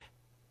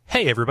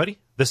Hey everybody,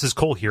 this is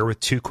Cole here with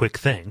two quick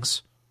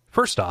things.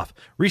 First off,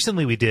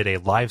 recently we did a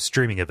live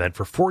streaming event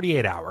for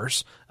 48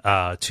 hours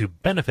to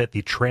benefit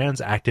the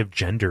Trans Active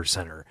Gender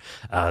Center.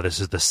 This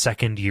is the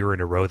second year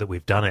in a row that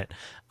we've done it,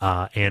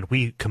 and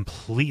we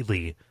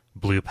completely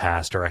blew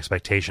past our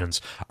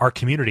expectations. Our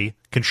community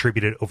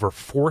contributed over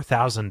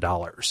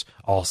 $4,000,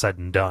 all said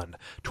and done,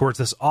 towards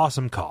this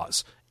awesome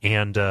cause.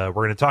 And we're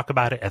going to talk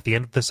about it at the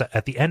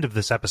end of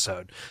this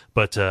episode.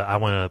 But I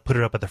want to put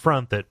it up at the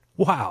front that,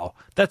 wow,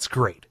 that's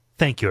great.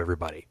 Thank you,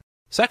 everybody.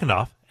 Second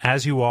off,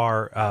 as you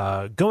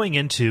are going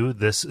into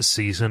this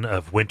season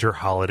of winter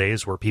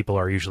holidays where people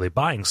are usually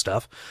buying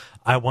stuff,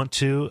 I want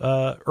to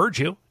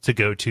urge you to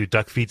go to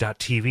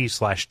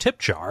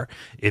duckfeed.tv/tipjar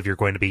if you're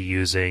going to be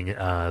using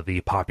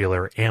the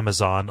popular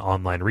Amazon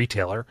online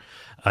retailer.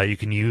 You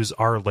can use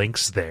our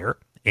links there,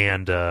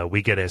 and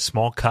we get a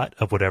small cut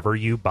of whatever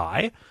you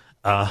buy.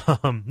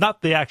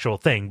 Not the actual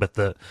thing, but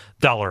the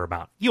dollar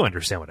amount. You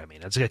understand what I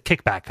mean. It's a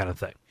kickback kind of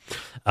thing.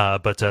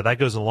 But that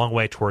goes a long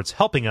way towards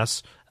helping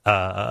us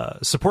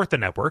support the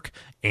network,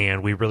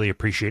 and we really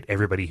appreciate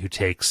everybody who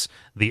takes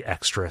the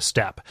extra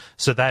step.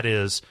 So that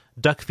is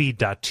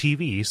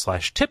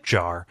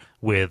duckfeed.tv/tipjar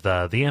with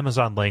the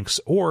Amazon links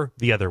or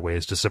the other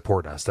ways to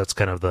support us. That's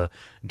kind of the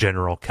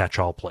general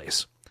catch-all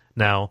place.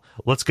 Now,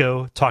 let's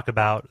go talk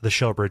about the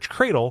Shellbridge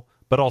Cradle,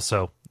 but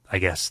also, I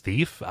guess,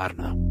 Thief? I don't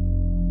know.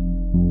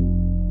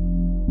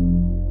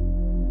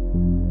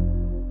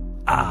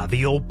 Ah,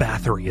 the old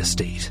Bathory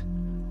estate.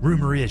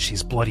 Rumor is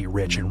she's bloody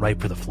rich and ripe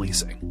for the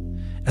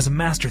fleecing. As a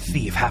master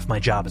thief, half my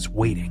job is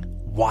waiting,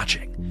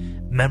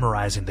 watching,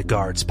 memorizing the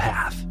guard's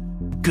path.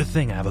 Good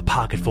thing I have a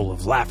pocket full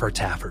of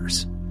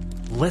Laffer-Taffers.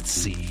 Let's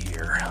see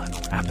here.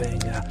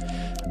 Unwrapping.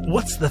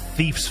 What's the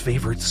thief's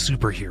favorite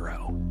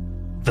superhero?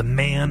 The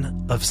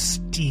Man of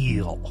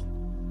Steel.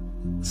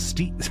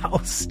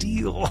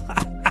 Steel.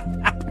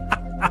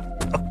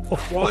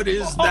 What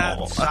is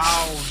that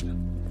sound?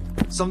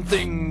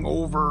 Something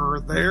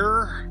over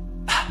there?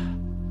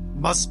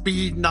 Must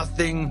be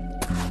nothing.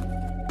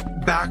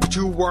 Back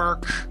to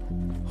work.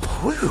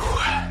 Whew.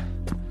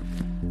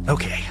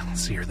 Okay,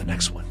 let's see here the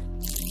next one.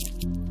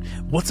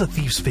 What's a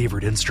thief's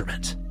favorite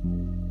instrument?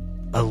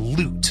 A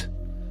lute.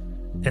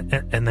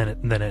 And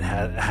then it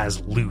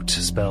has loot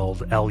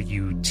spelled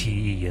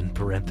L-U-T in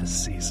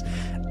parentheses.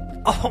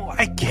 Oh,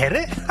 I get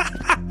it.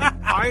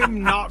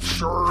 I'm not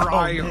sure.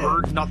 I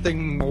heard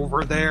nothing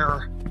over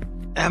there.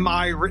 Am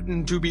I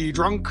written to be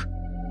drunk?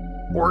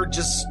 Or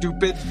just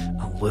stupid?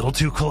 A little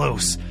too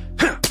close.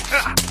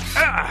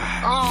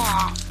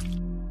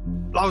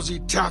 Lousy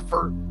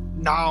Taffer.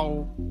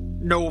 Now,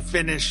 no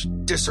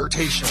finished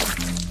dissertation.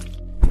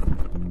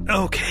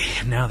 Okay,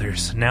 now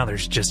there's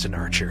just an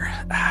archer.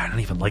 I don't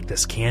even like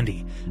this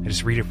candy. I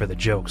just read it for the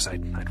jokes.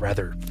 I'd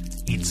rather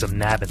eat some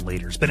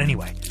nabinlators. But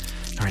anyway,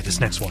 all right, this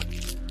next one.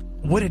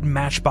 What did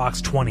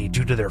Matchbox 20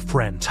 do to their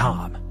friend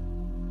Tom?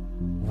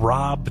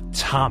 Rob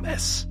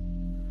Thomas.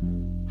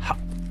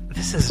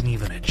 This isn't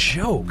even a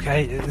joke.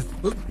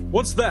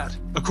 What's that?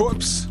 A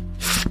corpse?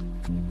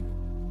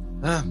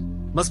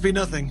 Must be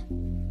nothing.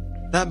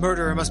 That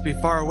murderer must be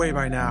far away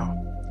by now.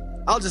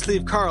 I'll just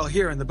leave Carl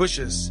here in the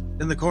bushes,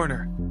 in the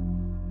corner.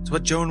 It's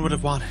what Joan would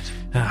have wanted.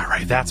 All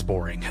right, that's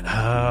boring.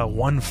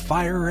 One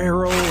fire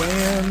arrow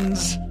and...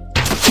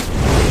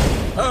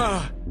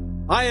 I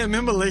am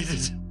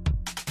immolated.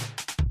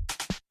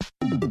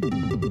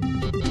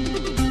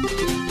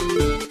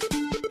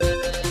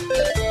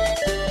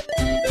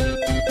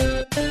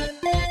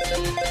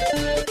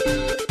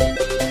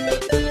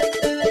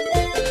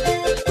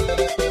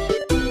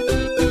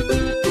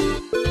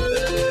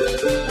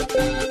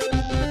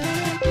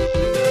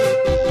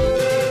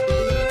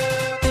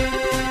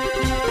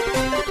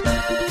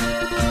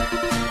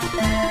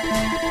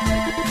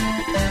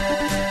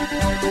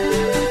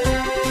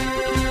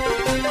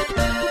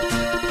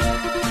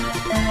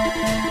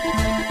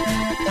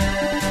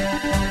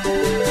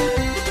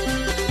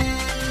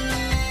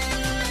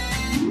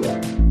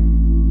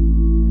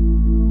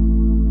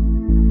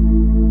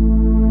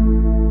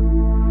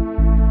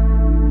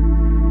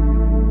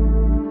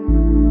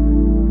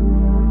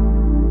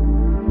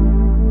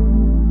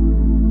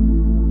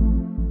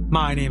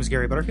 My name is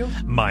Gary Butterfield.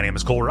 My name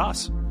is Cole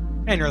Ross.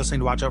 And you're listening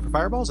to Watch Out for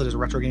Fireballs. It is a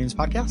Retro Games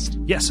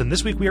podcast. Yes, and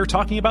this week we are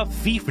talking about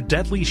Thief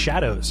Deadly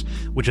Shadows,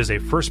 which is a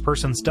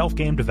first-person stealth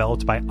game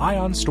developed by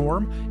Ion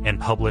Storm and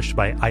published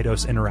by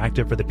Eidos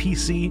Interactive for the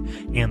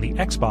PC and the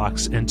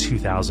Xbox in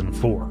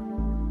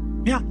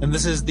 2004. Yeah, and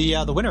this is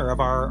the winner of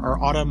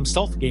our autumn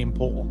stealth game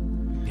poll.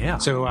 Yeah.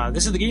 So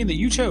this is the game that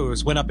you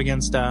chose. Went up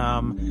against,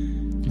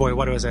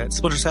 what was it?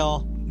 Splinter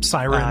Cell,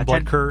 Siren,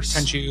 Blood Curse,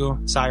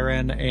 Tenchu,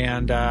 Siren,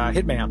 and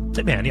Hitman.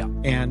 Hitman, yeah.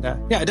 And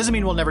it doesn't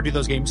mean we'll never do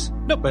those games.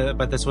 Nope.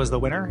 But this was the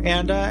winner.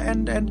 And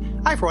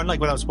I, for one,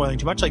 without spoiling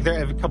too much, there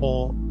are a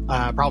couple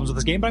problems with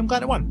this game, but I'm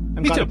glad it won.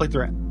 I'm glad I played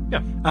through it.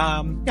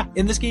 Yeah.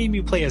 In this game,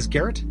 you play as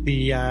Garrett.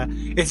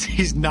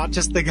 He's not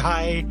just the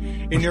guy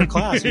in your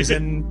class who's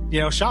in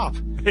shop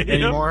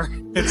anymore.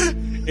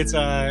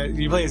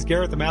 You play as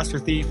Garrett, the master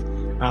thief.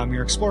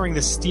 You're exploring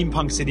this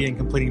steampunk city and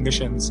completing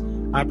missions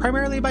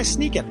primarily by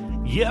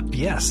sneaking. Yep.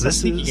 Yes.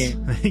 This is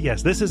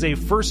yes. This is a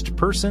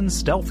first-person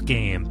stealth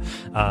game,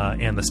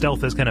 and the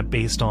stealth is kind of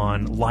based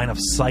on line of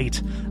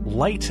sight,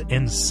 light,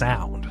 and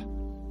sound.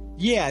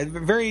 Yeah,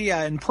 very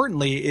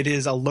importantly, it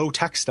is a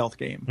low-tech stealth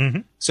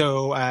game.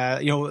 So,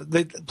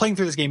 playing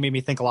through this game made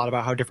me think a lot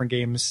about how different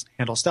games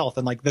handle stealth,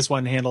 and like this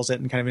one handles it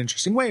in kind of an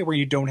interesting way, where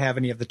you don't have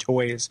any of the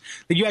toys.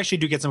 But you actually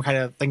do get some kind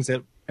of things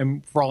that,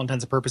 for all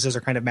intents and purposes,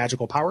 are kind of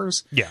magical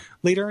powers. Yeah.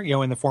 Later,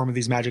 in the form of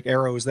these magic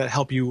arrows that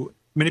help you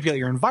manipulate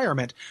your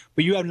environment,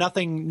 but you have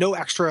no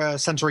extra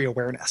sensory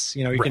awareness.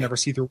 You can never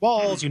see through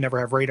walls, you never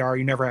have radar,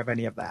 you never have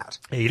any of that.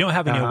 You don't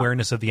have any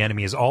awareness of the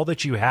enemies. All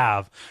that you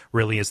have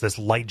really is this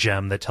light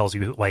gem that tells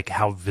you like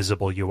how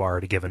visible you are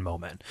at a given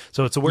moment.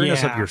 So it's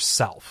awareness of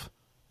yourself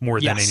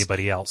more than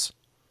anybody else.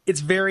 It's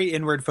very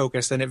inward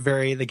focused, and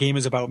the game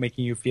is about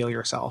making you feel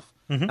yourself.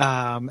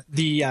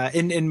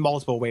 In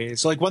multiple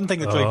ways. So like one thing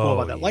that's really cool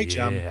about that light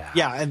gem,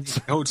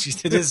 and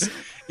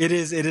it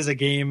is a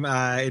game.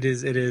 It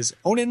is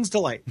Onin's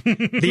delight.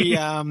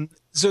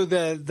 So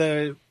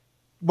the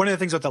one of the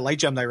things about the light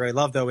gem that I really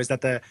love though is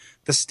that the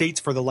states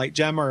for the light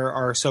gem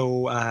are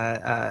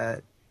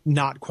so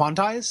not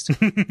quantized,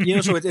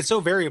 so it's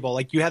so variable.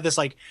 Like you have this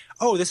like,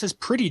 oh, this is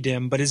pretty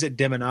dim, but is it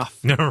dim enough?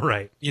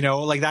 Right.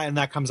 Like that, and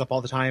that comes up all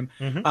the time.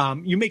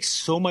 You make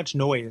so much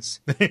noise.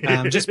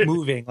 Just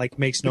moving like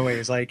makes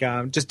noise, like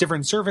just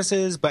different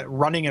surfaces, but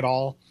running at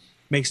all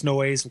makes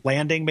noise.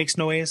 Landing makes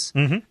noise.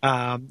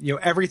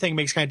 Everything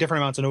makes kind of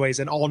different amounts of noise,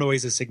 and all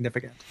noise is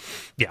significant.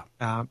 Yeah.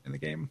 In the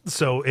game.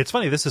 So it's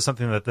funny. This is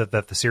something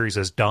that the series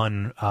has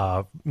done,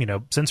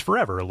 since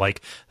forever.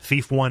 Like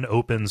Thief 1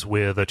 opens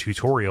with a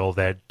tutorial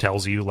that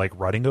tells you like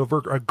running over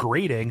a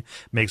grating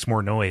makes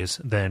more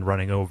noise than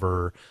running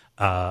over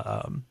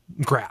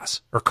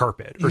grass or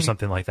carpet or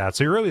something like that.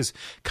 So you're always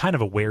kind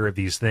of aware of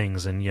these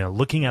things and,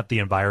 looking at the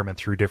environment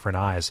through different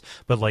eyes.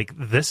 But like,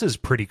 this is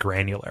pretty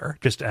granular.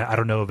 Just, I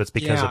don't know if it's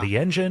because of the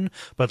engine,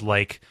 but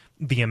like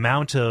the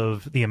amount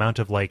of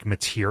like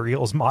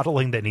materials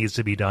modeling that needs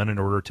to be done in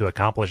order to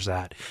accomplish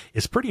that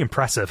is pretty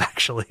impressive,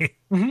 actually.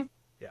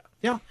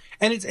 Yeah.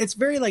 And it's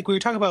very like we were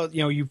talking about,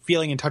 you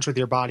feeling in touch with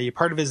your body.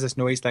 Part of it is this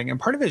noise thing, and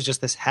part of it is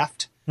just this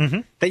heft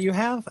that you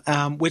have,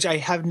 which I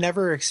have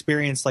never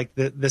experienced like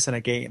this in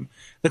a game.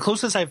 The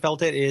closest I've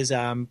felt it is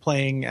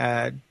playing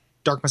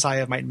Dark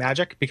Messiah of Might and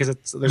Magic, because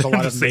there's a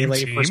lot of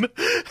melee. That's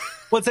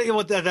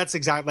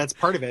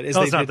part of it.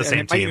 It's not the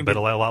same team, but a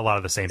lot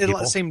of the same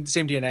people. Same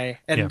DNA,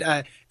 and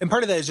and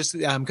part of that is just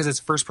because it's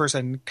first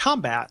person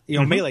combat,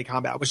 melee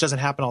combat, which doesn't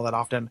happen all that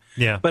often.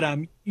 Yeah. But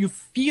you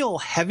feel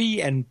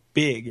heavy and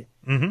big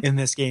in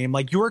this game.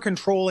 Like you are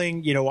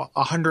controlling,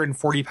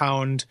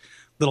 140-pound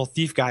little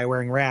thief guy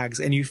wearing rags,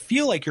 and you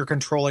feel like you're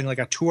controlling like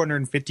a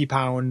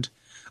 250-pound.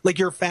 Like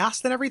you're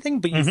fast and everything,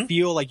 but you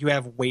feel like you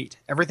have weight.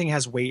 Everything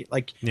has weight.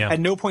 Like at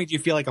no point do you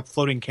feel like a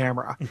floating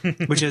camera,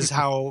 which is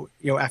how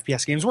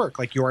FPS games work.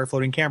 Like you are a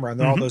floating camera, and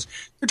there are all those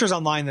pictures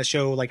online that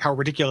show like how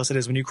ridiculous it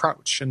is when you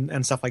crouch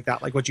and stuff like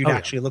that, like what you'd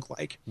actually look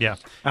like. Yeah.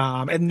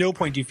 At no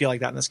point do you feel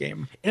like that in this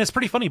game. And it's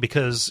pretty funny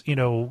because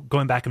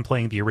going back and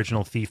playing the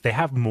original Thief, they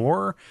have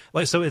more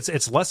like so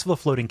it's less of a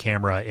floating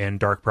camera in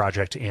Dark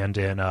Project and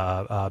in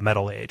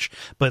Metal Age,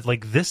 but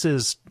like this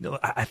is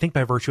I think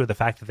by virtue of the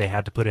fact that they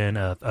had to put in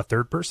a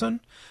third person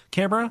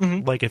camera,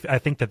 like I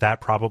think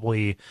that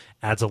probably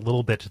adds a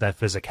little bit to that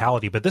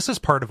physicality. But this is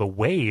part of a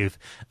wave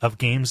of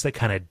games that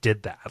kind of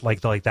did that.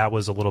 Like that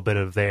was a little bit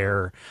of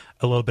their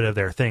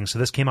thing. So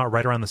this came out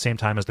right around the same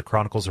time as the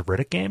Chronicles of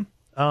Riddick game.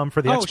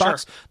 For the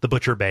Xbox, the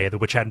Butcher Bay,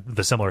 which had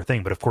the similar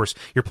thing, but of course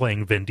you're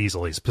playing Vin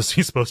Diesel. He's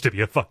supposed to be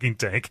a fucking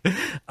tank.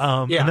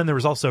 And then there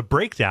was also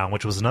Breakdown,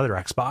 which was another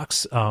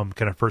Xbox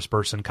kind of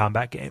first-person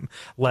combat game,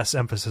 less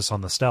emphasis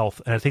on the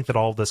stealth. And I think that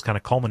all of this kind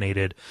of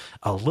culminated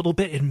a little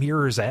bit in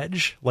Mirror's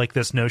Edge, like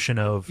this notion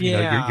of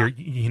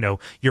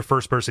your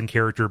first-person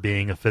character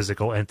being a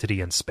physical entity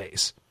in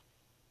space.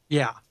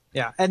 Yeah,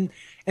 and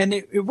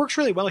it works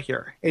really well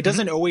here. It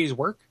doesn't always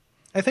work.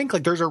 I think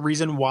like there's a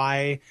reason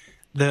why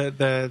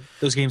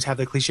those games have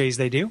the cliches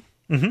they do,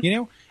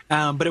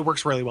 but it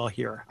works really well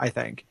here, I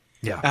think.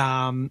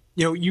 Yeah.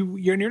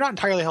 You're not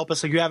entirely helpless.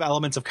 So you have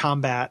elements of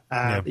combat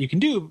that you can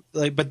do,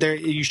 but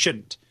you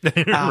shouldn't. Right.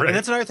 And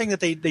that's another thing that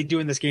they do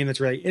in this game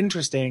that's really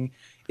interesting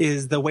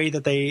is the way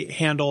that they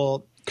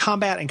handle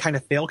combat and kind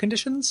of fail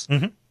conditions,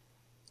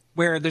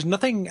 where there's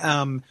nothing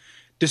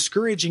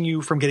discouraging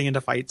you from getting into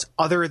fights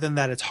other than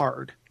that it's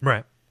hard.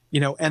 Right.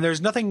 And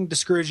there's nothing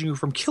discouraging you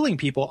from killing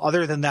people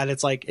other than that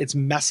it's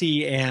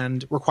messy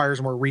and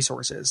requires more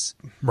resources.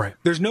 Right.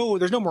 There's no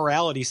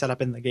morality set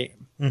up in the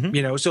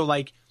game. So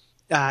like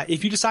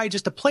if you decide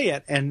just to play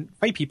it and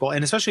fight people,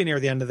 and especially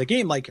near the end of the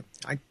game, like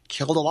I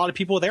killed a lot of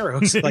people with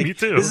arrows. Like me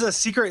too. This is a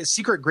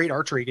secret great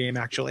archery game,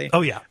 actually.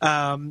 Oh yeah.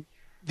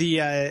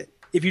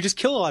 If you just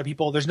kill a lot of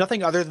people, there's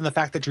nothing other than the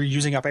fact that you're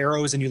using up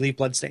arrows and you leave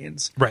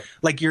bloodstains. Right.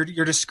 Like you're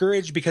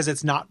discouraged because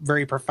it's not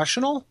very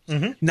professional,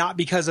 not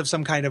because of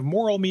some kind of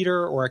moral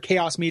meter or a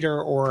chaos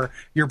meter or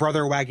your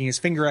brother wagging his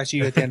finger at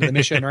you at the end of the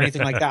mission or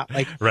anything like that.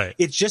 Like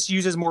it just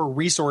uses more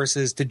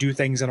resources to do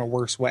things in a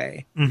worse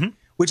way.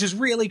 which is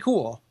really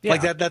cool. Yeah.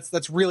 Like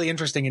that's really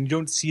interesting, and you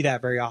don't see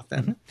that very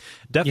often.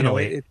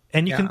 Definitely.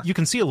 And you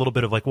can see a little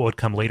bit of like what would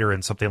come later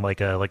in something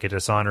like a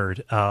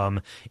Dishonored,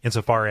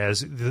 insofar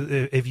as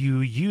if you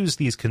use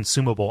these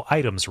consumable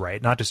items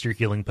right, not just your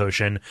healing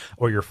potion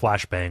or your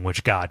flashbang,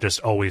 which God,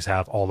 just always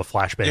have all the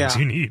flashbangs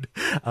you need,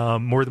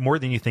 more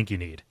than you think you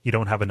need. You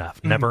don't have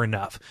enough, never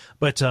enough.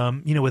 But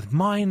with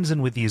mines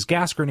and with these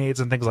gas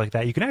grenades and things like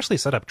that, you can actually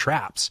set up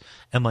traps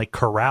and like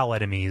corral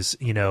enemies,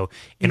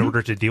 in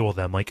order to deal with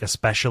them, like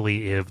especially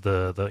if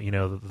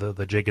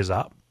the jig is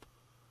up.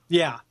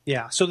 Yeah.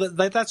 So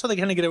that's how they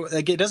kind of get it.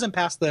 Like, it doesn't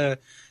pass the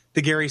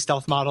Gary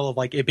stealth model of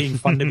like it being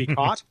fun to be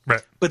caught,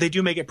 right. But they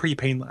do make it pretty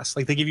painless.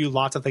 Like, they give you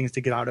lots of things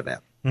to get out of it.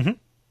 And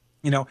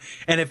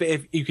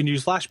if you can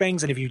use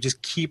flashbangs, and if you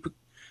just keep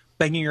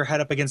banging your head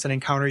up against an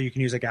encounter, you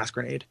can use a gas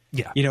grenade.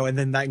 Yeah. And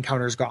then that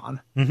encounter is gone.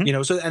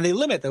 So, and they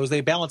limit those.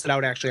 They balance it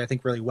out actually, I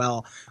think, really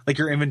well. Like,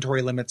 your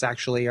inventory limits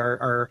actually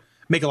are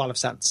make a lot of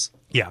sense.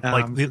 Yeah,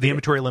 like the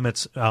inventory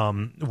limits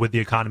with the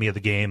economy of the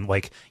game,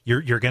 like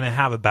you're going to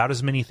have about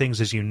as many things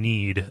as you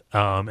need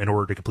in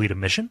order to complete a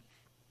mission,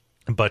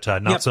 but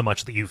not so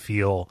much that you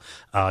feel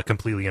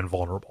completely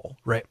invulnerable,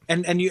 right?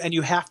 And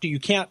you have to, you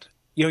can't,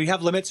 you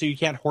have limits, so you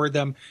can't hoard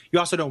them. You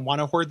also don't want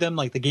to hoard them.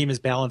 Like, the game is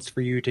balanced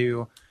for you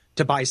to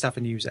buy stuff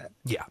and use it.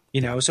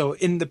 Yeah. So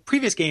in the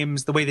previous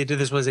games, the way they did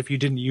this was if you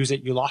didn't use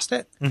it, you lost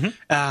it.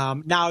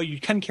 Now you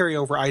can carry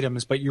over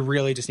items, but you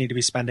really just need to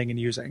be spending and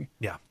using.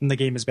 Yeah. And the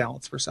game is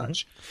balanced for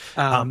such.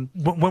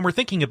 When we're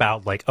thinking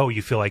about like,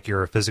 you feel like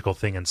you're a physical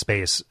thing in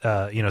space,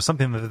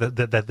 something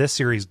that this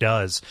series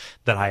does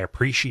that I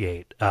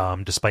appreciate,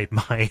 despite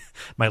my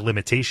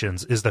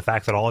limitations, is the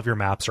fact that all of your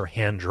maps are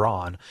hand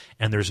drawn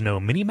and there's no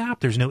mini map.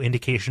 There's no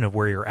indication of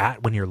where you're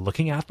at when you're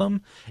looking at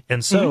them.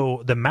 And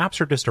so the maps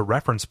are just a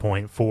reference point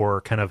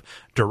for kind of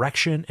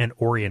direction and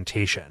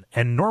orientation.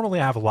 And normally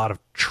I have a lot of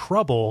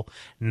trouble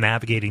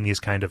navigating these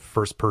kind of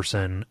first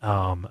person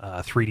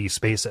 3D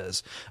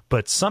spaces,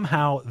 but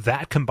somehow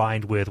that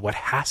combined with what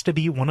has to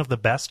be one of the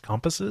best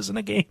compasses in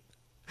a game,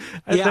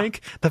 I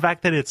think the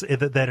fact that it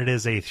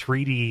is a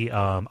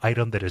 3D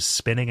item that is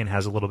spinning and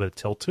has a little bit of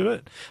tilt to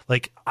it,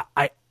 like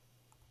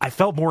I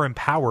felt more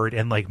empowered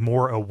and like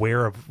more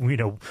aware of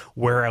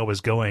where I was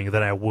going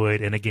than I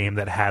would in a game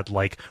that had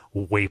like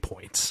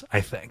waypoints,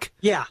 I think.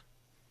 Yeah.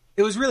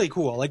 It was really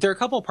cool. Like, there are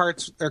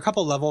a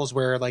couple levels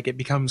where like it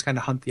becomes kind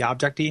of hunt the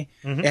objecty,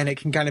 and it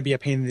can kind of be a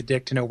pain in the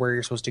dick to know where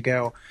you're supposed to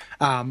go.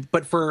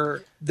 But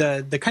for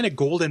the kind of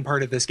golden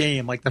part of this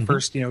game, like the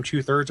first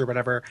 2/3 or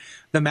whatever,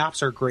 the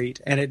maps are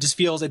great, and it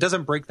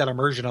doesn't break that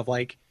immersion of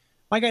like,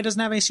 my guy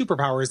doesn't have any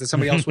superpowers that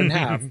somebody else wouldn't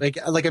have.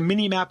 Like a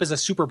mini map is a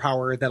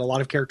superpower that a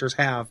lot of characters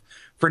have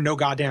for no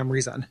goddamn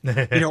reason,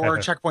 or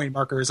checkpoint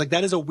markers. Like,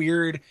 that is a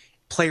weird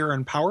player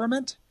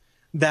empowerment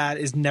that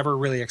is never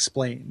really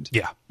explained.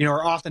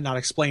 Or often not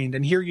explained.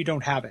 And here you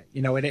don't have it.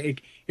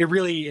 It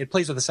really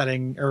plays with the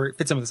setting, or it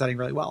fits in with the setting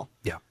really well.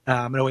 In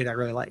a way that I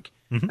really like.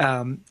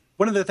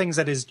 One of the things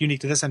that is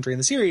unique to this entry in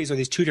the series are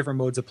these two different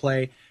modes of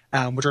play,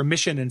 which are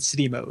mission and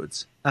city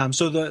modes.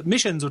 So the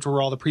missions, which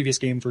were all the previous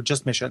games, were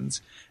just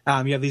missions.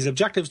 You have these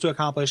objectives to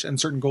accomplish and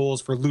certain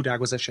goals for loot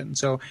acquisition.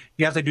 So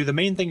you have to do the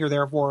main thing you're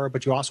there for,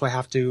 but you also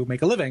have to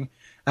make a living,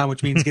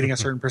 which means getting a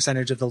certain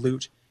percentage of the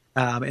loot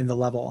in the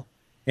level.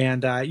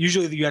 And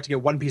usually you have to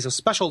get one piece of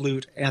special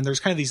loot, and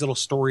there's kind of these little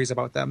stories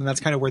about them, and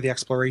that's kind of where the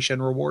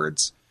exploration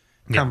rewards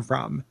come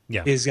from.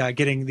 Is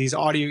getting these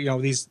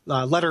audio, these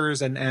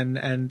letters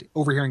and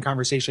overhearing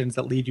conversations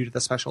that lead you to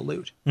the special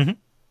loot.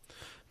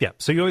 Yeah,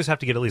 so you always have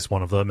to get at least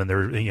one of them, and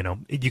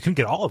you can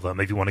get all of them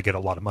if you want to get a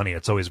lot of money.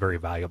 It's always very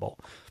valuable.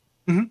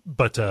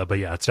 But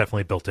yeah, it's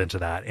definitely built into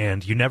that,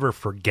 and you never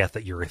forget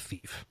that you're a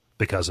thief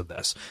because of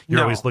this.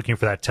 You're always looking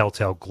for that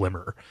telltale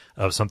glimmer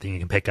of something you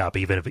can pick up,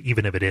 even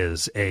if it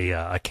is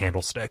a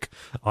candlestick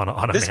on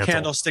a this mantle.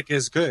 Candlestick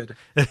is good.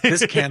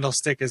 This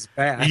candlestick is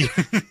bad.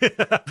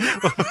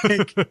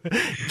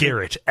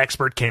 Garrett,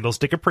 expert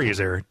candlestick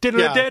appraiser.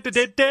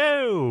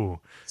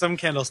 Some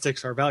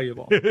candlesticks are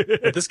valuable,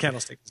 but this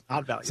candlestick is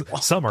not valuable.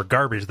 Some are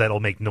garbage that'll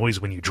make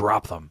noise when you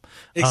drop them.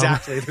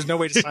 Exactly. There's no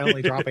way to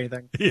silently drop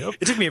anything. Yep.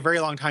 It took me a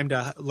very long time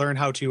to learn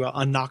how to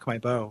unnock my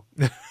bow,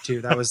 too.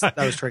 That was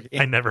tricky.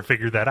 I never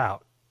figured that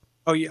out.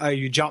 Oh,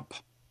 you jump.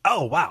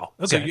 Oh, wow.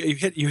 Okay.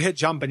 So you hit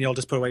jump and you'll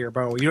just put away your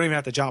bow. You don't even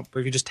have to jump, but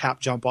if you just tap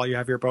jump while you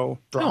have your bow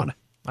drawn.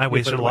 I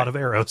wasted a lot of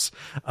arrows.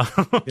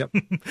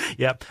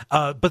 Yep.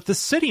 But the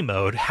city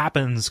mode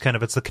happens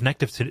it's the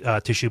connective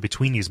tissue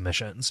between these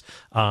missions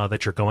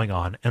that you're going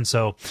on. And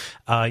so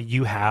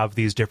you have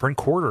these different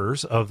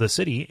quarters of the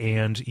city,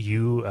 and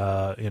you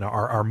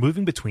are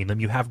moving between them.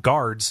 You have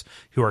guards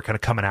who are kind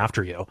of coming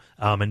after you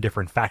in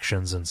different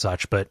factions and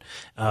such. But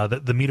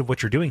the meat of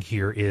what you're doing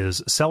here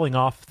is selling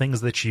off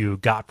things that you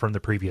got from the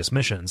previous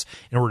missions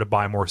in order to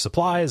buy more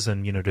supplies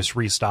and, just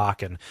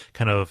restock and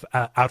kind of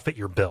outfit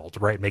your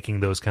build, right? Making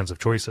those kinds of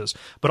choices.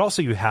 But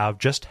also you have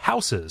just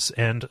houses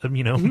and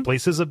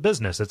places of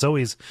business. It's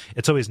always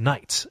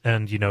night,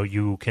 and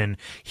you can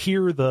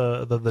hear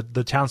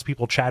the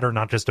townspeople chatter,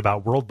 not just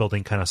about world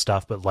building kind of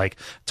stuff, but like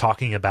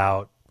talking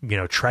about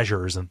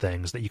treasures and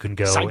things that you can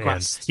go side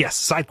quests. Yes,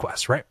 side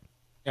quests, right?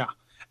 Yeah.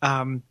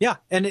 And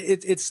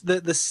it's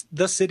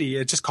the city.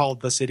 It's just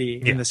called the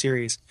city in the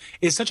series.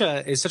 Is such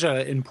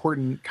a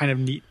important kind of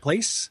neat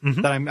place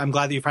that I'm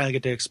glad that you finally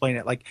get to explain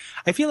it. Like,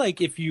 I feel like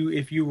if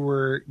you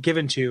were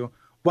given to,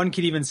 one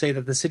could even say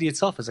that the city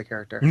itself is a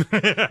character.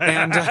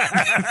 And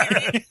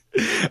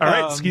all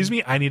right, excuse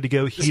me, I need to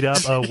go heat up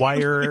a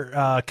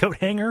wire coat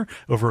hanger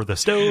over the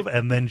stove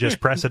and then just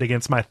press it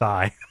against my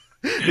thigh.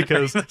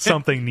 Because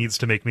something needs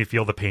to make me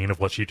feel the pain of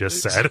what you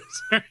just said.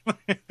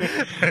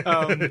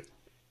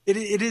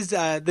 It is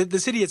the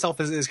city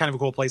itself is kind of a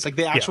cool place. Like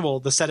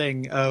the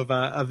setting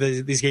of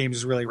these games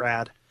is really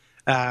rad.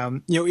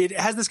 It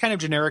has this kind of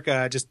generic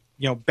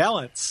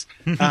balance,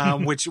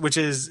 which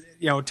is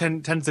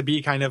tends to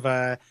be kind of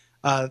a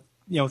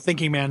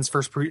thinking man's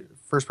first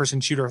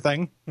person shooter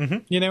thing.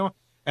 When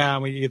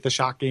you get the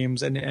shock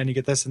games and you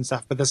get this and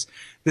stuff, but this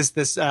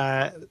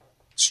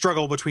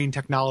struggle between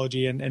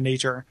technology and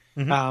nature.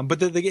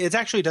 But it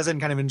actually does it in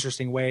kind of an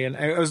interesting way. And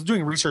I was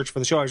doing research for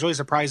the show. I was really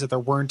surprised that there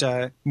weren't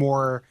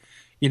more,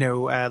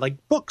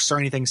 like books or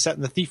anything set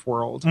in the Thief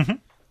world.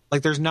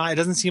 Like it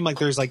doesn't seem like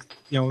there's like,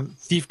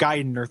 Thief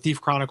Gaiden or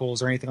Thief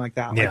Chronicles or anything like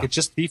that. Like it's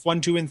just Thief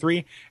 1, 2, and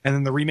 3, and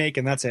then the remake,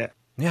 and that's it.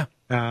 Yeah.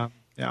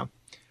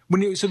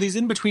 So these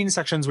in between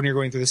sections when you're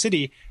going through the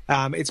city,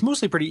 it's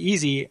mostly pretty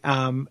easy.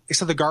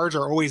 Except the guards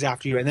are always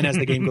after you, and then as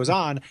the game goes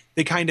on,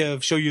 they kind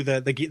of show you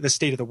the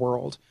state of the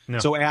world. No.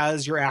 So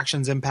as your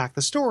actions impact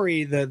the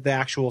story, the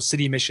actual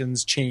city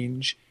missions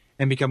change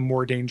and become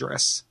more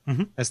dangerous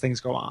as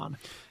things go on.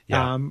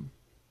 Yeah.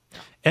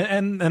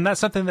 And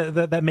that's something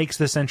that makes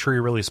this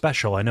entry really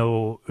special. I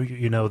know,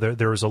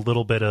 there was a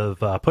little bit of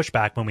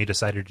pushback when we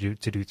decided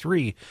to do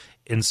 3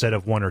 instead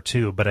of 1 or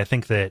 2, but I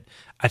think that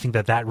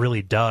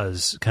really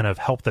does kind of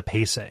help the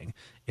pacing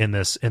in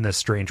this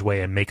strange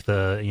way and make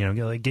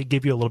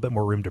give you a little bit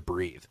more room to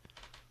breathe.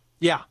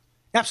 Yeah.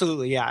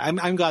 Absolutely, yeah.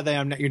 I'm glad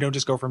that you don't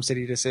just go from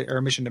city to city or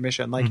mission to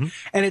mission.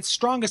 And it's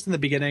strongest in the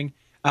beginning.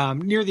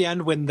 Near the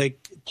end, when the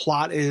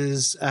plot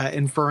is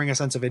inferring a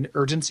sense of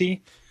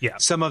urgency,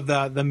 some of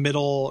the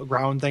middle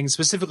ground things,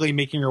 specifically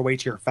making your way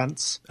to your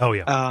fence,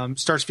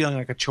 starts feeling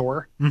like a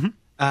chore.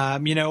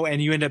 And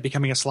you end up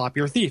becoming a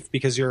sloppier thief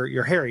because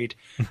you're harried,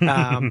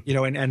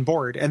 and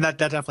bored. And that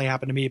definitely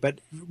happened to me. But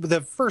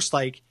the first,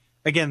 the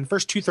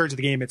first 2/3 of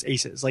the game, it's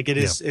aces. Like it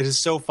is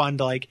so fun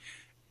to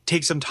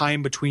take some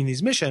time between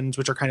these missions,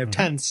 which are kind of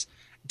tense,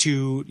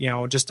 to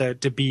just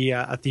to be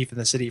a thief in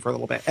the city for a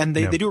little bit. And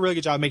they do a really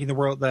good job making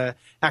the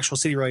actual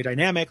city really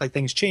dynamic. Like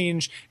things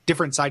change,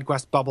 different side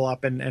quests bubble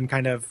up and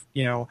kind of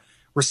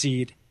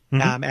recede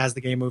as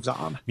the game moves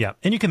on. Yeah,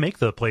 and you can make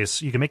the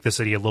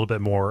city a little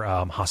bit more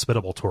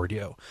hospitable toward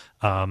you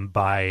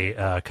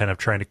by kind of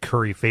trying to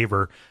curry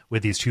favor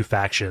with these two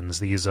factions,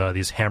 these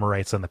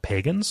Hammerites and the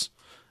Pagans.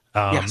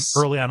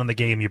 Early on in the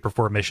game, you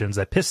perform missions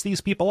that piss these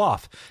people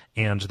off,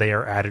 and they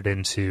are added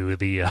into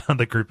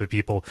the group of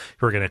people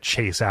who are going to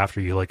chase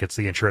after you, like it's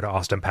the intro to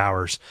Austin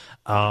Powers.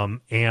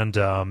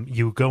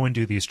 You go and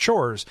do these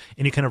chores,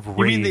 and you kind of raise.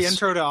 You mean the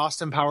intro to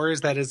Austin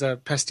Powers that is a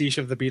pastiche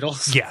of the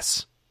Beatles?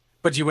 Yes.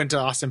 But you went to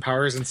Austin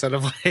Powers instead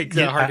of Hard Day's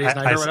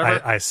Night or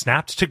whatever? I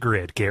snapped to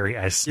grid, Gary.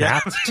 I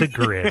snapped to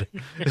grid.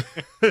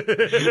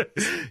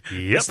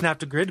 Yep. Snapped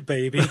to grid,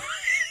 baby.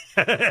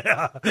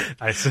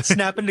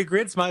 Snapping to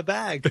grid's my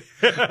bag.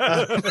 You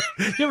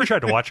ever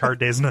tried to watch Hard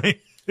Day's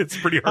Night? It's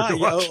pretty hard to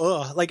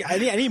watch. Like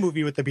any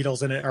movie with the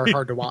Beatles in it are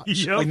hard to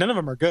watch. Like none of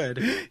them are good.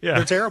 Yeah.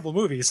 They're terrible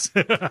movies.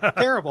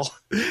 Terrible.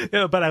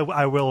 Yeah, but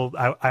I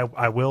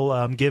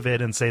will give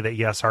it and say that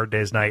yes, Hard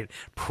Day's Night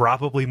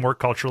probably more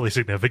culturally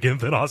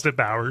significant than Austin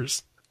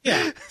Powers.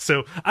 Yeah.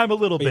 So I'm a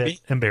little bit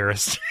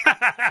embarrassed.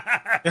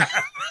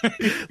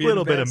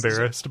 Little bit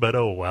embarrassed, but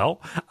oh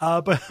well.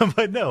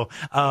 But no,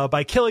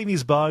 by killing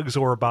these bugs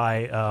or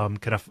by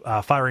kind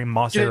of firing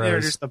moss arrows. You didn't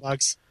introduce the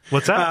bugs.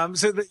 What's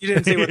that? You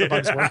didn't say what the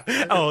bugs were.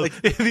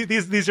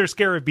 These are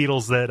scarab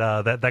beetles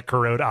that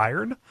corrode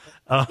iron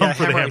for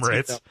the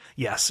Hammerites.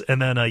 Yes,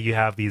 and then you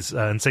have these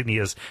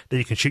insignias that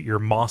you can shoot your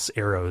moss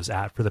arrows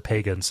at for the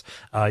Pagans.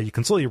 You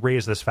can slowly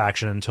raise this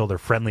faction until they're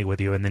friendly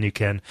with you, and then you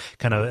can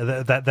kind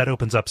of that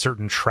opens up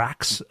certain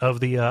tracks of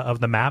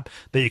the map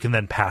that you can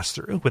then pass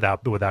through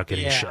without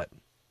getting shit.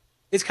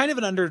 It's kind of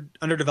an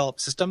underdeveloped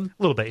system.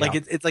 A little bit, like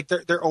it's like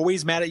they're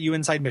always mad at you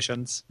inside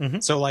missions.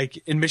 So like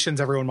in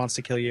missions, everyone wants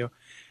to kill you.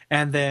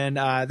 And then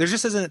there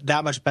just isn't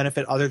that much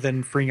benefit other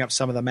than freeing up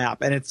some of the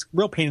map. And it's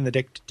real pain in the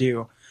dick to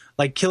do.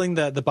 Like killing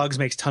the bugs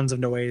makes tons of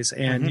noise,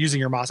 and using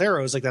your moss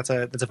arrows, like that's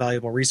a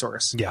valuable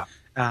resource. Yeah.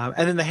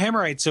 And then the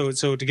Hammerites,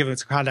 so to give it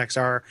some context,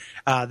 are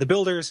the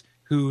builders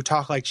who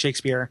talk like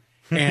Shakespeare,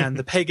 and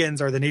the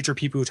Pagans are the nature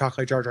people who talk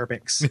like Jar Jar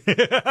Binks.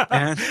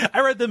 And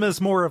I read them as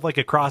more of like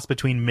a cross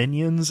between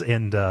Minions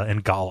and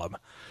Gollum.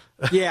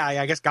 Yeah,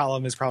 I guess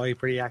Gollum is probably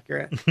pretty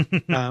accurate.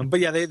 But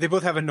yeah, they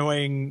both have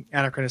annoying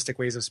anachronistic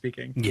ways of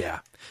speaking. Yeah.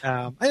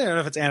 I don't know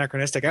if it's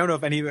anachronistic. I don't know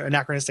if any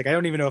anachronistic. I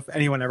don't even know if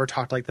anyone ever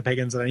talked like the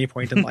pagans at any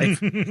point in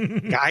life.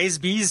 Guys,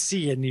 bees,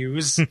 see and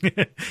news.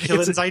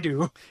 Killins, I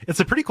do. It's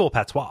a pretty cool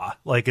patois.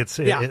 Like it's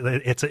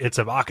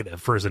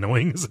evocative for as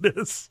annoying as it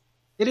is.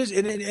 It is,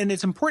 and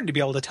it's important to be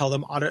able to tell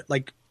them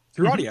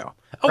through audio.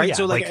 Right. Yeah,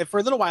 so like for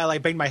a little while I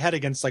banged my head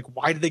against like,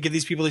 why did they give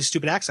these people these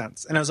stupid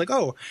accents? And I was like,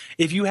 oh,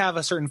 if you have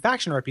a certain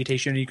faction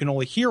reputation and you can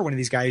only hear one of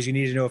these guys, you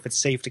need to know if it's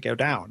safe to go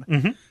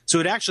down. So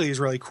it actually is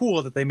really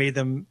cool that they made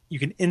them, you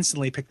can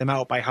instantly pick them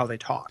out by how they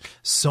talk.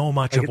 So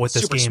much of what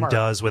this game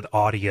does with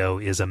audio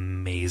is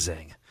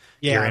amazing.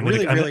 Yeah, I'm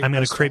going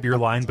to crib your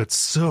line, but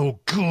so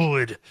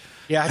good.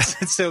 Yeah,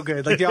 it's so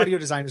good. Like the audio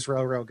design is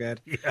real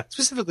good. Yeah.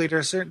 Specifically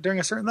during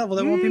a certain level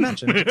that won't be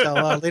mentioned until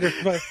later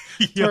for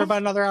about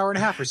another hour and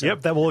a half or so.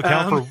 Yep, that will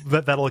account for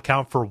that'll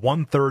account for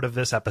 1/3 of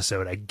this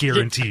episode. I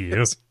guarantee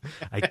you.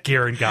 I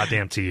guarantee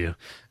goddamn to you.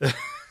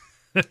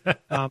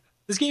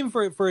 This game,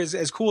 for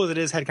as cool as it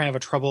is, had kind of a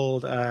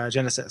troubled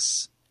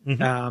genesis.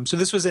 So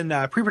this was in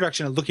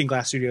pre-production at Looking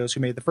Glass Studios, who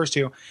made the first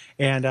two,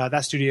 and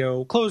that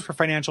studio closed for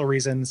financial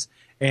reasons,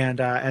 and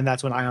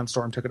that's when Ion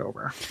Storm took it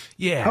over.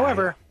 Yeah.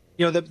 However,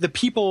 you know, the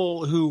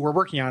people who were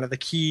working on it, the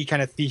key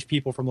kind of thief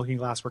people from Looking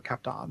Glass, were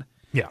kept on.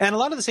 Yeah. And a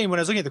lot of the same, when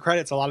I was looking at the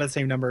credits, a lot of the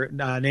same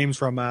names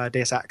from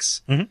Deus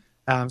Ex.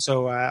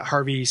 So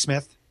Harvey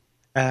Smith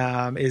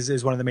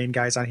is one of the main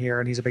guys on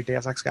here, and he's a big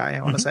Deus Ex guy,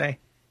 I want to say.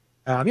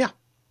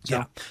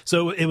 Yeah.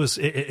 So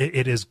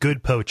it is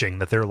good poaching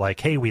that they're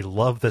like, hey, we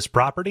love this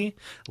property.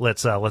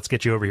 Let's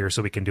get you over here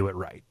so we can do it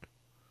right.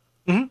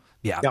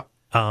 Yeah. Yep.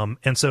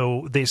 And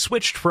so they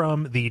switched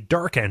from the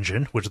Dark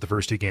Engine, which the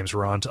first two games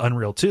were on, to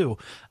Unreal 2,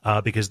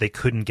 because they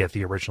couldn't get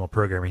the original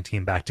programming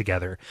team back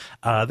together.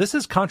 This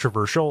is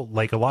controversial.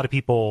 Like a lot of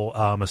people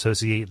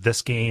associate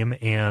this game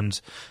and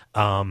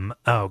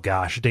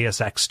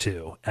Deus Ex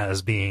 2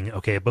 as being,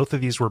 okay, both of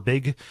these were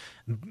big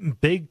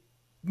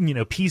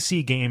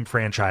PC game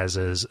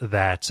franchises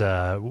that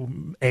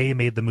A,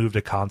 made the move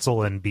to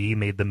console, and B,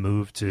 made the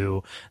move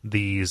to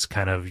these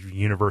kind of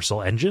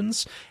universal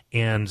engines,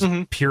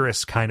 and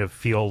purists kind of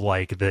feel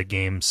like the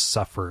game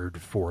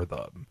suffered for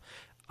them.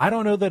 I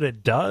don't know that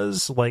it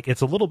does. Like it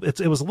was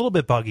a little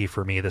bit buggy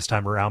for me this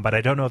time around, but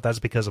I don't know if that's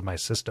because of my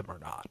system or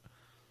not.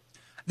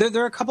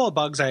 There are a couple of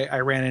bugs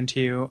I ran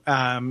into.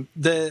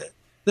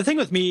 The thing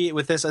with me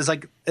with this is,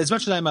 like, as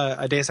much as I'm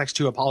a Deus Ex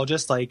 2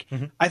 apologist, like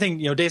I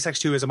think, Deus Ex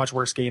 2 is a much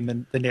worse game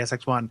than Deus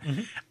Ex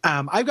 1.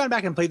 I've gone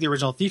back and played the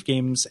original Thief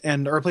games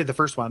or played the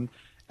first one.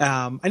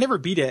 I never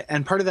beat it,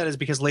 and part of that is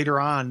because later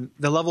on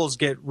the levels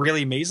get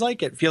really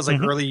maze-like. It feels like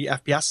early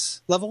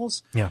FPS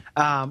levels. Yeah.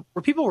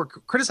 Where people were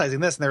criticizing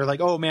this, and they were like,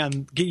 "Oh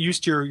man, get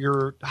used to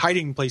your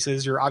hiding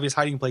places, your obvious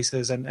hiding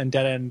places, and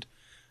dead end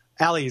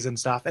alleys and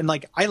stuff." And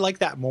like, I like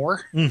that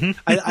more.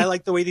 I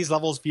like the way these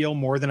levels feel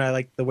more than I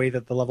like the way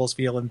that the levels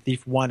feel in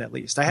Thief 1, at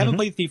least. I haven't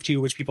played Thief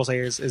 2, which people say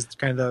is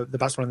kind of the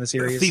best one in the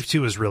series. Thief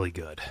 2 is really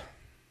good.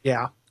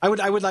 Yeah.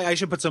 I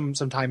should put some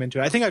time into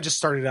it. I think I just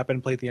started up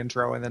and played the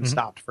intro and then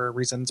stopped for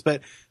reasons.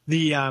 But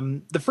the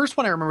first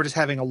one I remember just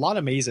having a lot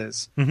of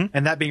mazes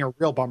and that being a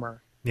real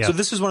bummer. Yeah. So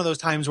this was one of those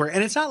times where,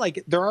 and it's not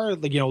like there are,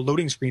 like,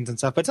 loading screens and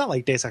stuff, but it's not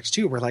like Deus Ex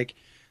 2 where, like,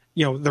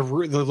 the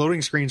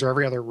loading screens are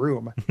every other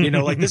room.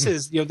 Like this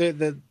is,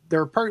 there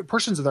are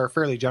portions that are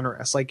fairly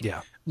generous, like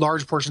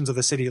large portions of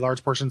the city,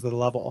 large portions of the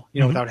level,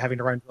 without having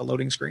to run to a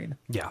loading screen.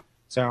 Yeah.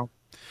 So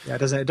yeah,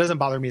 it doesn't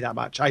bother me that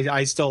much.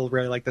 I still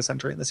really like this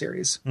entry in the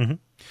series.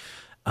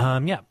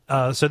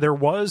 So there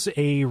was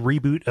a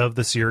reboot of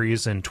the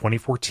series in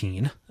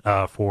 2014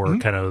 for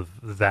kind of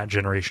that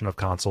generation of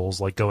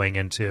consoles, like going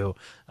into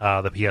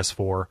the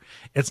PS4.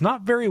 It's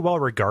not very well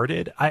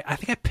regarded. I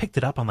think I picked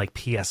it up on like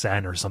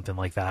PSN or something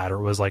like that, or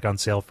it was like on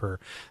sale for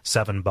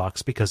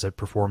 $7 because it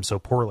performed so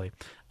poorly.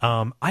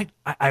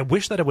 I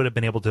wish that I would have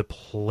been able to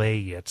play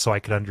it so I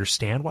could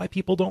understand why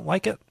people don't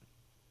like it.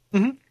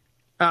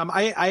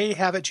 I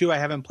have it too. I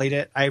haven't played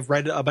it. I've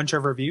read a bunch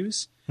of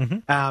reviews.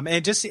 And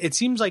it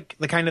seems like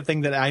the kind of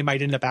thing that I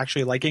might end up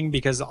actually liking,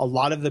 because a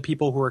lot of the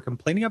people who are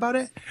complaining about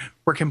it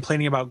were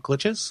complaining about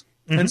glitches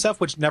and stuff,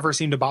 which never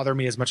seem to bother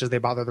me as much as they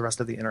bother the rest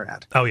of the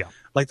internet. Oh yeah.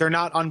 Like, they're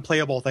not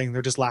unplayable things.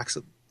 They're just lacks,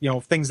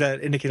 things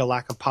that indicate a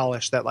lack of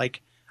polish that,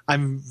 like,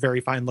 I'm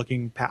very fine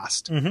looking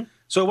past.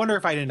 So I wonder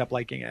if I'd end up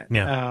liking it.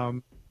 Yeah.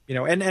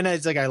 And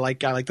it's like I like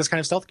this kind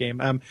of stealth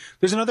game.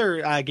 There's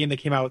another game that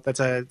came out that's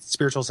a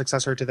spiritual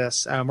successor to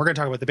this. We're going to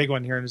talk about the big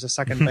one here in just a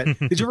second.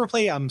 But did you ever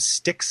play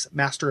Styx,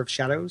 Master of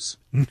Shadows?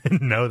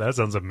 No, that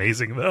sounds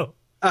amazing though.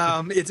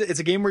 It's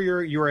a game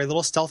where you're a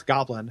little stealth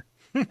goblin,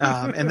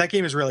 and that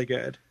game is really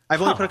good.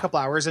 I've only put a couple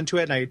hours into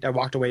it, and I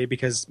walked away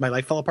because my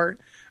life fell apart.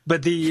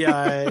 But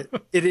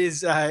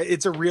it's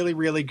a really,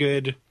 really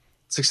good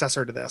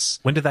successor to this.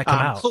 When did that come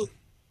out?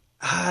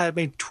 I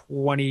mean,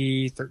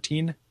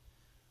 2013.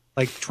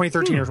 Like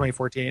 2013 or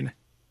 2014,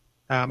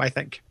 I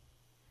think.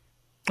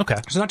 Okay,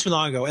 so not too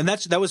long ago, and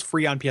that was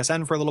free on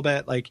PSN for a little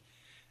bit, like,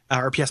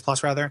 or PS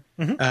Plus rather.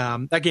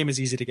 That game is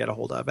easy to get a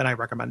hold of, and I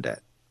recommend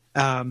it.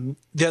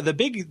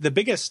 The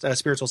biggest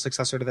spiritual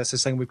successor to this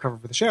is something we've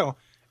covered for the show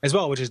as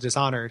well, which is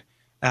Dishonored,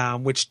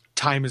 which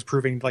time is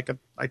proving like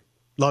I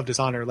love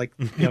Dishonored. Like,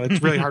 you know,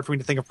 it's really hard for me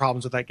to think of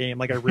problems with that game.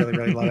 Like, I really,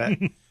 really love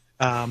it.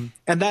 And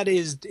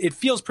it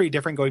feels pretty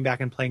different going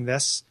back and playing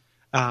this.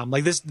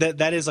 Like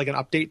that is like an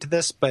update to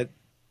this, but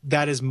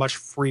that is much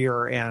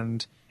freer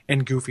and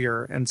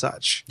goofier and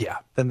such. Yeah.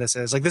 Than this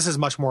is. Like, this is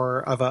much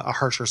more of a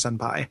harsher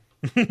senpai,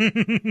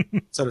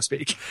 so to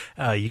speak.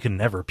 You can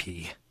never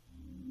pee.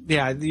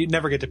 Yeah, you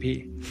never get to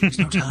pee. There's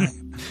no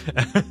time.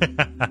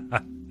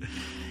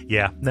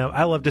 Yeah, no,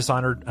 I love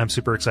Dishonored. I'm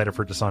super excited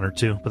for Dishonored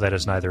 2, but that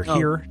is neither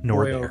here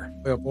nor there.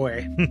 Oh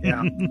boy.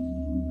 Yeah.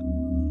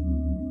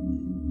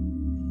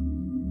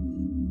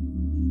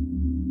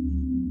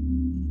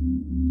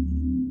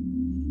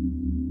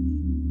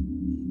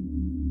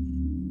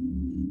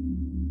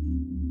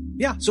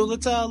 Yeah, so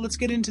let's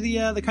get into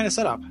the kind of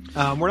setup.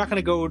 We're not going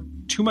to go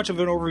too much of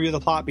an overview of the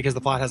plot because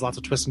the plot has lots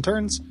of twists and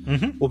turns.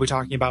 We'll be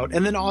talking about,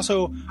 and then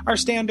also our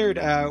standard.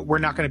 We're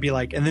not going to be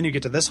like, and then you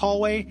get to this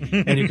hallway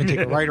and you can take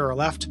a right or a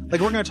left.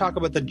 Like, we're going to talk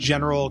about the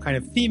general kind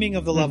of theming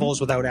of the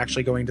levels without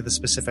actually going to the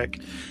specific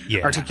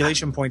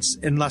articulation points,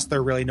 unless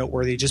they're really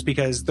noteworthy. Just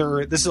because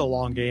this is a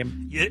long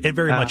game. It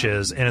very much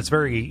is, and it's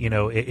very, you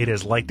know, it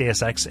is like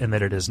Deus Ex in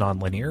that it is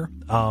non-linear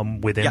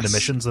within the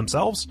missions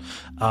themselves,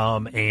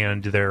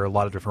 and there are a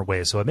lot of different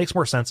ways. So it makes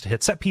more sense to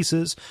hit set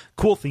pieces,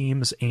 cool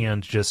themes,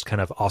 and just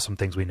kind of awesome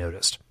things we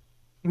noticed,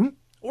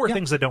 or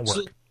things that don't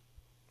work.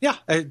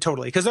 So,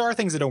 totally. Because there are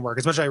things that don't work.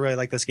 As much as I really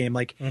like this game,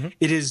 like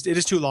it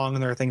is too long,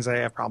 and there are things I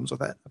have problems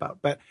with it about.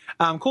 But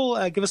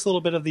cool. Give us a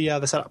little bit of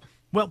the setup.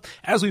 Well,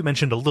 as we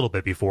mentioned a little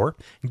bit before,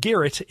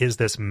 Garrett is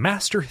this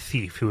master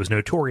thief who is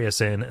notorious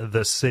in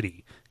the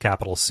city,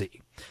 capital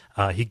C.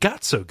 He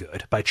got so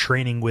good by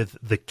training with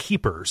the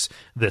Keepers,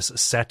 this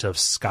set of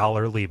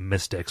scholarly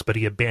mystics, but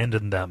he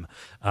abandoned them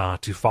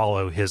to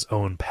follow his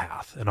own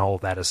path, and all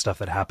of that is stuff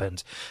that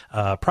happened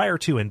prior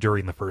to and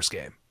during the first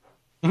game.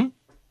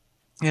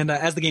 And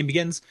as the game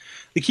begins,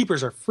 the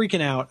Keepers are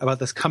freaking out about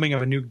this coming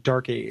of a new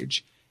dark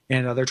age,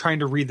 and they're trying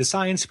to read the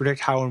signs to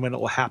predict how and when it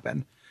will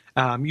happen.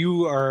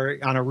 You are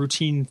on a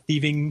routine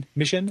thieving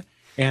mission,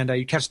 and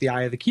you catch the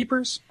eye of the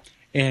Keepers,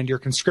 and you're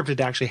conscripted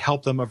to actually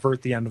help them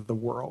avert the end of the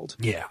world.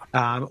 Yeah.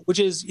 Which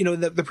is, you know,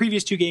 the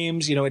previous two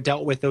games, you know, it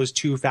dealt with those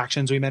two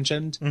factions we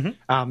mentioned.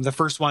 The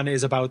first one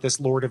is about this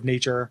Lord of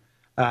Nature,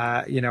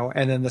 you know,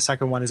 and then the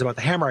second one is about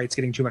the Hammerites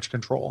getting too much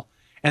control.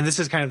 And this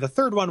is kind of the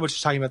third one, which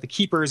is talking about the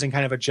Keepers and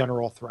kind of a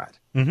general threat.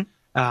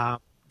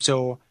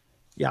 So,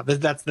 yeah,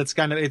 that's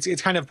kind of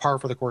it's kind of par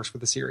for the course for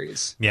the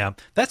series. Yeah,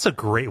 that's a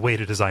great way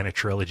to design a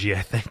trilogy,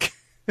 I think.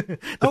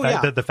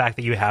 The fact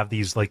that you have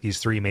these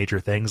three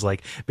major things,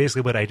 like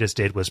basically what I just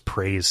did was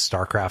praise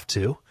StarCraft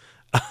 2.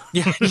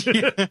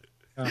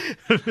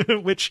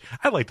 Which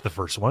I liked the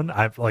first one.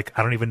 I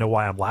don't even know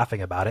why I'm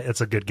laughing about it.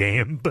 It's a good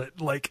game, but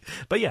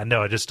yeah,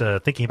 no, just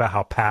thinking about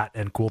how pat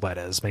and cool that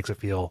is makes it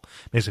feel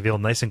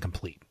nice and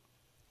complete.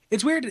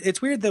 It's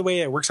weird the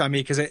way it works on me,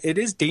 because it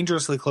is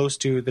dangerously close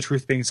to the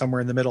truth being somewhere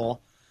in the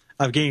middle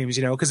of games,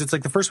 you know, because it's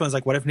like the first one's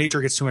like, what if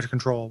nature gets too much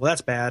control? Well,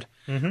 that's bad.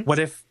 What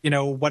if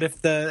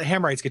the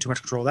Hammerites get too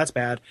much control? That's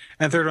bad.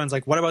 And the third one's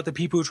like, what about the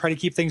people who try to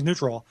keep things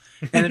neutral?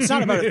 And it's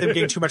not about them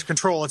getting too much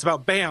control. It's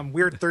about, bam,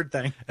 weird third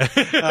thing.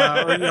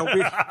 Or, you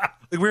know,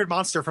 weird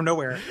monster from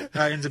nowhere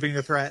ends up being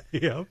the threat.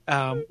 Yeah.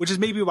 Which is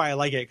maybe why I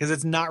like it, because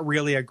it's not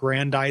really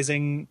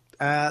aggrandizing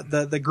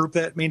the group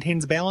that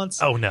maintains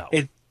balance. Oh, no.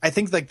 I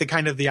think like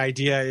the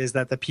idea is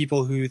that the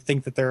people who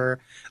think that they're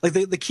like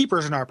the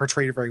Keepers are not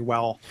portrayed very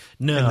well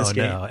in this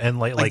game. No,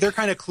 and like they're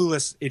kind of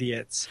clueless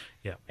idiots,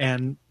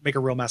 and make a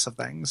real mess of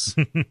things.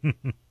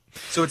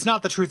 So it's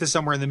not the truth is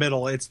somewhere in the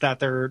middle. It's that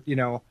they're, you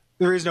know,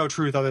 there is no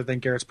truth other than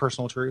Garrett's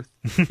personal truth,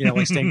 you know,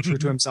 like staying true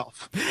to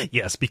himself.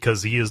 Yes,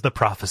 because he is the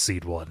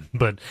prophesied one,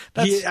 but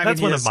that's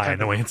one of my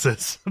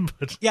annoyances.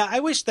 But yeah, I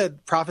wish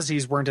that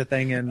prophecies weren't a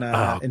thing in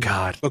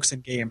books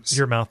and games.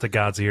 Your mouth to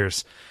God's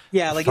ears.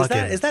 Yeah, like is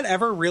that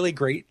ever really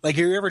great? Like,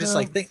 you ever just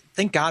like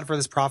thank God for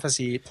this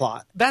prophecy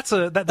plot?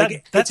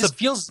 It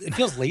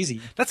feels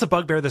lazy. That's a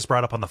bugbear that's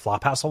brought up on the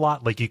Flophouse a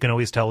lot. Like, you can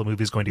always tell a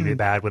movie's going to be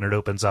bad when it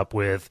opens up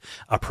with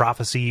a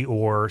prophecy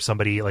or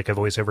somebody like a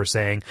voiceover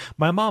saying,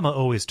 "My mama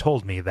always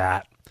told me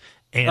that."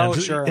 And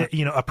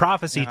you know, a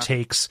prophecy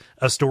takes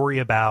a story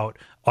about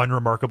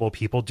unremarkable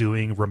people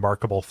doing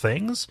remarkable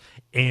things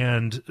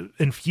and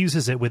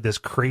infuses it with this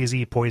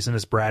crazy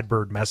poisonous Brad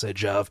Bird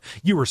message of,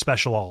 you were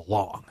special all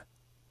along.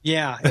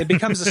 Yeah, it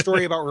becomes a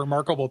story about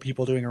remarkable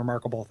people doing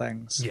remarkable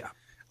things. Yeah,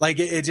 like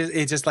it's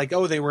just like,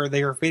 oh, they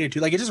were fated to.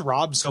 Like, it just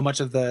robs so much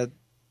of the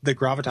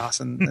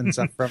gravitas and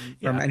stuff from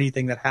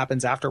anything that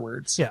happens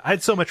afterwards. Yeah,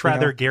 I'd so much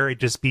rather Garrett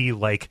just be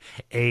like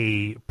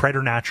a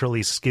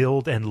preternaturally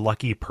skilled and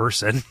lucky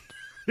person.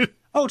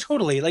 Oh,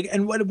 totally. Like,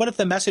 and what if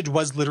the message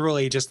was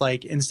literally just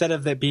like, instead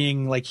of that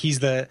being like he's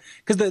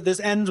because this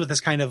ends with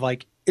this kind of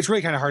like, it's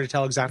really kind of hard to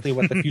tell exactly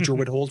what the future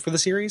would hold for the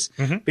series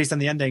based on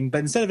the ending. But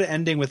instead of it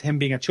ending with him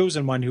being a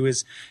chosen one who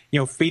is, you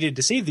know, fated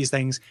to save these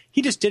things,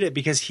 he just did it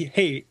because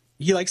he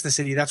likes the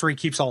city. That's where he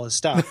keeps all his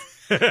stuff.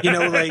 You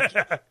know, like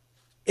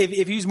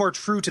if he's more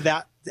true to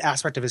that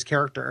aspect of his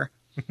character,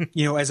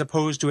 you know, as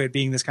opposed to it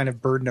being this kind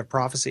of burden of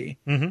prophecy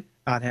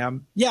on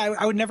him. Yeah,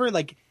 I would never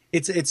like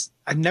it's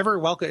never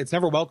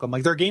welcome.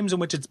 Like there are games in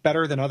which it's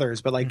better than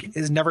others, but like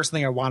it's never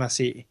something I want to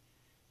see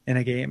in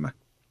a game.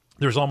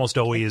 There's almost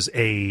always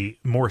a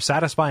more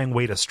satisfying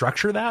way to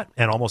structure that,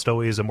 and almost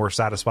always a more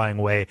satisfying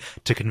way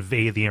to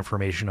convey the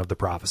information of the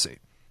prophecy.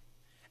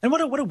 And what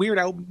a weird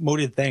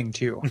outmoded thing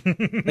too.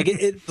 Like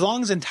it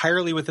belongs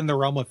entirely within the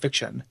realm of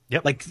fiction.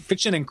 Yep. Like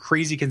fiction and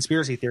crazy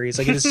conspiracy theories.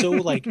 Like it is so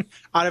like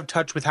out of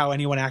touch with how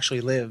anyone actually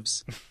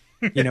lives.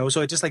 You know,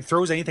 so it just like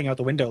throws anything out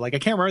the window. Like I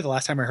can't remember the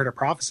last time I heard a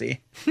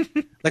prophecy.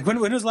 Like when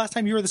was the last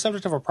time you were the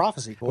subject of a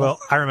prophecy? Cool. Well,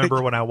 I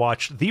remember when I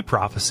watched The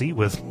Prophecy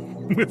with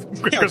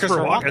Christopher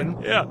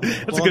Walken. Yeah,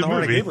 it's a good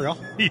movie. Gabriel.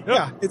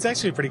 Yeah, it's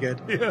actually pretty good.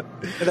 Yeah,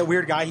 and that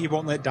weird guy he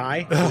won't let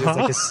die.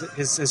 It's like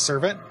his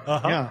servant.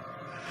 Yeah.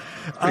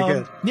 Pretty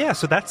good. Yeah,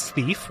 so that's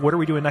Thief. What are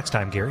we doing next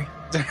time, Gary?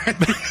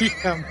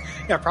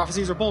 Yeah,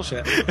 prophecies are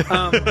bullshit.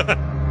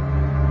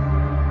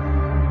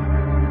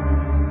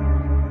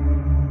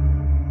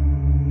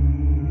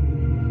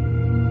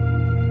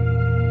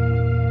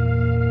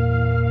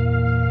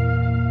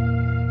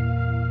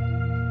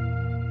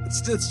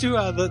 Let's do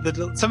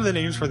some of the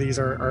names for these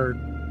are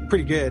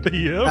pretty good.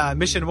 Yep.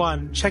 Mission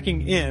 1,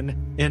 checking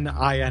in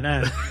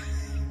INN,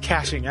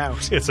 cashing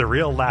out. It's a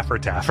real Laffer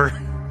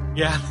Taffer.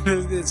 Yeah,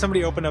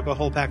 somebody opened up a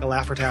whole pack of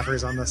Laffer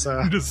Taffers on this.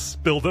 Just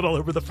spilled it all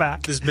over the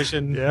fact. This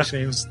mission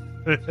names.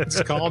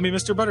 Just call me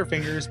Mr.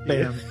 Butterfingers.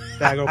 Bam.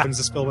 Bag opens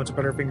to spill a bunch of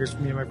Butterfingers for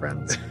me and my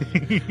friends.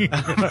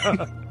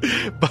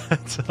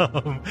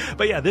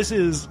 But yeah, this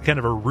is kind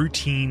of a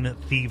routine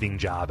thieving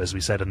job, as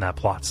we said in that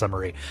plot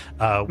summary,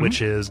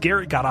 which is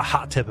Garrett got a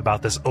hot tip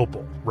about this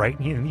opal, right?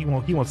 He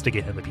wants to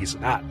get him a piece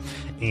of that.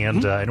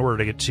 And in order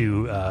to get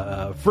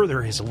to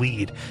further his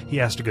lead, he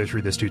has to go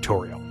through this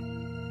tutorial.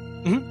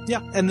 Yeah,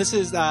 and this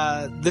is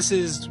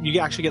you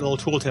actually get little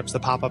tooltips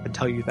that pop up and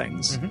tell you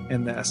things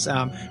in this.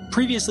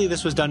 Previously,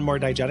 this was done more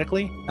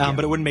diegetically,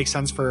 but it wouldn't make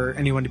sense for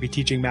anyone to be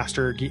teaching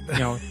Master,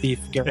 Thief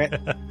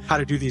Garrett how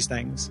to do these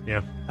things.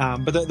 Yeah.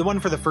 But the one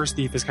for the first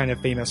thief is kind of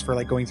famous for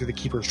like going through the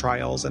keeper's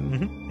trials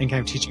and kind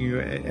of teaching you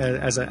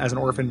as an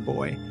orphan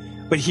boy.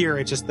 But here,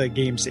 it's just the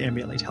game's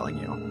ambient telling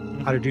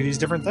you how to do these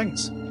different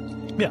things.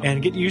 Yeah.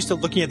 And get used to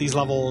looking at these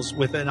levels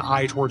with an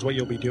eye towards what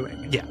you'll be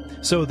doing. Yeah.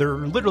 So they're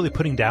literally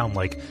putting down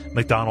like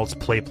McDonald's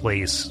Play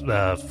Place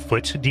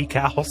foot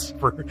decals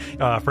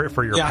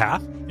for your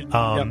path,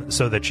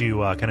 so that you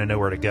kind of know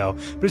where to go.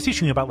 But it's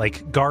teaching you about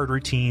like guard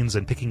routines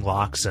and picking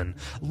locks and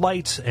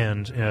light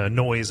and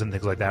noise and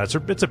things like that.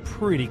 It's a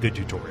pretty good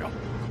tutorial.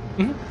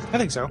 I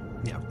think so.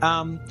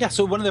 Yeah.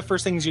 So one of the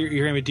first things you're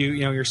going to do,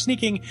 you're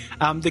sneaking.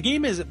 The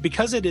game is,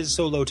 because it is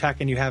so low tech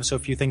and you have so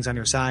few things on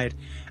your side.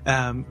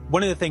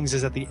 One of the things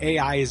is that the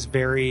AI is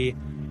very.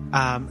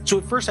 So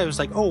at first I was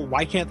like, oh,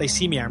 why can't they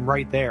see me? I'm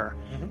right there.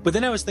 But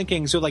then I was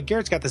thinking, so like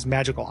Garrett's got this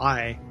magical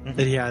eye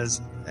that he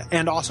has,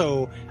 and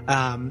also,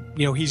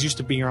 he's used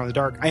to being around the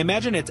dark. I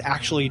imagine it's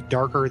actually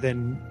darker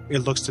than it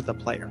looks to the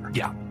player.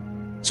 Yeah.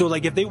 So,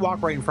 like, if they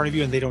walk right in front of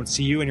you and they don't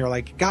see you and you're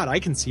like, God, I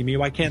can see me.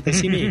 Why can't they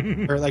see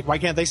me? Or, like, why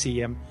can't they see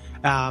him?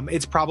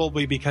 It's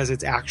probably because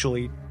it's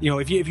actually,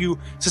 if you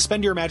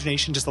suspend your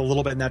imagination just a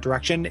little bit in that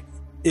direction,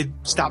 it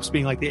stops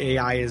being like the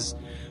AI is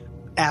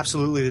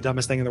absolutely the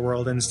dumbest thing in the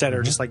world and instead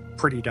are just, like,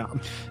 pretty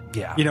dumb.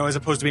 Yeah. As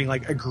opposed to being,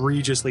 like,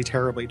 egregiously,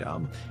 terribly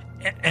dumb.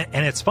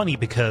 And it's funny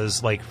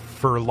because, like,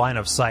 for line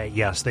of sight,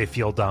 yes, they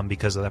feel dumb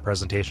because of that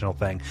presentational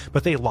thing,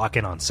 but they lock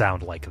in on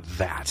sound like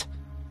that.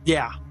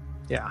 Yeah.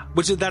 Yeah,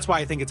 that's why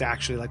I think it's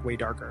actually like way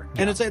darker,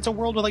 and it's a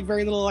world with like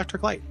very little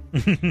electric light.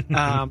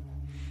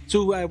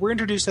 So we're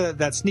introduced to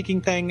that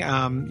sneaking thing.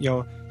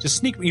 Just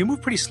sneak. You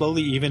move pretty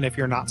slowly, even if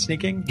you're not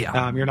sneaking.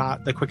 Yeah. You're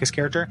not the quickest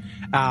character.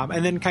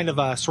 And then kind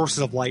of sources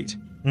of light,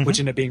 which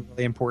end up being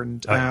really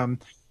important.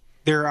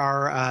 There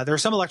are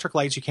some electric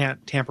lights you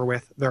can't tamper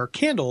with. There are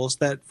candles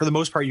that, for the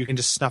most part, you can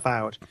just snuff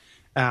out.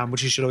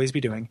 Which you should always be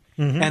doing.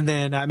 And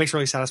then it makes a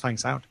really satisfying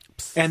sound.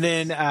 And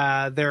then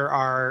there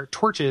are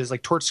torches,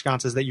 like torch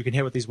sconces that you can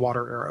hit with these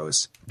water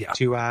arrows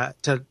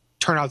to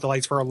turn out the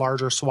lights for a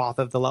larger swath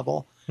of the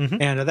level.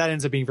 And that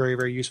ends up being very,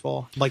 very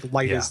useful. Like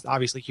light is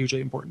obviously hugely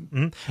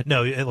important.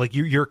 No, like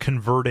you're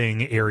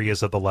converting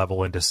areas of the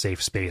level into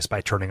safe space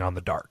by turning on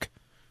the dark.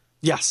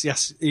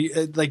 Yes.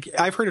 Like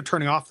I've heard of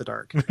turning off the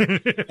dark,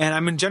 and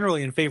I'm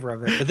generally in favor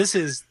of it. But this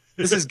is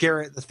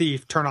Garrett the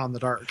Thief. Turn on the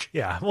dark.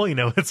 Yeah, well,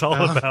 it's all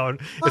about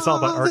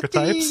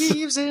archetypes. The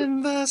thieves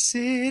in the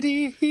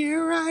city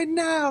here right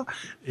now.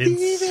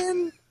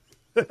 Thieving.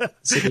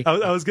 City.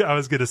 I was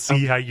going to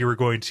see how you were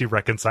going to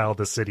reconcile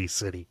the city.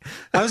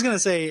 I was going to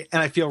say,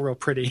 and I feel real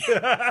pretty.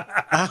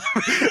 That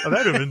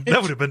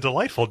would have been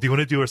delightful. Do you want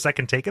to do a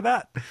second take of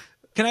that?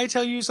 Can I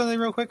tell you something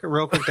real quick? A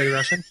real quick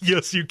digression.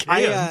 Yes, you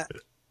can.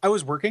 I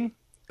was working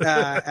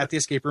at the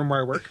escape room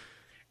where I work,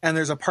 and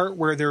there's a part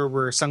where there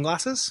were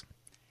sunglasses.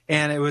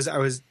 And it was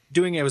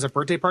a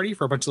birthday party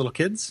for a bunch of little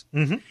kids.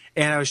 And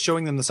I was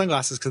showing them the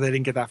sunglasses because they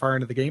didn't get that far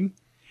into the game.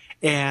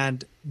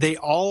 And they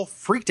all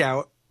freaked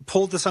out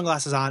pulled the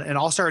sunglasses on, and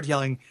all started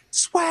yelling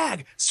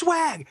swag,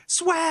 swag,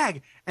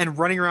 swag, and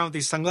running around with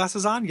these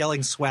sunglasses on,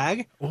 yelling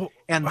swag.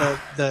 And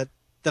the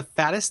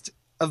fattest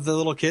of the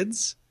little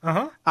kids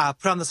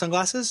put on the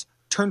sunglasses,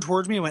 turned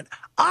towards me, and went,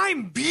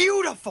 "I'm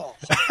beautiful,"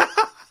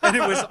 and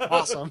it was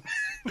awesome.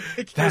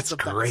 That's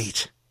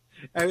great.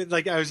 I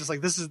was just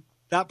like,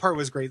 that part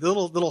was great. The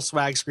little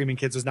swag screaming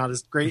kids was not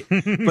as great,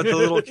 but the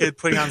little kid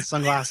putting on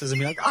sunglasses and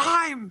being like,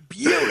 "I'm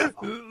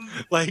beautiful."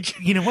 Like,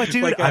 you know what,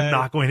 dude? Like, I'm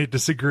not going to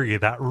disagree.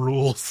 That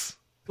rules.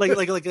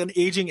 Like an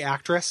aging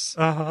actress,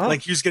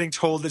 like who's getting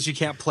told that she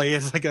can't play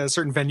at like a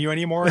certain venue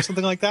anymore or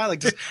something like that. Like,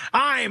 just,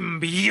 "I'm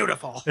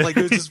beautiful." Like,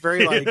 it was just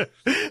very like,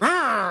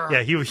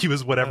 yeah. He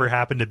was whatever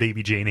happened to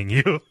Baby Janing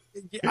you.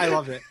 I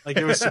loved it. Like,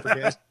 it was super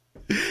good.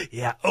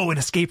 Yeah. Oh, an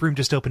escape room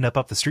just opened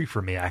up the street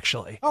from me,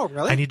 actually. Oh,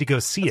 really? I need to go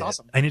see it.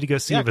 Awesome. I need to go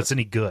see if it's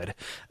any good.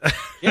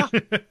 Yeah.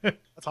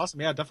 That's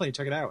awesome. Yeah, definitely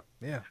check it out.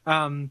 Yeah.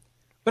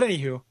 But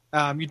anywho,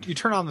 you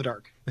turn on the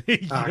dark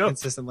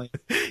consistently.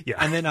 Yeah.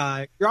 And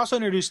then you're also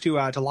introduced to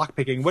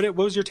lockpicking. What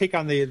was your take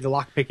on the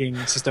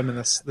lockpicking system in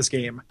this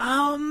game?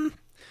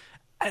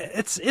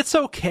 It's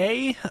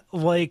okay.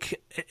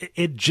 Like,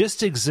 it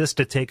just exists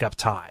to take up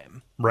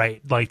time,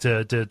 right? Like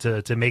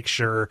to make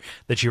sure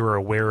that you are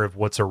aware of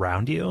what's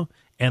around you.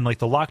 And like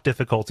the lock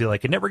difficulty,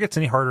 like it never gets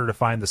any harder to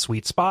find the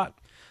sweet spot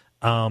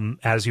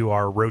as you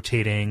are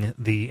rotating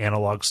the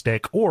analog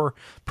stick. Or,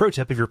 pro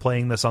tip, if you're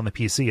playing this on the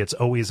PC, it's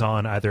always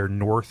on either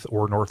north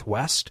or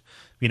northwest.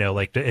 You know,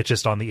 like it's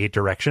just on the 8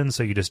 directions,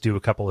 so you just do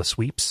a couple of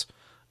sweeps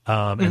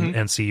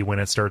and see when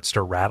it starts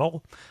to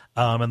rattle.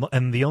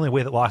 And the only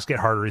way that locks get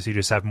harder is you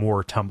just have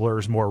more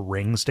tumblers, more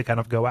rings to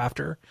kind of go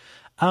after.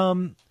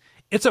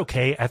 It's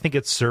okay. I think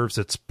it serves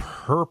its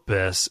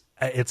purpose.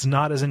 It's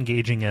not as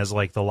engaging as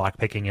like the lock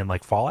picking in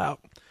like Fallout,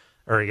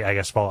 or I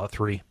guess Fallout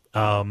 3.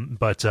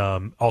 But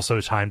also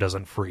time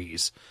doesn't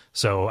freeze,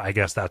 so I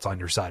guess that's on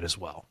your side as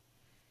well.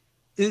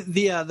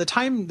 The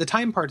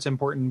time part's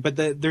important, but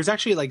there's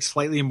actually like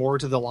slightly more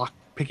to the lock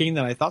picking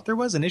than I thought there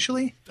was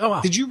initially. Oh,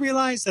 wow. Did you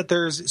realize that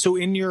so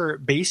in your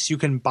base you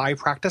can buy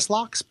practice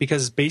locks,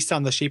 because based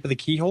on the shape of the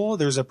keyhole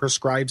there's a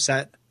prescribed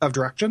set of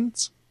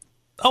directions?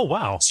 Oh,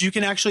 wow. So you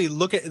can actually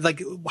look at, like,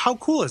 how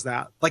cool is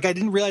that? Like, I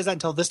didn't realize that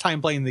until this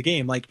time playing the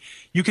game. Like,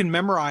 you can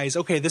memorize,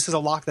 okay, this is a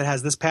lock that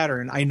has this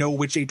pattern. I know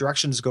which 8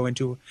 directions to go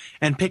into,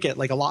 and pick it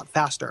like a lot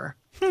faster.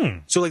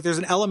 So like there's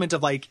an element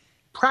of like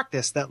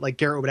practice that like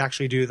Garrett would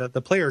actually do that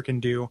the player can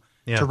do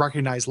to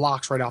recognize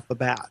locks right off the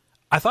bat.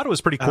 I thought it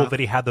was pretty cool that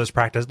he had those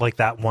practice, like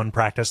that one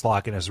practice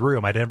lock in his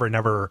room. I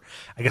never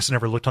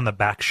looked on the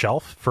back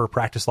shelf for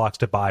practice locks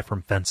to buy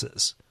from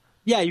fences.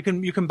 Yeah, you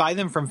can buy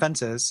them from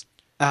fences.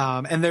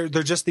 And they're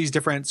just these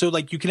different, so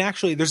like you can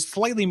actually, there's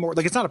slightly more,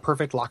 like it's not a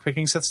perfect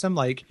lockpicking system.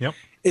 Like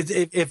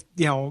if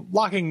you know,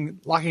 locking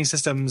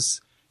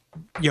systems,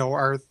 you know,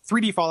 are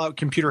 3D Fallout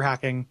computer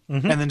hacking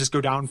and then just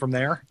go down from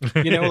there,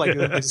 you know, like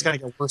they just kind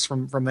of get worse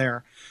from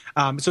there.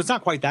 So it's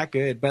not quite that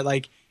good, but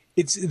like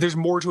there's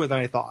more to it than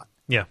I thought.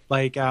 Yeah.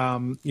 Like,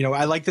 you know,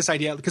 I like this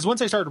idea because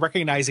once I started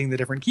recognizing the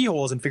different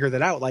keyholes and figured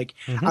that out, like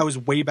I was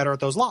way better at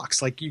those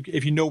locks. Like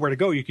if you know where to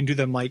go, you can do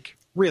them like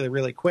really,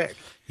 really quick.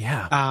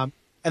 Yeah.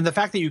 And the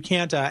fact that you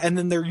can't, and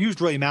then they're used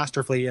really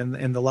masterfully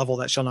in the level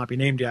that shall not be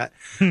named yet,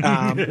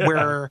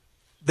 where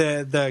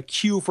the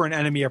cue for an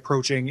enemy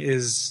approaching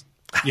is,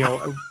 you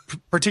know,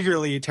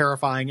 particularly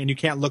terrifying, and you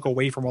can't look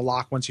away from a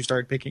lock once you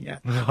start picking it.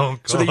 Oh, God.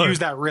 So they use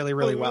that really,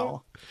 really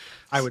well.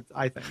 I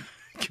think.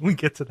 Can we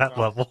get to that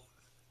level?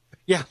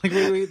 Yeah, like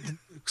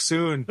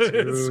soon.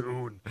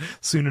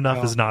 Soon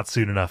enough is not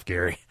soon enough,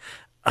 Gary.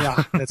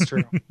 Yeah, that's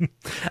true.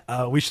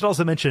 We should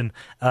also mention,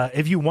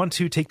 if you want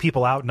to take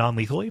people out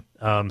non-lethally,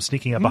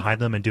 sneaking up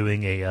behind them and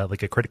doing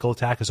a critical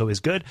attack is always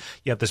good.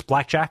 You have this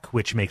blackjack,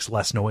 which makes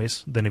less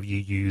noise than if you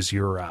use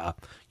your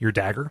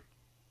dagger.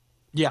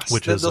 Yes,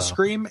 which they'll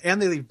scream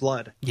and they leave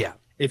blood. Yeah,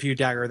 if you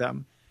dagger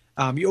them.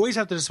 You always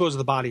have to dispose of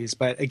the bodies,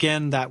 but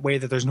again, that way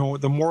that there's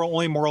the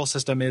only moral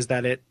system is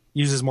that it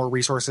uses more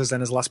resources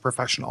and is less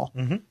professional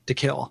to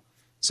kill.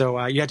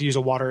 So you have to use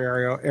a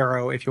water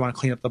arrow if you want to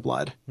clean up the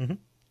blood.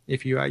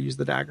 If you use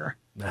the dagger.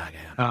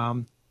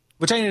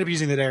 Which I ended up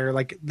using the dagger.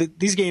 Like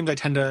these games, I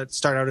tend to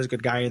start out as a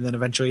good guy, and then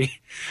eventually,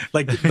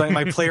 like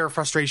my player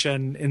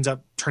frustration ends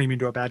up turning me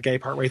into a bad guy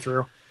partway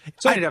through.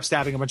 So I ended up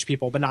stabbing a bunch of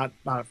people, but not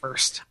at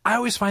first. I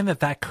always find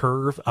that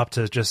curve up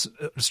to just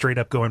straight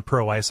up going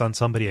pro ice on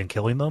somebody and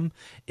killing them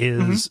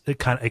is it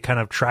kind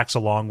of tracks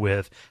along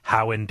with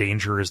how in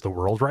danger is the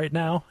world right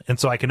now, and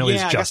so I can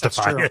always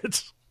justify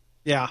it.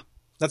 Yeah,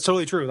 that's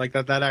totally true. Like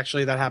that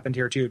happened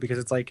here too, because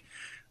it's like,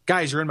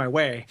 guys, you're in my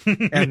way,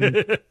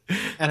 and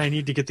I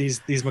need to get these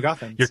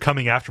MacGuffins. You're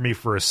coming after me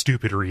for a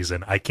stupid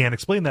reason. I can't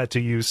explain that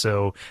to you,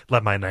 so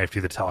let my knife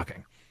do the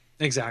talking.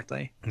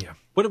 Exactly. Yeah.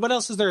 What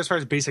else is there as far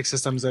as basic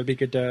systems that would be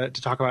good to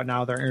talk about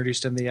now that are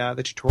introduced in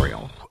the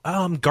tutorial?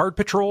 Guard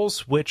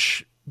patrols,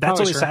 which that's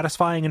always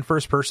satisfying in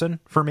first person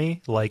for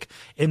me. Like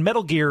in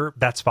Metal Gear,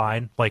 that's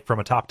fine. Like from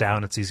a top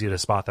down, it's easy to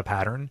spot the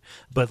pattern.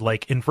 But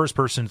like in first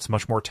person, it's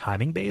much more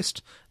timing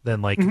based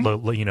than like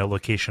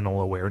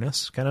locational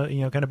awareness kind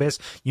of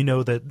based. You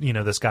know that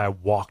this guy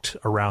walked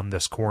around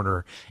this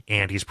corner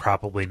and he's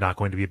probably not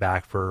going to be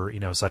back for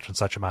such and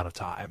such amount of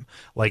time.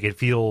 Like it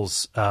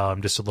feels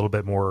just a little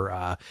bit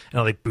more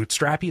like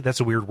bootstrappy. That's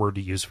a weird word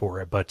to use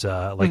for it, but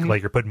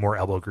like you're putting more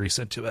elbow grease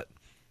into it.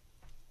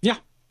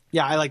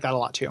 Yeah, I like that a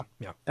lot too.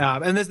 Yeah,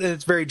 and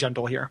it's very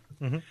gentle here.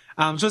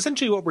 So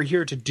essentially, what we're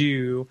here to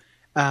do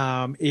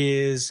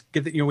is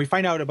get we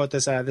find out about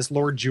this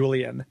Lord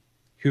Julian,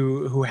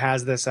 who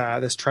has this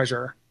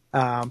treasure,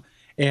 and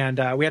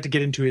we have to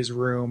get into his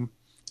room.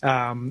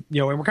 And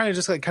we're kind of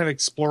just like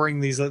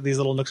exploring these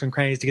little nooks and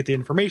crannies to get the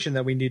information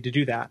that we need to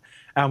do that.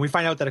 We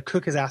find out that a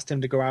cook has asked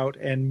him to go out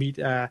and meet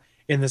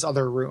in this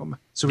other room,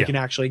 so we can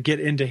actually get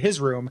into his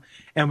room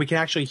and we can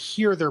actually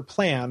hear their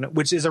plan,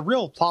 which is a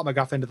real plot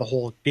MacGuffin to the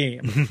whole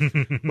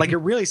game. Like it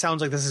really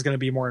sounds like this is going to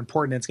be more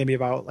important. It's going to be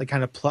about like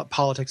kind of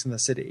politics in the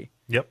city.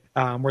 Yep.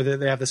 Where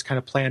they have this kind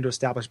of plan to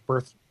establish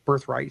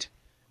birthright.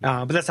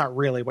 But that's not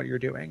really what you're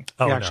doing.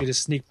 You actually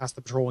just sneak past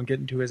the patrol and get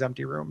into his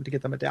empty room to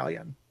get the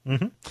medallion.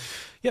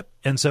 Yep.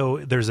 And so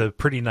there's a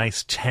pretty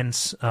nice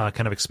tense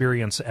kind of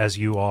experience as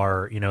you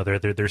are,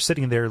 they're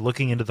sitting there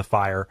looking into the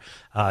fire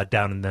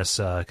down in this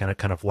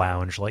kind of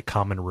lounge, like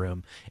common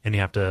room, and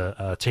you have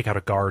to take out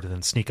a guard and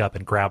then sneak up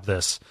and grab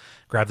this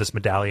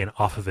medallion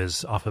off of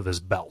his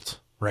belt,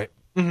 right?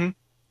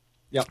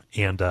 Yep.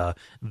 And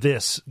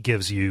this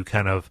gives you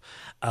kind of,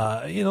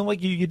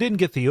 like you didn't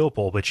get the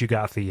opal, but you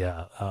got the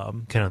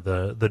kind of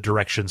the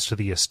directions to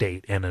the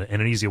estate and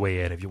an easy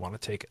way in if you want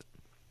to take it.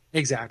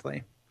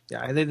 Exactly.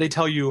 Yeah, they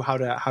tell you how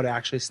to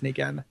actually sneak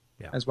in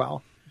as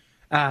well.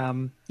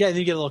 Then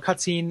you get a little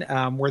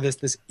cutscene where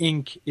this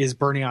ink is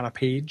burning on a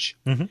page.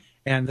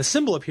 And the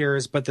symbol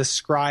appears, but the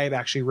scribe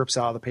actually rips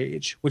out of the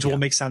page, which will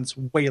make sense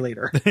way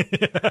later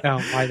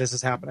why this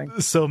is happening.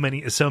 So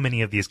many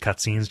of these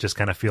cutscenes just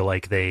kind of feel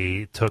like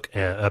they took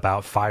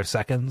about 5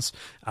 seconds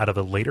out of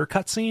a later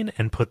cutscene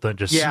and put them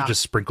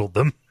just sprinkled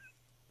them.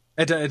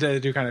 I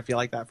do kind of feel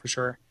like that for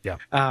sure. Yeah.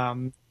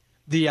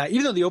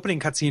 Even though the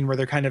opening cutscene where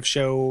they kind of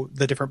show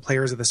the different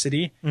players of the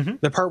city,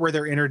 the part where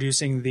they're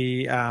introducing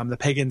the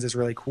pagans is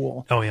really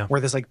cool. Oh yeah,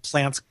 where this like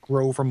plants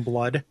grow from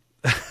blood.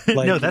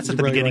 Like, no, that's at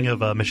the beginning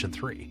of mission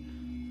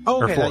 3.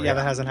 Oh, okay. 4, that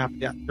hasn't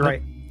happened yet. You're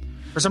right.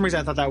 For some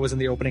reason, I thought that was in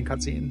the opening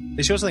cutscene.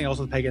 They show something else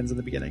with pagans in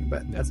the beginning,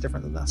 but that's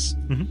different than this.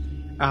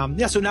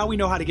 So now we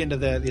know how to get into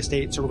the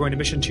estate. So we're going to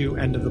mission 2,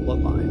 End of the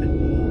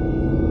Bloodline.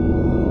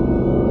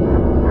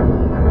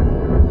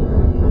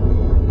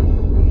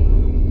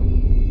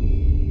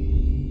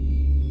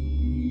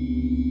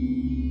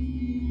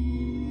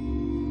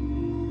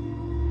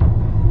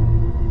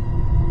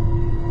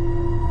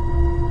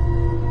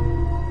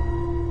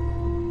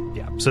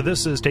 So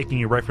this is taking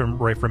you right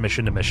from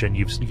mission to mission.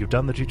 You've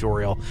done the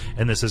tutorial,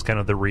 and this is kind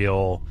of the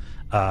real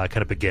kind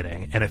of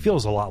beginning. And it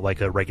feels a lot like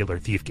a regular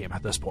Thief game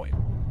at this point.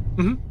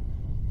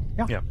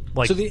 Yeah.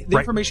 Like so the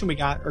information we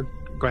got. Or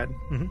go ahead.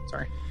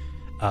 Sorry.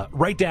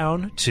 Right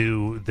down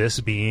to this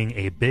being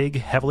a big,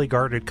 heavily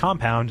guarded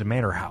compound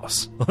manor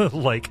house.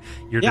 Like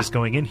you're just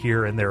going in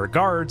here, and there are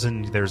guards,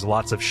 and there's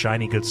lots of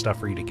shiny good stuff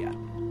for you to get.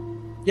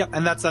 Yeah,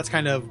 and that's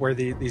kind of where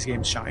these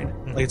games shine.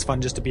 Like it's fun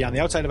just to be on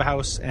the outside of a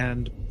house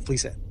and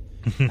fleece it.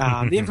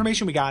 The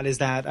information we got is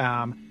that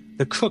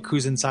the cook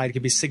who's inside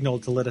can be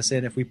signaled to let us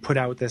in if we put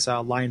out this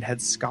lion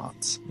head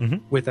sconce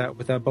with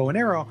a bow and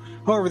arrow.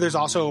 However, there's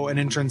also an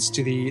entrance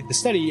to the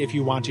study if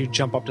you want to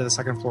jump up to the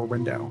second floor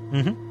window.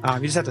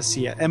 You just have to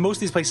see it. And most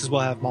of these places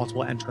will have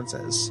multiple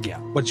entrances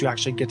once you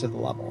actually get to the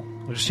level.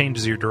 It just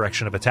changes your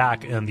direction of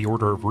attack, and the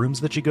order of rooms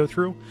that you go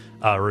through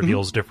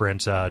reveals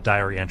different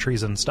diary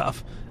entries and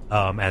stuff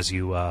as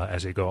you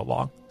go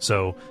along.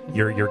 So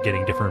you're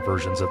getting different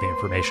versions of the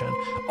information.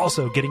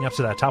 Also, getting up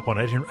to that top one,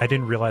 I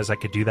didn't realize I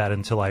could do that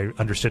until I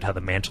understood how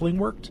the mantling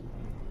worked.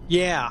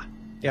 Yeah.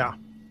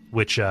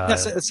 Which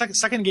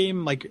second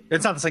game, like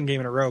it's not the second game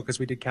in a row because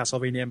we did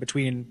Castlevania in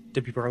between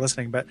to people who are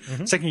listening, but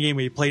second game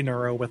we played in a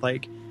row with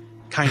like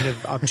kind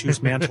of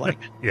obtuse mantling.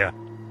 Yeah.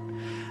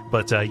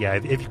 But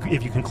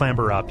if you can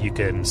clamber up, you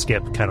can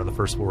skip kind of the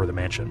first floor of the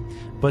mansion.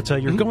 But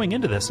you're going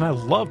into this, and I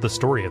love the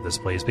story of this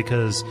place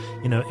because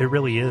it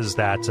really is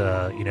that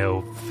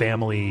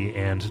family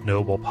and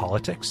noble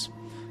politics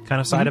kind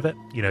of side of it.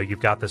 You've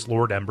got this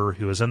Lord Ember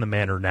who is in the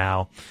manor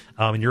now,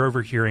 and you're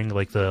overhearing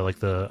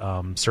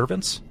the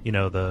servants.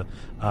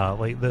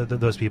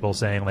 Those people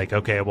saying like,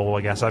 okay, well,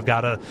 I guess I've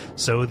got to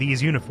sew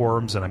these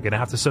uniforms, and I'm going to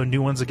have to sew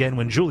new ones again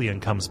when Julian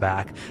comes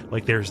back.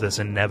 Like, there's this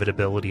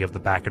inevitability of the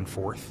back and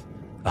forth.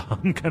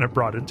 Kind of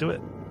brought into it.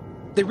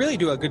 They really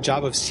do a good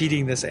job of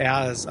seeding this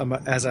as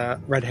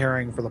a red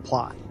herring for the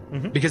plot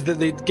because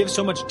they give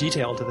so much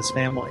detail to this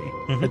family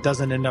that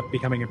doesn't end up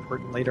becoming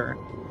important later.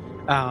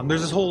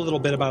 There's this whole little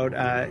bit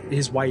about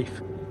his wife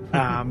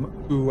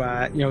who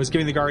is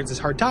giving the guards this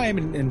hard time,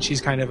 and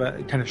she's kind of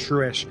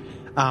shrewish.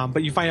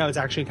 But you find out it's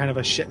actually kind of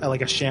a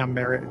sham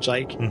marriage.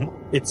 Like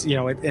it's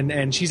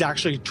and she's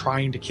actually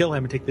trying to kill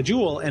him and take the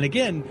jewel. And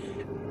again,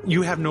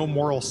 you have no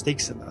moral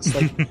stakes in this.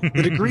 Like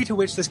the degree to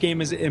which this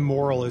game is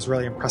immoral is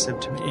really impressive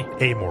to me.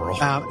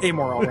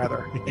 Amoral,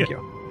 rather. Thank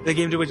you. The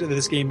game to which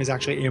this game is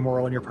actually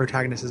amoral and your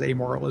protagonist is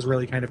amoral is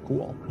really kind of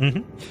cool.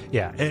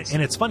 Yeah,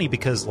 and it's funny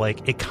because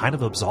like it kind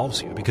of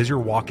absolves you because you're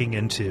walking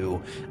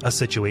into a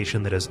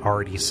situation that is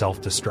already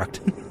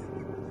self-destructive.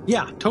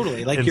 Yeah,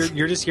 totally. Like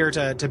you're just here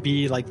to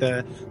be like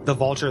the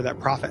vulture that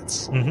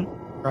profits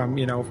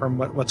from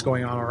what's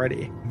going on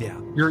already.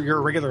 Yeah, you're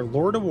a regular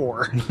Lord of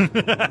War.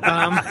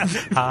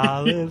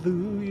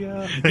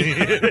 Hallelujah.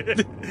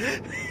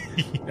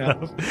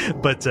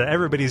 But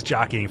everybody's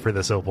jockeying for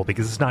this opal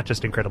because it's not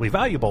just incredibly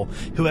valuable.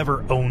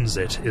 Whoever owns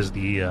it is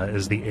the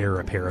heir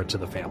apparent to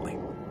the family.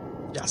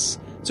 Yes.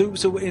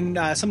 So in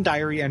some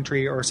diary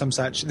entry or some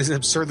such, this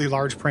absurdly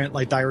large print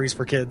like diaries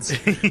for kids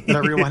that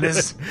everyone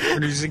is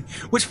using,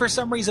 which for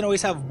some reason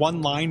always have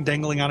one line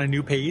dangling on a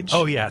new page.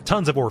 Oh yeah,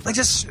 tons of orphans. Like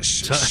just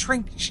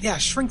shrink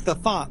the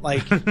font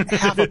like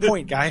half a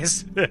point,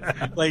 guys.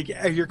 Like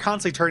you're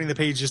constantly turning the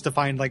page just to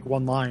find like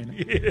one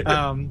line.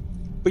 Yeah.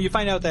 But you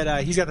find out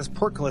that he's got this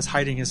portcullis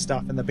hiding his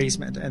stuff in the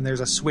basement, and there's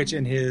a switch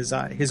in his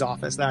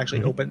office that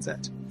actually opens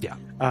it. Yeah.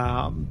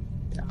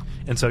 Yeah.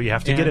 And so you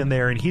have to get in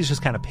there, and he's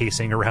just kind of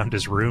pacing around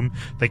his room,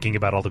 thinking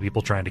about all the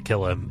people trying to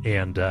kill him.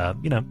 And,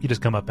 you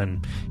just come up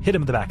and hit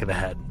him in the back of the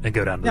head and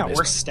go down to the basement.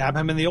 Or stab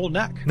him in the old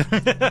neck.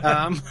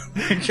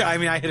 I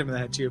mean, I hit him in the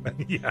head too, but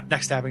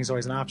neck stabbing is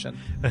always an option.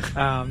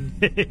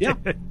 Yeah.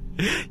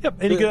 Yep,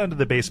 and you go down to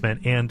the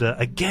basement, and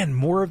again,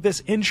 more of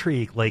this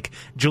intrigue. Like,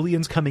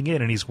 Julian's coming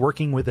in, and he's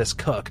working with this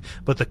cook,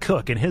 but the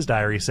cook in his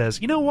diary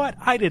says, you know what,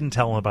 I didn't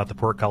tell him about the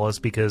portcullis,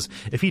 because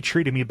if he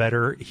treated me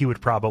better, he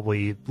would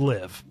probably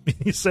live.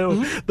 So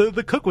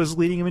the cook was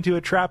leading him into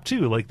a trap,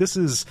 too. Like, this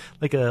is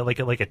like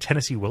a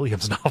Tennessee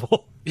Williams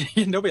novel.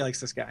 Nobody likes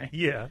this guy.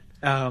 Yeah.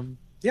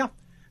 Yeah.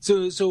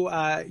 So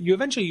you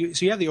eventually,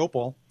 you have the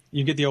opal,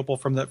 you get the opal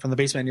from the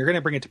basement, and you're going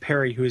to bring it to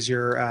Perry, who is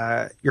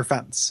your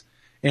fence.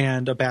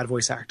 And a bad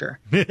voice actor,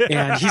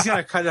 and he's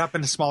gonna cut it up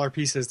into smaller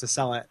pieces to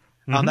sell it.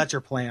 That's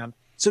your plan.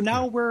 So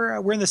now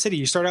we're in the city.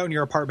 You start out in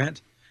your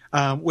apartment,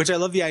 which I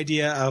love the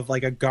idea of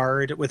like a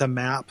guard with a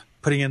map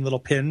putting in little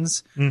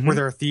pins where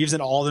there are thieves,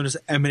 and all of them just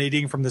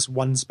emanating from this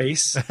one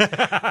space.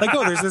 Like,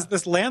 oh, there's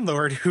this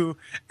landlord who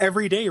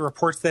every day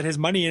reports that his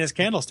money in his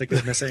candlestick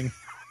is missing.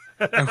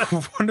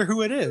 I wonder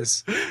who it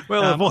is.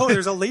 Well,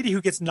 there's a lady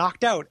who gets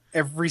knocked out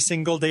every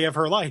single day of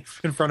her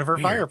life in front of her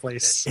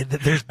fireplace.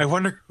 I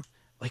wonder.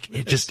 Like,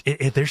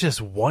 there's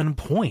just one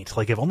point.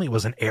 Like, if only it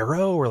was an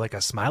arrow or like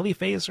a smiley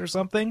face or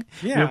something,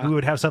 we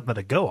would have something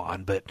to go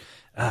on. But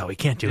we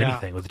can't do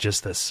anything with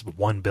just this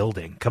one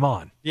building. Come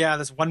on. Yeah,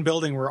 this one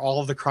building where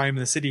all of the crime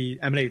in the city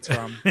emanates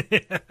from.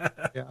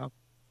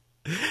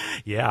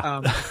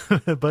 Yeah.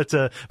 But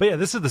yeah,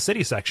 this is the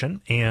city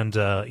section, and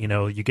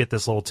you get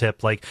this little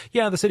tip like,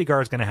 the city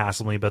guard's going to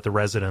hassle me, but the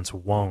residents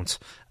won't.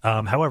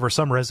 However,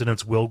 some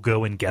residents will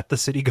go and get the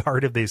city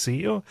guard if they see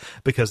you,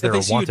 because there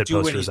are wanted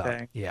posters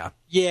out.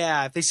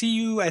 Yeah, if they see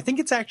you, I think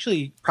it's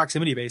actually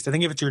proximity based. I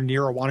think if it's you're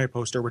near a wanted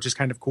poster, which is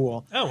kind of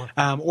cool.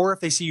 Or if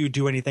they see you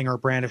do anything or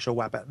brandish a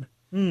weapon.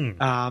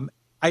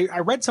 I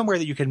read somewhere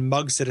that you can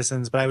mug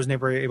citizens, but I was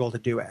never able to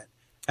do it.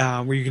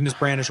 Where you can just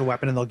brandish a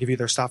weapon and they'll give you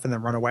their stuff and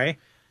then run away.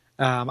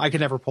 I could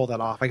never pull that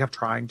off. I kept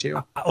trying to.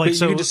 You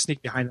can just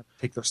sneak behind them and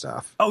take their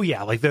stuff. Oh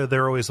yeah, like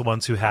they're always the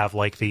ones who have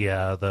like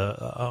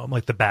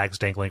the bags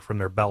dangling from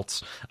their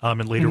belts.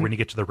 And later when you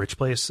get to the rich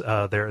place,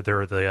 they're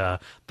the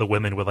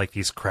women with like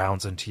these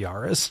crowns and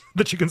tiaras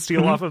that you can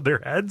steal off of their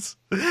heads,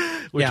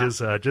 which is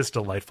just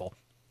delightful.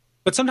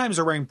 But sometimes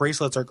they're wearing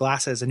bracelets or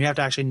glasses, and you have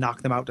to actually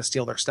knock them out to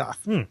steal their stuff.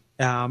 And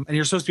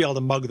you're supposed to be able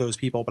to mug those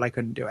people, but I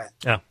couldn't do it.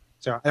 Yeah.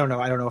 So I don't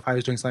know if I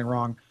was doing something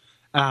wrong.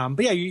 But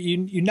yeah,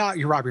 you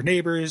rob your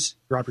neighbors,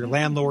 you rob your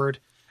landlord.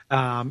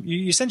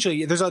 You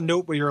essentially, there's a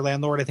note where your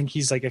landlord, I think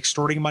he's like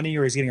extorting money,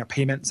 or he's getting a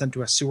payment sent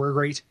to a sewer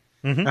grate.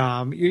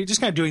 You're just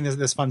kind of doing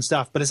this fun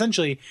stuff. But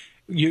essentially,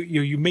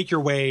 you make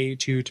your way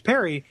to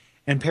Perry,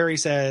 and Perry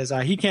says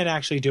he can't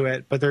actually do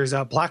it, but there's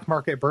a Black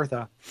Market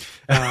Bertha,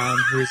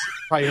 who's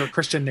probably her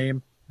Christian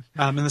name.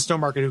 In the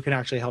Stone Market, who can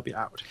actually help you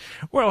out.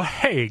 Well,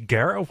 hey,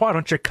 Garrett, why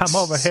don't you come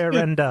over here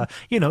and,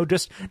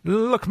 just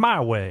look my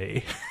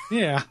way?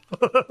 Yeah.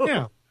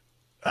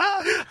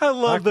 I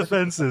love the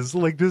fences.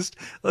 Like, just,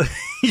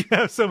 you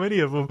have so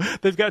many of them.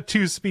 They've got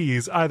two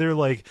speeds, either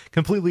like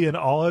completely in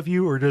awe of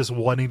you or just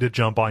wanting to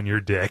jump on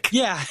your dick.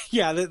 Yeah.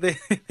 They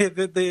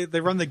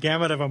run the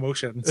gamut of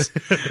emotions,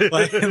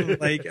 like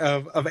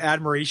of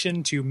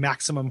admiration to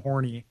maximum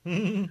horny.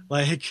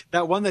 Like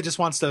that one that just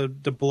wants to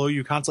blow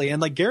you constantly. And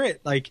like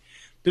Garrett, like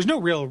there's no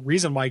real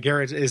reason why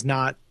Garrett is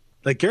not.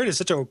 Like, Garrett is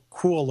such a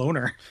cool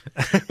loner.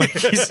 Like,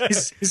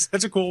 he's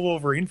such a cool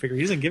Wolverine figure.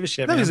 He doesn't give a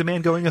shit, man. He's a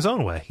man going his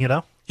own way, you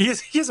know? He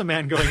is a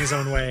man going his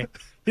own way.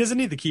 He doesn't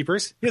need the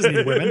keepers. He doesn't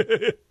need women.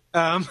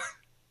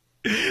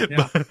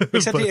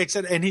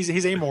 Except and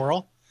he's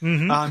amoral.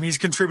 He's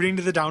contributing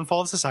to the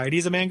downfall of society.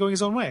 He's a man going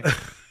his own way.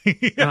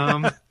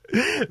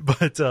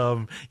 But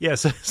yeah,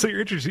 so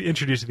you're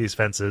introduced to these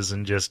fences,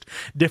 and just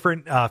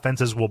different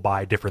fences will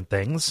buy different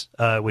things,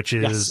 which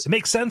is, it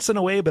makes sense in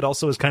a way, but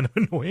also is kind of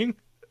annoying.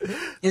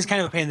 It's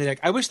kind of a pain in the neck.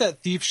 I wish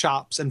that thief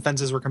shops and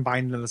fences were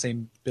combined into the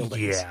same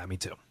buildings. Yeah, me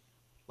too.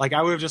 Like,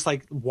 I would have just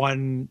like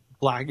one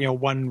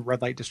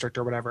red light district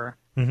or whatever,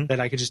 that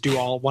I could just do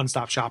all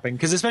one-stop shopping.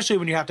 Because especially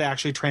when you have to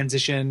actually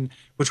transition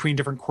between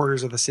different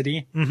quarters of the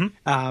city,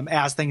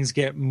 as things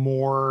get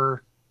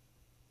more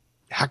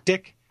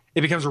hectic,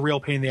 it becomes a real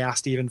pain in the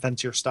ass to even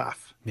fence your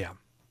stuff. Yeah.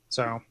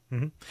 So,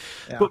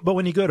 yeah. But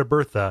when you go to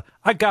Bertha,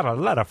 I got a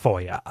letter for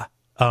you.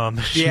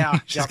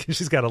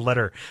 She's got a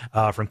letter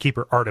from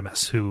Keeper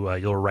Artemis, who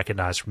you'll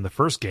recognize from the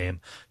first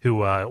game, who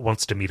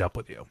wants to meet up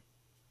with you.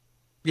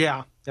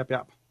 Yeah.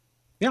 Yep.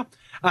 Yeah.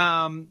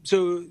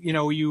 So,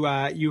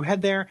 you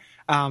head there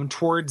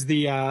towards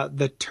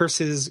the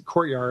Terces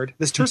courtyard.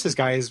 This Terces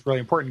guy is really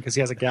important because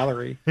he has a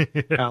gallery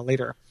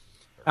later.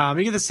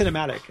 You get the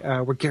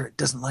cinematic where Garrett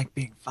doesn't like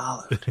being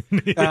followed.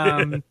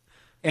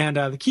 And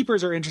the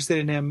keepers are interested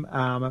in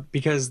him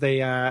because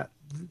they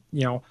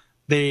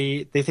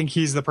think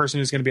he's the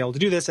person who's going to be able to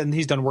do this, and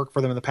he's done work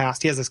for them in the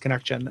past. He has this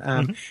connection.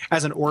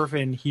 As an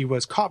orphan, he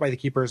was caught by the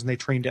keepers, and they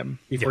trained him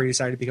before he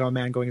decided to become a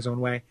man going his own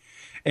way.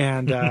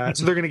 And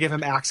so they're going to give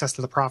him access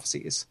to the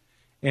prophecies.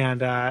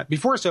 And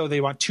before so,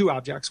 they want two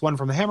objects, one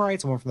from the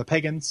Hammerites and one from the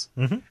pagans.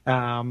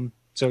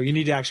 So you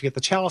need to actually get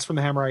the chalice from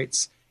the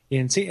Hammerites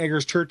in St.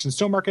 Edgar's Church in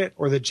Stonemarket,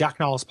 or the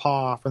Jacknall's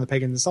Paw from the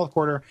pagans in South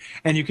Quarter,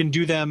 and you can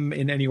do them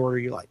in any order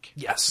you like.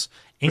 Yes.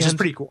 Which is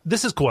pretty cool.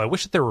 This is cool. I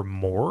wish that there were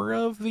more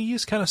of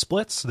these kind of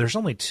splits. There's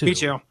only two. Me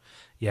too.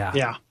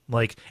 Yeah.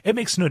 Like, it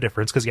makes no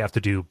difference because you have to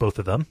do both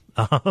of them.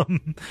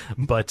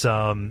 It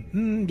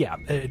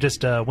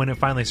just when it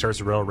finally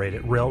starts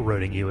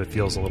railroading you, it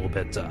feels a little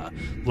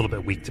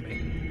bit weak to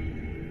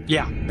me.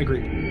 Yeah,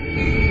 agreed.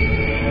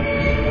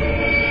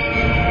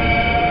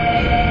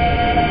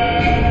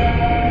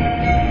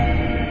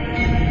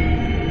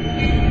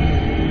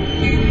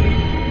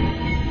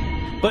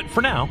 But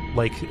for now,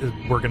 like,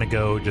 we're going to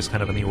go just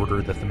kind of in the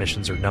order that the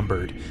missions are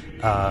numbered,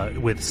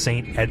 with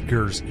St.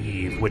 Edgar's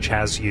Eve, which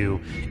has you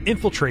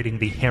infiltrating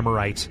the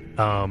Hammerite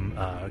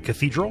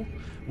cathedral,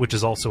 which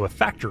is also a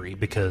factory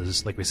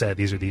because, like we said,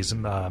 these are these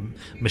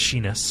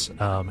machinists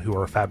who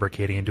are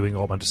fabricating and doing a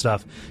whole bunch of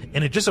stuff.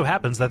 And it just so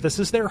happens that this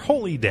is their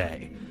holy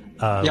day,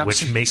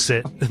 which makes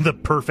it the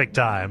perfect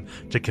time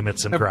to commit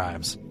some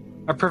crimes.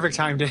 A perfect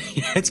time to...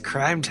 It's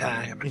crime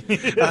time.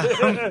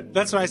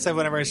 That's what I said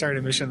whenever I started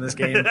a mission in this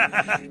game.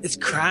 It's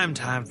crime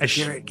time for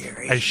Garrett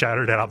Gary. I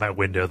shouted it out my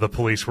window. The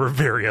police were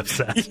very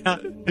upset.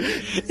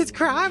 It's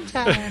crime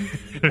time.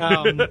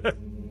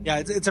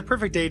 It's a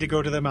perfect day to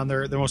go to them on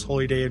their most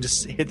holy day and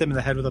just hit them in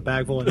the head with a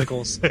bag full of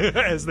nickels.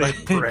 As they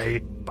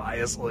pray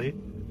piously.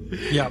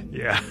 Yep.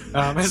 Yeah.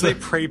 As they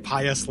pray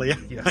piously.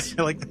 Yes.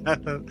 I like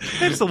that.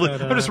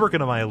 I'm just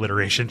working on my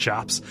alliteration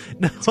chops.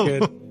 No. That's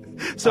good.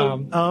 So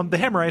the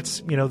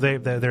Hammerites,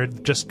 they're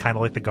just kind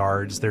of like the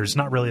guards. There's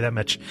not really that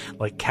much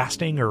like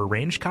casting or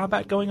ranged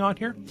combat going on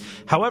here.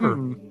 However,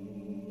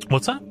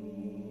 what's that?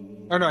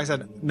 Oh, no, I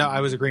said, no, I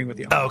was agreeing with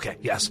you. Oh, okay,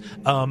 yes.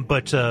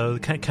 But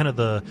kind of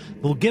the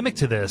little gimmick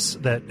to this,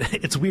 that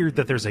it's weird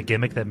that there's a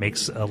gimmick that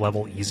makes a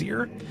level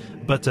easier.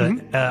 But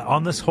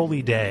on this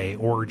holy day,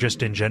 or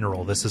just in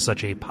general, this is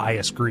such a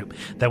pious group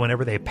that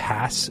whenever they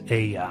pass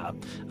a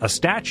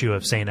statue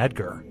of St.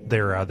 Edgar,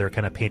 their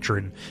kind of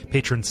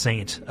patron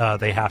saint,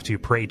 they have to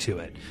pray to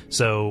it.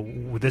 So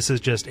this is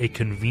just a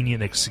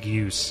convenient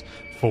excuse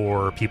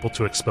for people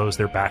to expose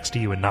their backs to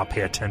you and not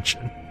pay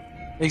attention.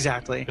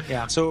 Exactly.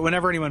 Yeah. So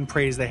whenever anyone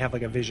prays, they have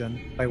like a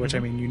vision, by which I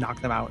mean you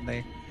knock them out and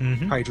they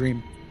probably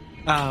dream.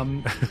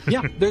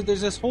 There's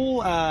this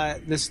whole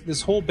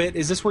this whole bit.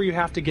 Is this where you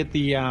have to get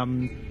the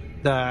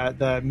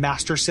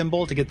master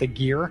symbol to get the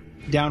gear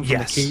down from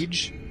the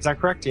cage? Is that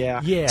correct?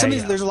 Yeah. Yeah.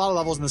 There's a lot of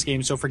levels in this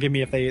game, so forgive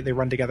me if they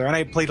run together. And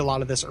I played a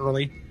lot of this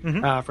early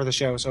for the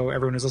show, so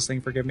everyone who's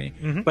listening, forgive me.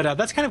 But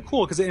that's kind of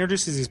cool because it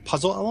introduces these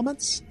puzzle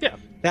elements. Yeah.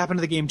 That happen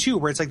to the game too,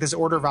 where it's like this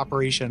order of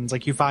operations.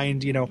 Like you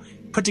find,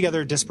 put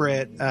together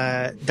disparate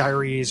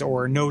diaries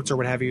or notes or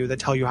what have you that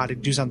tell you how to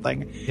do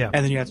something. Yeah.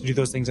 And then you have to do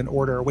those things in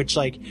order, which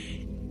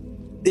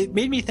it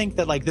made me think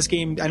that like this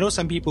game, I know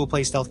some people who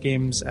play stealth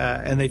games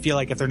and they feel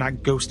like if they're not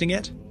ghosting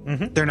it,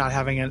 they're not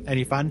having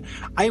any fun.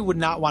 I would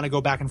not want to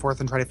go back and forth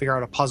and try to figure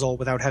out a puzzle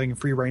without having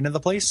free reign of the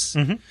place.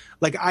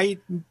 Like I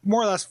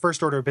more or less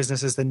first order of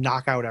business is to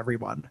knock out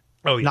everyone.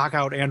 Oh, yeah. Knock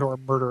out and or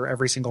murder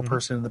every single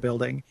person in the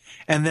building.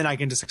 And then I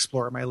can just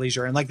explore at my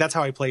leisure. And like that's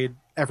how I played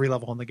every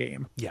level in the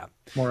game. Yeah.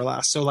 More or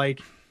less. So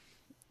like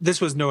this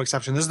was no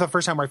exception. This is the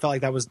first time where I felt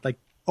like that was like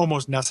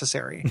almost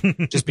necessary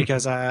just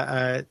because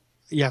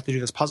you have to do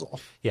this puzzle.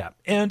 Yeah.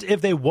 And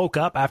if they woke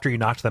up after you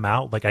knocked them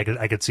out, like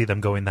I could see them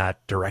going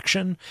that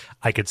direction.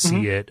 I could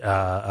see it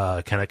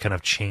kind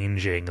of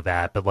changing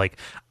that. But like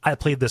I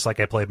played this like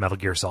I played Metal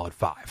Gear Solid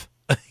 5.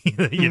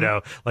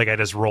 Like I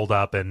just rolled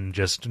up and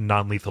just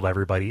non-lethal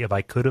everybody. If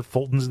I could have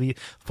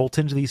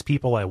Fultoned these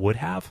people, I would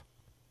have.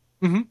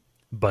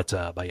 But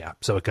yeah,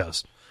 so it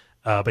goes.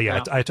 But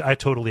yeah, I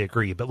totally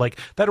agree. But like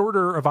that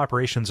order of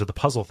operations of the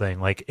puzzle thing,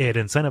 like it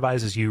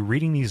incentivizes you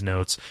reading these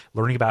notes,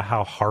 learning about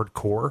how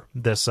hardcore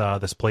this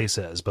place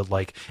is. But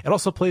like it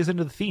also plays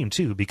into the theme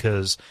too,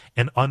 because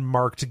an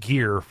unmarked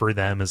gear for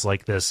them is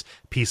like this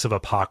piece of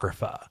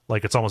apocrypha.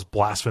 Like it's almost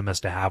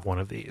blasphemous to have one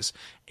of these,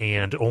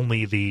 and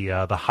only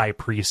the high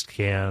priest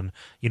can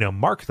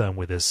mark them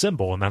with his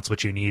symbol, and that's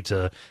what you need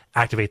to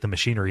activate the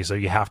machinery. So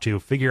you have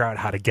to figure out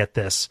how to get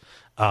this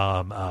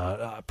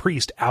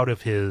priest out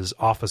of his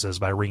offices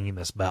by ringing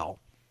this bell.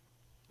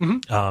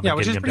 Yeah,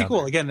 which is pretty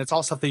cool. Again, it's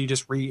all stuff that you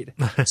just read.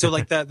 So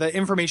like the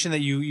information that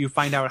you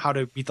find out how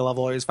to beat the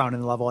level is found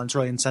in the level, and it's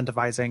really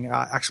incentivizing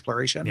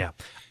exploration. Yeah,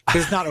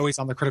 because it's not always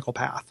on the critical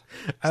path.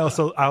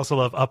 So. I also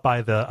love up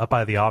by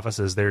the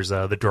offices. There's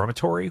the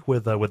dormitory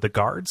with the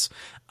guards,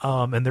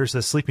 and there's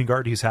this sleeping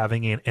guard who's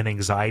having an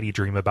anxiety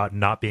dream about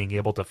not being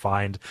able to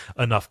find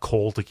enough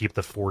coal to keep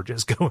the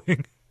forges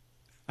going.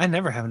 I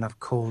never have enough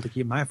coal to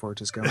keep my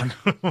forges going.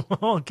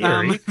 Well,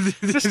 Gary,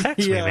 just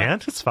text me,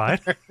 man. It's fine.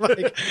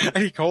 Like, I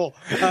need coal.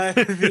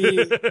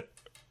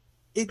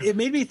 It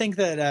made me think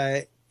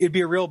that it'd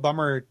be a real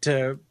bummer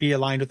to be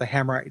aligned with the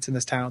Hammerites in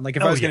this town. Like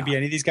if I was going to be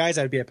any of these guys,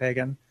 I'd be a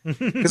pagan.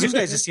 Because those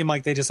guys just seem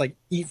like they just like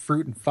eat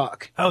fruit and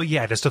fuck. Oh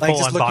yeah, just a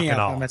full on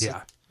bacchanal.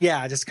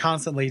 Yeah, just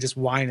constantly just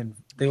whine and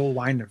they all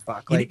whine and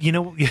fuck. Like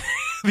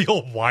the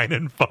old whine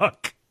and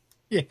fuck.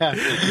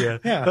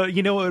 Yeah.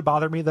 You know what would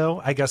bother me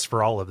though? I guess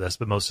for all of this,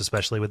 but most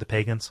especially with the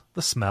pagans,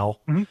 the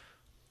smell. Mm-hmm.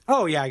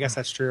 Oh yeah, I guess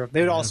that's true.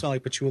 They would all smell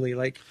like patchouli.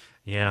 Like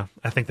yeah,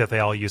 I think that they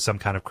all use some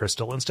kind of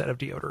crystal instead of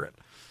deodorant.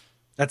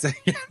 That's it.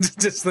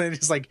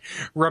 just like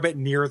rub it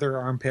near their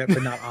armpit,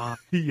 but not on.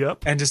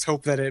 Yep. And just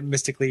hope that it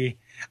mystically.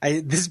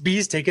 This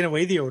bee's taking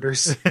away the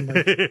odors.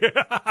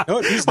 Like,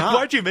 no, he's not.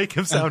 Why'd you make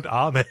him sound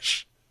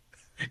Amish?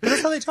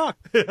 That's how they talk.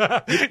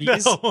 No,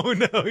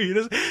 you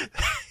just.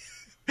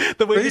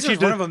 The way that you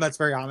one of them that's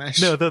very Amish.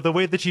 No, the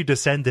way that you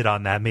descended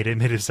on that made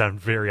it sound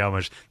very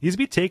Amish. These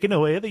be taking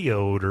away the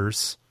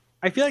odors.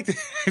 I feel like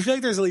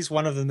there's at least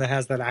one of them that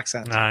has that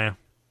accent. Yeah.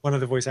 One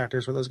of the voice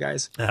actors for those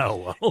guys.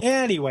 Oh well.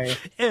 Anyway,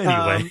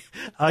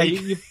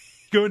 you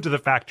go into the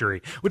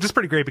factory, which is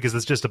pretty great because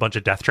it's just a bunch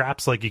of death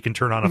traps. Like you can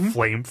turn on a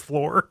flame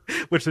floor,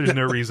 which there's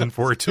no reason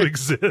for it to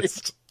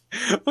exist.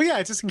 Well, yeah,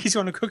 it's just in case you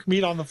want to cook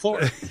meat on the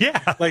floor. Yeah,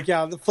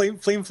 the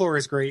flame floor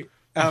is great.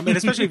 And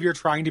especially if you're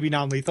trying to be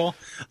non-lethal,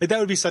 like that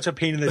would be such a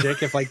pain in the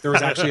dick if like there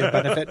was actually a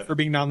benefit for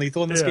being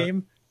non-lethal in this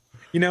game,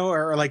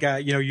 or like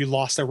you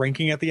lost a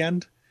ranking at the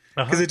end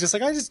because it's just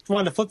like I just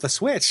wanted to flip the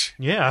switch.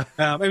 Yeah,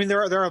 I mean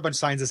there are a bunch of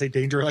signs that say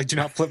danger, like do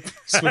not flip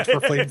switch for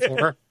flame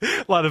floor.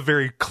 A lot of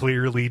very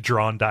clearly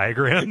drawn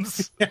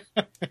diagrams.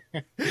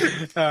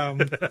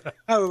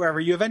 However,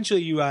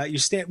 you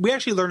stand. We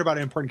actually learned about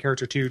an important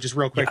character too, just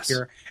real quick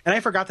here. And I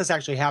forgot this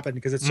actually happened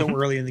because it's so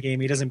early in the game.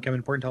 He doesn't become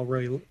important until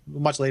really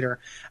much later,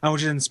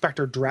 which is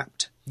Inspector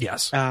Drept.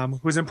 Yes,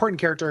 who's an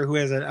important character who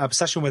has an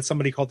obsession with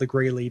somebody called the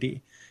Grey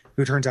Lady,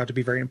 who turns out to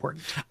be very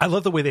important. I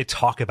love the way they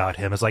talk about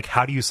him as like,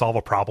 how do you solve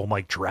a problem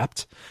like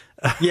Drept?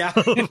 Yeah,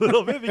 a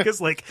little bit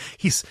because like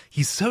he's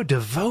so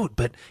devout,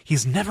 but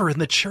he's never in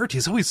the church.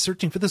 He's always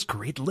searching for this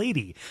great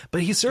lady,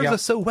 but he serves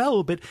us so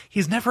well, but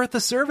he's never at the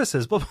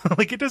services. But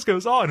like it just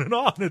goes on and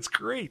on. It's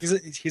great.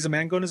 He's a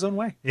man going his own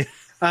way.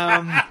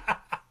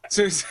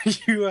 So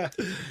you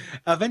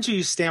eventually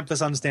you stamp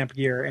this unstamped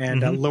gear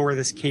and lower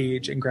this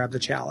cage and grab the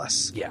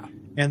chalice. Yeah,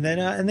 and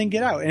then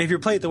get out. And if you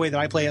play it the way that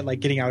I play it,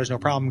 like getting out is no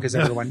problem because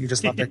you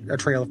just left a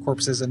trail of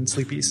corpses and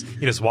sleepies.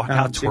 You just walk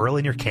out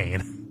twirling your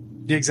cane.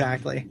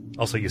 Exactly.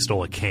 Also, you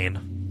stole a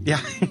cane. Yeah.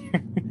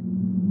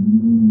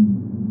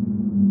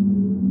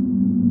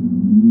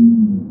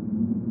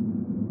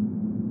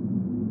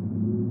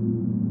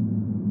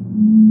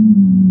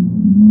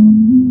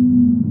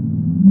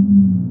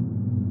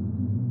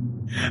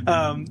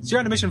 So you're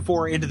on a mission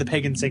 4 into the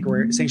pagan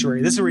sanctuary.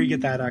 This is where you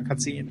get that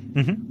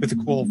cutscene with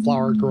the cool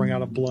flower growing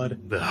out of blood,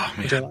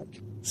 which I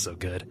like. So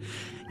good.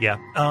 Yeah.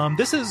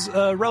 This is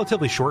a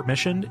relatively short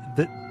mission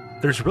that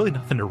there's really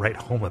nothing to write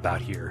home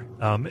about here,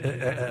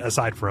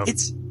 aside from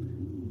it's.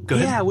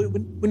 Yeah,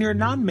 when you're in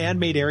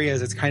non-man-made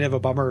areas, it's kind of a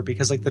bummer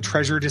because like the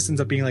treasure just ends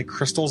up being like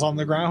crystals on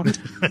the ground.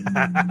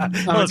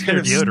 Well, it's kind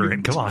of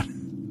deodorant. Come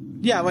on.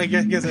 Yeah, like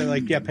I guess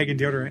pagan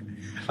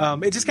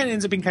deodorant. It just kind of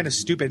ends up being kind of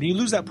stupid. And you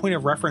lose that point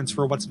of reference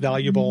for what's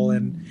valuable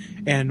and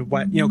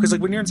what because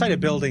like when you're inside a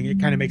building,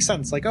 it kind of makes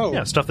sense. Like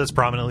stuff that's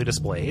prominently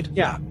displayed.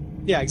 Yeah,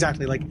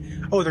 exactly. Like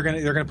they're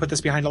gonna put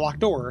this behind a locked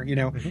door.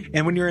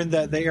 And when you're in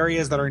the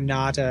areas that are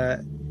not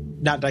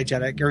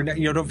diegetic or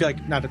don't feel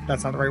like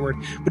that's not the right word,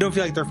 but don't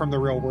feel like they're from the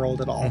real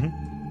world at all.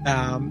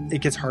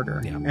 It gets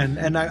harder. Yeah.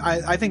 And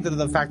I think that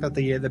the fact that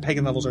the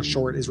pagan levels are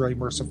short is really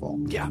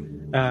merciful. Yeah.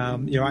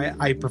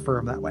 I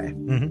prefer them that way.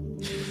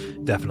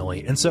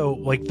 Definitely. And so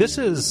like this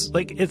is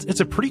like it's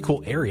a pretty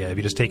cool area if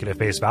you just take it at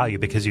face value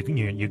because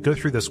you go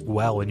through this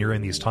well and you're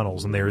in these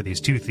tunnels and there are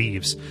these two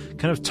thieves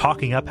kind of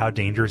talking up how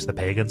dangerous the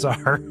pagans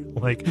are.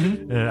 Like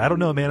I don't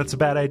know, man, it's a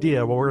bad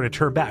idea. Well, we're going to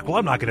turn back. Well,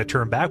 I'm not going to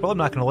turn back. Well, I'm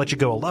not going to let you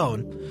go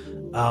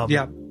alone.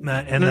 And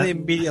then they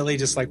immediately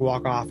just like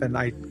walk off, and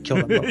I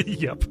kill them both.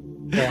 Yep.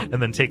 Yeah.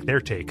 And then take their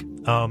take.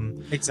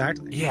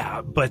 Exactly.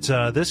 Yeah, but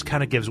this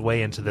kind of gives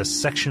way into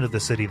this section of the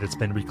city that's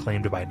been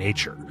reclaimed by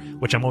nature,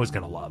 which I'm always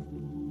going to love.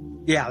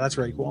 Yeah, that's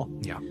really cool.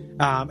 Yeah.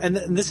 And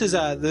this is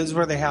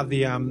where they have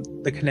the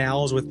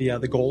canals with the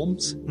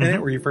golems in it,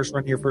 where you first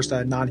run your first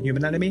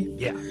non-human enemy.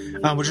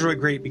 Yeah. Which is really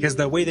great because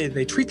the way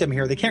they treat them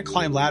here, they can't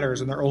climb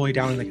ladders and they're only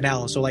down in the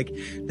canal. So like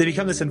they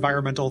become this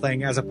environmental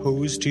thing as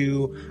opposed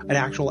to an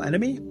actual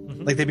enemy.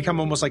 Like they become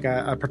almost like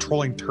a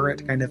patrolling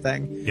turret kind of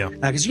thing. Yeah.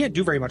 Because you can't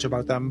do very much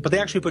about them, but they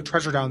actually put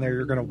treasure down there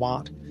you're going to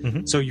want.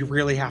 So you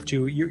really have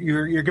to.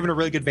 You're given a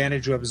really good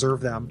advantage to observe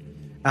them,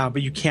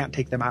 but you can't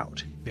take them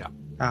out. Yeah.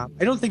 I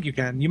don't think you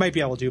can. You might be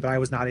able to, but I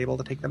was not able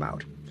to take them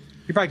out.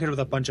 You probably could with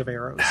a bunch of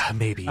arrows.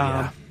 Maybe,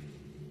 yeah.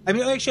 I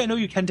mean, actually, I know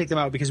you can take them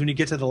out because when you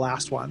get to the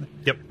last one,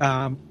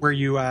 where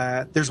you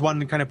there's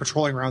one kind of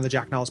patrolling around the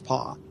Jacknall's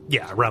Paw.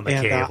 Yeah, around the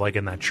cave, like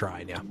in that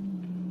shrine, yeah.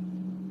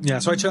 Yeah,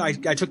 so I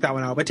took that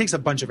one out, but it takes a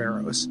bunch of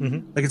arrows.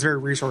 Like it's very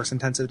resource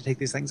intensive to take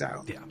these things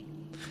out. Yeah.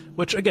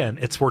 Which, again,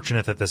 it's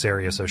fortunate that this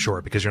area is so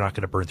short because you're not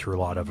going to burn through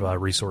a lot of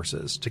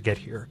resources to get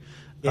here.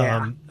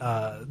 Yeah.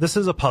 This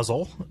is a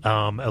puzzle,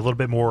 a little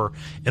bit more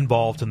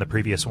involved than the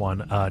previous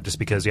one, just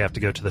because you have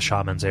to go to the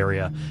shaman's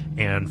area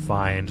and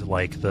find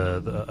like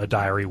a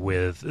diary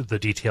with the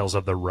details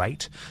of the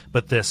rite.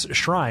 But this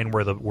shrine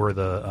where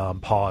the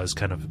paw is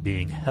kind of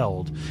being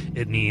held,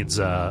 it needs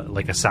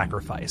like a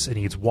sacrifice. It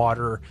needs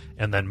water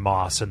and then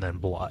moss and then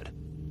blood.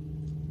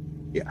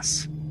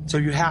 Yes. So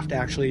you have to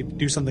actually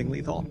do something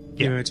lethal,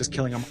 even if it's just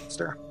killing a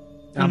monster.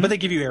 But they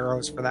give you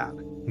arrows for that,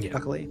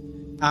 luckily.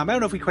 I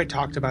don't know if we quite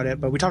talked about it,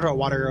 but we talked about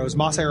water arrows.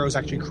 Moss arrows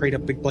actually create a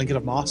big blanket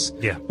of moss,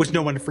 which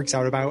no one freaks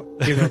out about,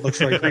 even though it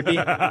looks really creepy,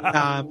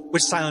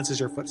 which silences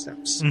your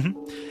footsteps.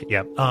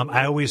 Yeah,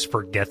 I always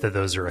forget that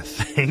those are a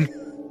thing.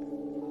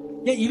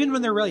 Yeah, even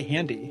when they're really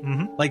handy.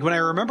 Like when I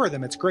remember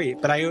them, it's great,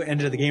 but I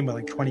ended the game with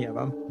like 20 of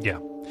them. Yeah.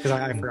 Because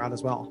I forgot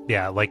as well.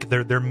 Yeah, like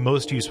they're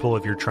most useful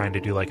if you're trying to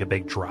do like a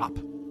big drop.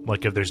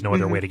 Like if there's no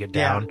other way to get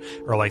down,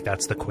 or like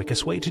that's the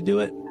quickest way to do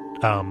it.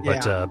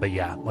 But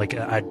yeah, like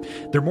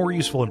they're more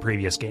useful in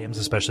previous games,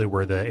 especially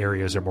where the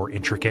areas are more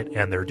intricate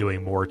and they're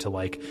doing more to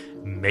like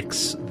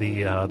mix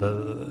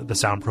the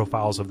sound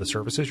profiles of the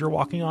surfaces you're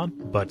walking on.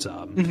 But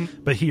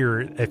here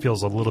it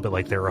feels a little bit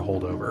like they're a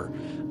holdover.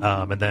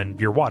 And then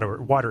your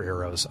water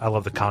arrows, I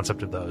love the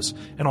concept of those,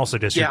 and also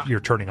just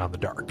you're turning on the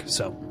dark.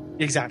 So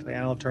exactly,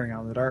 I love turning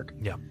on the dark.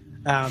 Yeah.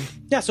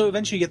 So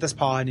eventually you get this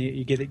paw and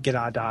you get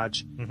out of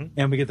dodge,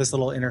 and we get this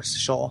little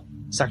interstitial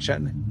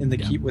section in the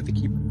keep with the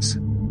keepers.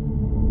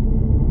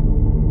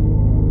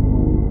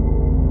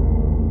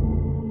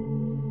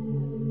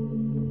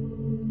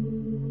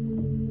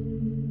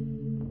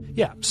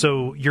 Yeah,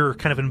 so you're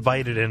kind of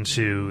invited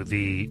into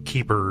the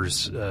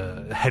Keeper's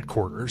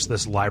headquarters,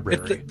 this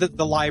library.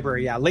 The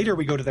library, yeah. Later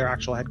we go to their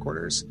actual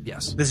headquarters.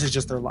 Yes. This is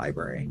just their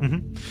library.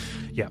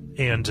 Yeah,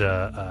 and,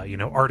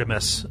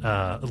 Artemis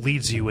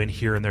leads you in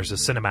here, and there's a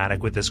cinematic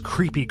with this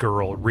creepy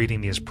girl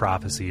reading these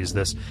prophecies,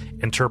 this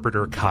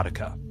interpreter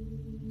Kataka.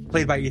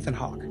 Played by Ethan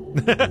Hawke.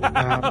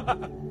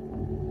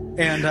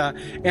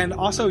 And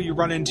also you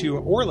run into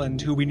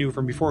Orland, who we knew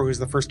from before, who's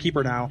the first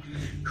keeper now,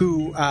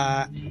 who...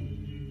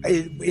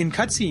 in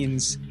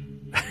cutscenes,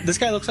 this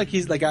guy looks like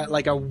he's like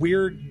a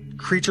weird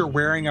creature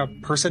wearing a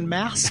person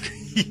mask.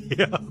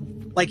 Yeah.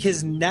 Like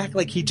his neck,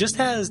 like he just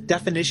has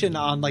definition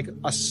on like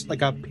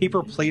a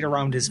paper plate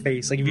around his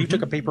face. Like if you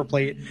took a paper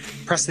plate,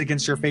 pressed it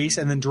against your face,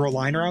 and then drew a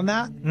line around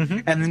that,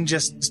 and then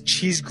just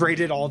cheese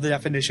grated all the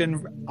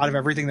definition out of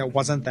everything that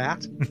wasn't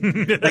that.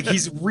 Like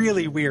he's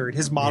really weird.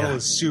 His model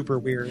is super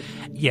weird.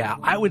 Yeah,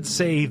 I would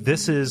say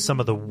this is some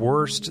of the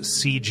worst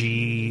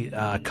CG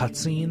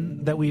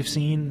cutscene that we've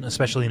seen,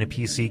 especially in a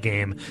PC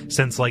game,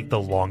 since like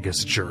The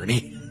Longest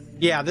Journey.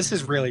 Yeah, this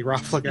is really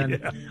rough looking.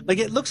 Yeah. Like,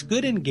 it looks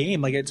good in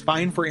game. Like, it's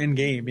fine for in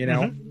game, you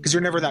know? Because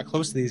you're never that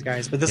close to these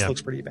guys, but this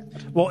looks pretty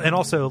bad. Well, and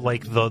also,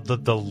 like,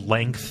 the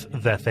length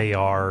that they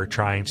are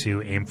trying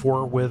to aim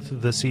for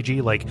with the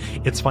CG, like,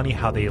 it's funny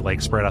how they,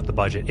 like, spread out the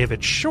budget. If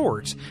it's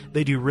short,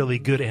 they do really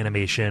good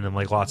animation and,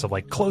 like, lots of,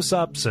 like,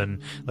 close-ups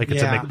and, like,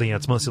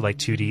 it's mostly, like,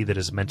 2D that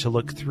is meant to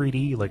look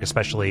 3D, like,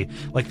 especially,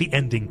 like, the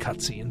ending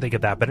cutscene. They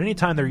get that. But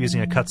anytime they're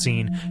using a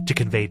cutscene to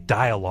convey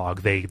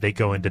dialogue, they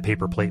go into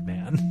Paper Plate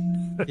Man.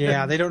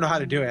 Yeah, they don't know how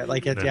to do it.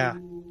 Like it, yeah.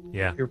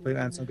 Paper Plate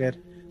Man's so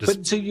good.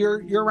 But so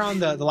you're around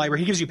the library.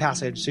 He gives you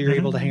passage, so you're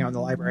able to hang out in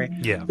the library.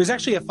 Yeah. There's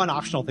actually a fun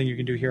optional thing you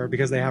can do here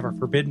because they have a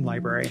forbidden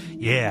library.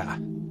 Yeah.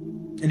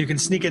 And you can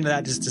sneak into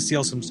that just to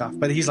steal some stuff.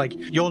 But he's like,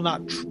 you'll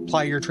not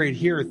ply your trade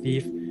here,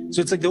 thief.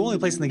 So it's like the only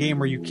place in the game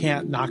where you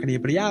can't knock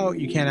anybody out.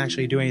 You can't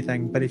actually do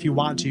anything. But if you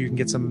want to, you can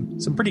get some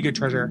pretty good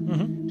treasure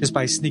just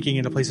by sneaking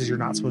into places you're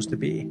not supposed to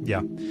be.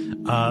 Yeah.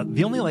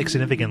 The only like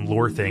significant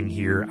lore thing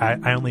here,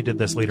 I only did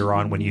this later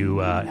on when you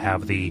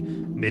have the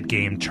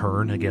mid-game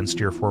turn against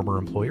your former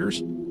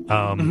employers.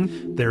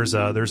 There's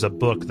a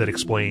book that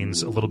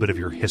explains a little bit of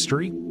your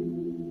history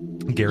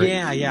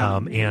Garrett. Yeah.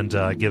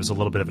 And gives a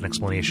little bit of an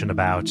explanation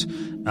about,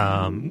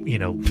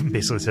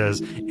 basically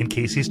says, in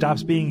case he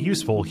stops being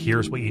useful,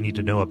 here's what you need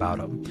to know about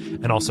him.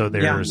 And also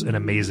there's an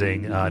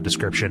amazing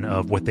description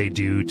of what they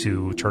do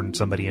to turn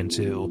somebody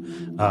into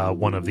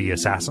one of the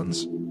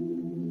assassins.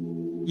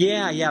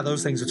 Yeah,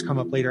 those things which come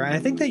up later. And I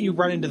think that you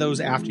run into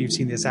those after you've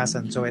seen the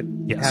assassin, so it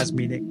has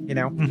meaning,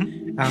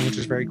 which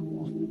is very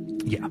cool.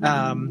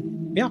 Yeah.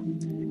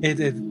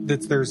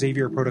 It's their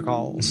Xavier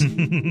protocols. So,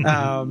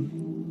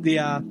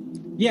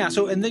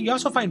 and then you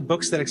also find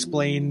books that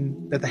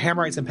explain that the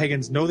Hammerites and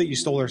Pagans know that you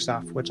stole their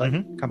stuff, which,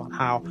 come on,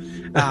 how?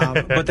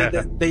 But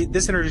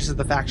this introduces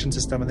the faction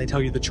system, and they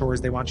tell you the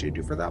chores they want you to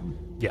do for them.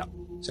 Yeah.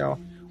 So,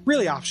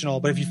 really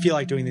optional, but if you feel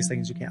like doing these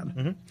things, you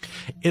can.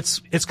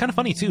 It's kind of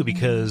funny too,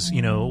 because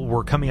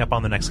we're coming up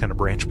on the next kind of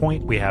branch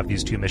point. We have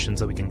these 2 missions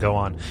that we can go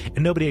on,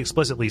 and nobody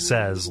explicitly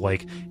says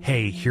like,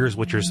 hey, here's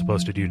what you're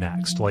supposed to do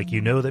next. Like,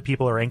 that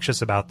people are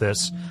anxious about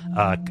this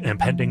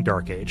impending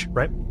Dark Age,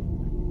 right?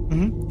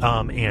 And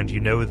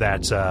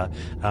that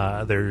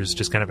there's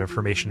just kind of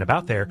information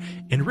about there,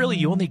 and really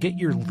you only get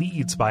your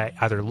leads by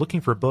either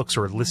looking for books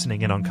or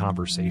listening in on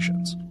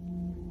conversations.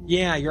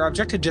 Yeah, your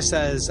objective just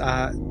says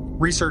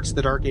research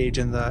the Dark Age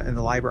in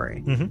the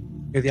library,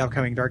 the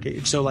upcoming Dark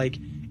Age. So like,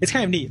 it's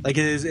kind of neat. Like,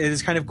 it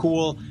is kind of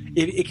cool.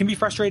 It can be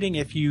frustrating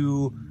if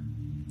you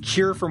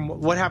hear from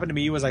what happened to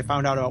me was I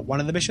found out about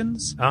one of the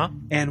missions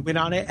and went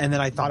on it, and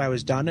then I thought I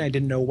was done. And I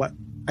didn't know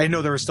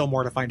there was still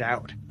more to find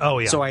out. Oh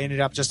yeah. So I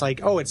ended up just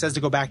like, it says to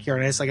go back here,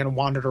 and I just like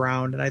wandered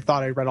around, and I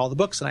thought I read all the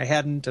books and I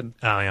hadn't, and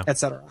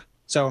etc.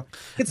 So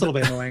it's a little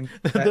bit annoying.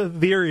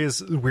 The area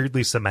is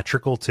weirdly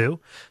symmetrical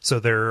too. So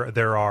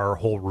there are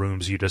whole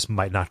rooms you just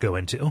might not go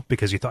into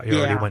because you thought you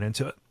already went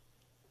into it.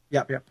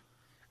 Yep.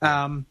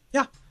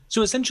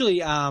 So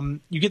essentially,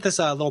 you get this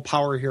little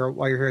power here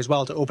while you're here as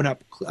well to open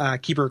up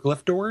Keeper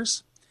glyph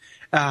doors,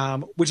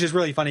 which is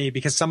really funny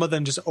because some of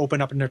them just open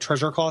up into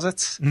treasure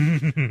closets,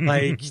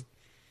 like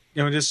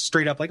just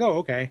straight up like,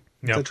 okay,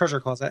 it's a treasure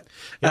closet.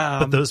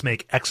 But those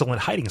make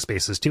excellent hiding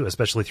spaces too,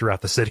 especially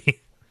throughout the city.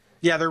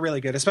 Yeah, they're really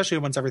good, especially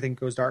once everything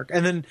goes dark.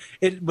 And then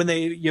when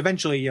they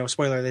eventually,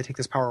 spoiler, they take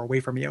this power away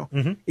from you,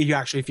 you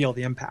actually feel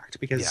the impact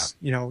because,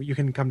 you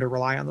can come to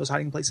rely on those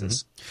hiding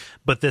places.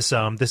 But this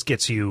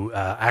gets you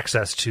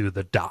access to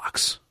the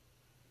docks.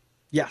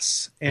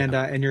 Yes,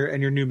 and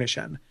your new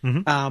mission.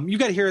 You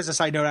got to hear as a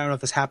side note, I don't know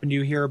if this happened to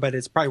you here, but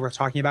it's probably worth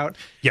talking about.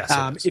 Yes.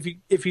 If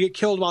you get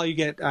killed while you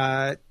get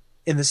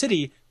in the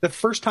city, the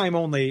first time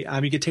only,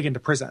 you get taken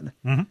to prison,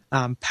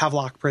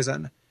 Pavlok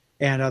prison.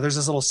 And there's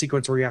this little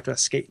sequence where you have to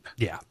escape.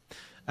 Yeah.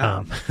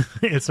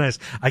 It's nice.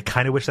 I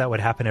kind of wish that would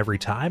happen every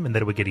time, and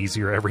that it would get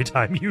easier every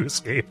time you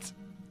escaped.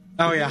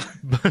 Oh, yeah.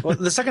 Well,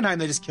 the second time,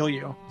 they just kill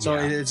you. So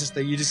it's just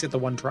that you just get the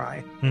one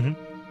try.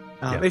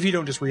 If you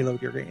don't just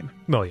reload your game.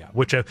 Oh, yeah.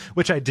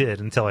 Which I did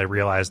until I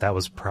realized that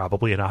was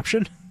probably an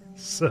option.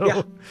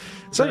 So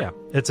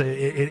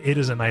it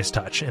is a nice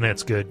touch, and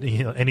it's good.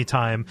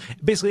 Anytime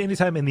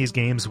in these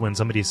games when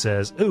somebody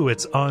says, "Ooh,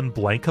 it's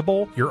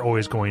unblankable," you're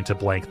always going to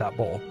blank that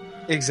bowl.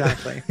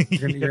 Exactly.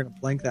 You're going to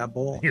blank that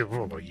bowl.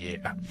 Oh,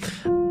 yeah.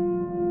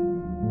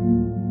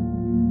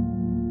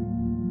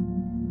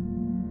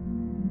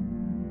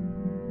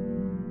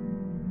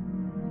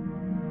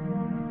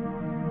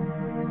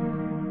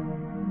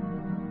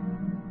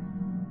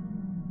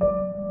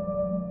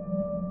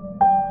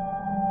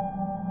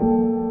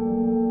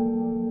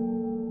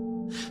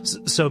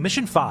 So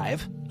mission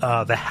 5,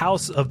 the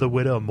House of the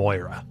Widow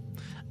Moira.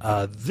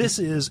 This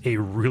is a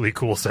really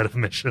cool set of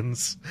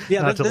missions.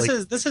 Yeah,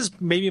 this is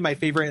maybe my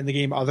favorite in the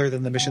game, other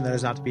than the mission that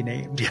is not to be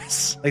named.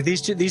 Yes, like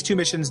these two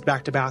missions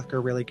back to back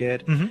are really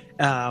good.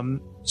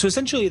 So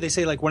essentially, they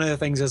say like one of the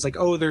things is like,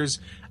 there's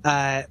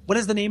what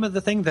is the name of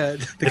the thing?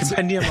 The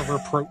Compendium of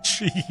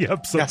Reproach.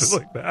 Yep, something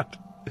like that.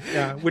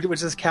 Yeah,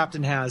 which this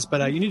captain has,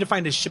 but you need to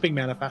find his shipping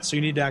manifest. So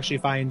you need to actually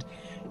find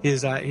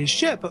his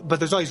ship. But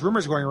there's all these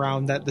rumors going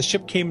around that the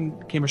ship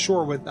came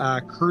ashore with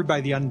crewed by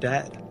the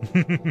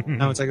undead.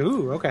 Now it's like,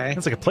 ooh, okay,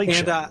 it's like a plague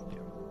ship.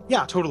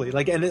 Yeah, totally.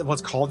 Like, and it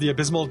was called the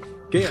Abysmal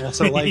Gale.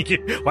 So like,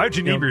 why'd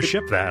you name your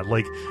ship that?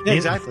 Like,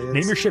 exactly.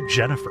 Name your ship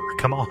Jennifer.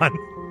 Come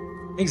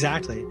on.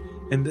 Exactly.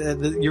 And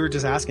you were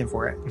just asking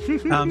for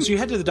it. So you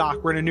head to the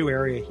dock. We're in a new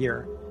area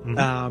here.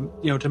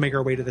 To make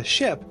our way to the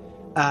ship.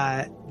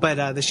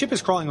 But the ship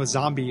is crawling with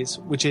zombies,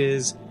 which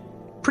is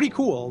pretty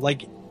cool.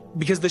 Like,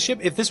 because the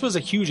ship, if this was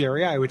a huge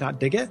area, I would not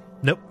dig it.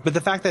 Nope. But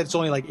the fact that it's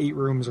only like 8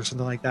 rooms or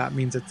something like that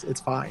means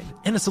it's fine.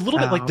 And it's a little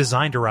bit like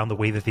designed around the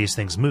way that these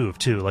things move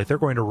too. Like they're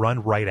going to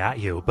run right at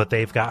you, but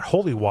they've got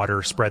holy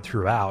water spread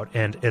throughout,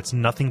 and it's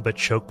nothing but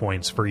choke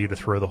points for you to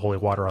throw the holy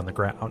water on the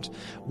ground.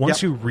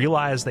 Once you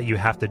realize that you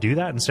have to do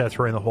that instead of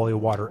throwing the holy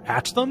water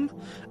at them,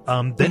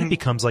 then it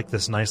becomes like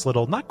this nice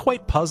little, not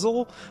quite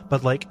puzzle,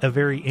 but like a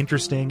very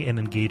interesting and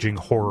engaging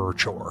horror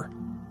chore.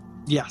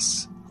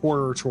 Yes,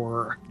 horror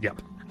chore.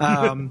 Yep.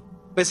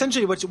 But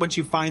essentially, once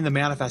you find the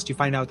manifest, you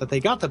find out that they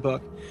got the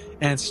book,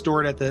 and it's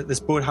stored at this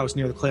boathouse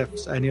near the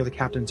cliffs, near the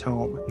captain's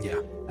home.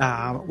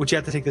 Yeah. Which you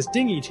have to take this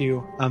dinghy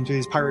to through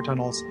these pirate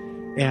tunnels.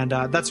 And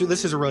this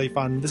is a really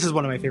fun. This is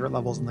one of my favorite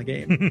levels in the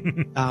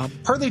game.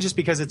 Partly just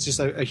because it's just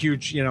a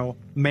huge,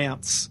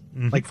 manse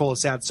like full of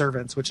sad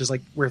servants, which is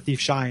like where Thief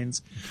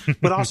shines.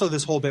 But also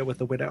this whole bit with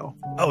the widow.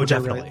 Oh,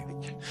 definitely.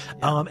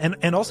 Really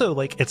like. And also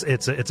like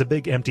it's a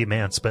big empty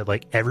manse, but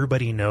like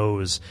everybody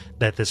knows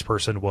that this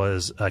person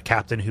was a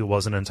captain who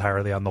wasn't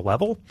entirely on the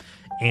level,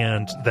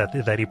 and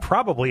that he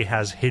probably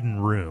has hidden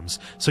rooms.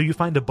 So you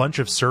find a bunch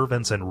of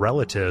servants and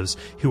relatives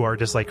who are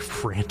just like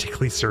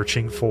frantically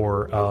searching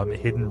for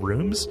hidden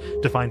rooms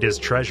to find his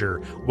treasure,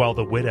 while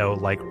the widow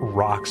like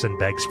rocks and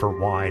begs for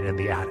wine in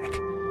the attic.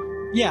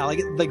 Yeah,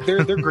 like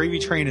their gravy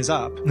train is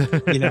up.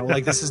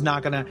 Like this is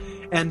not gonna.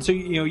 And so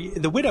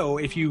the widow,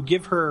 if you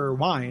give her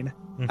wine,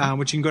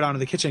 which you can go down to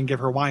the kitchen and give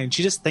her wine,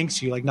 she just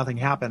thanks you like nothing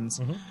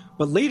happens.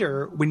 But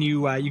later, when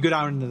you go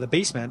down into the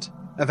basement,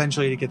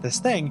 eventually to get this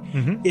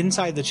thing,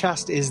 inside the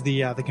chest is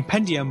the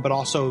compendium, but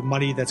also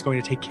money that's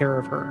going to take care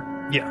of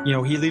her. Yeah.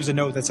 He leaves a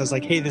note that says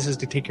like, hey, this is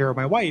to take care of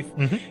my wife.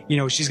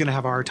 She's going to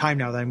have a hard time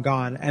now that I'm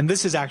gone. And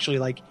this is actually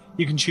like,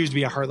 you can choose to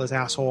be a heartless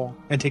asshole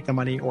and take the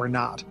money or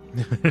not.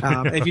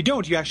 If you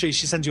don't, she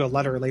sends you a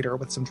letter later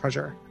with some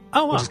treasure.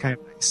 Oh, wow. Which is kind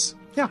of nice.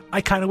 Yeah.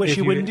 I kind of wish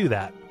you wouldn't do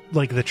that.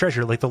 Like the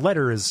treasure, like the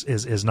letter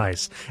is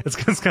nice. It's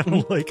kind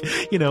of like,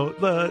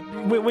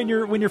 when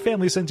your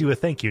family sends you a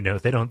thank you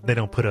note, they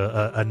don't put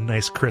a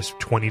nice crisp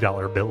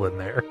 $20 bill in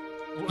there.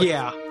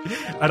 Yeah.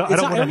 I don't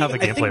want to have a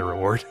gameplay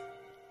reward.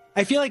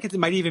 I feel like it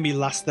might even be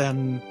less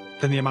than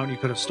the amount you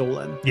could have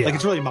stolen. Yeah. Like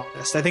it's really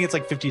modest. I think it's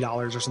like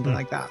 $50 or something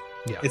like that.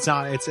 Yeah. It's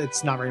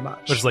not very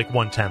much. Which is like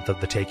 1/10 of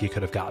the take you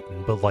could have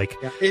gotten. But like,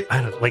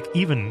 I don't like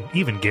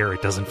even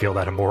Garrett doesn't feel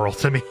that immoral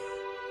to me.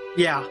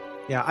 Yeah.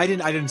 Yeah. I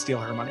didn't steal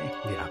her money.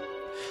 Yeah.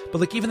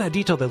 But like even that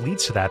detail that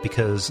leads to that,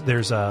 because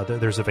there's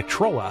a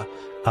Victrola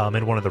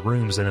in one of the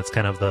rooms, and it's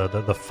kind of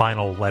the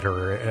final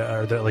letter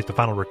or the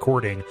final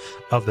recording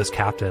of this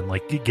captain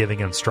like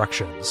giving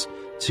instructions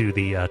to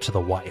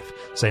the wife,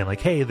 saying like,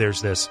 hey,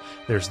 there's this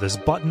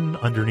button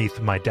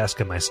underneath my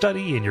desk in my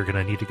study, and you're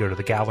gonna need to go to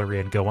the gallery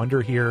and go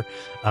under here.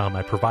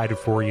 I provided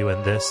for you,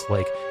 and this,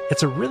 like,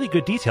 it's a really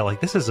good detail. Like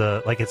this is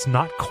it's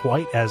not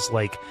quite as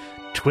like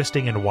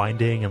twisting and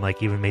winding and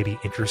like even maybe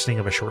interesting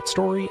of a short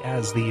story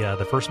as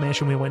the first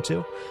mansion we went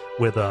to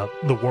with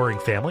the warring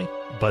family,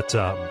 but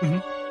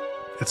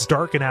it's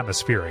dark and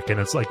atmospheric, and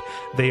it's like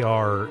they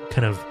are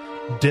kind of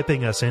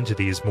dipping us into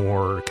these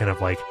more kind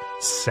of like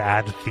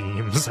sad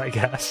themes, I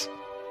guess.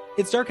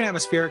 It's dark and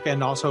atmospheric,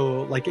 and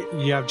also like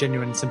you have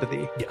genuine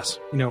sympathy. Yes,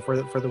 for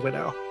the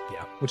widow.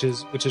 Yeah, which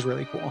is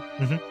really cool.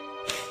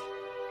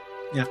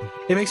 Yeah,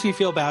 it makes me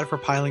feel bad for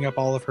piling up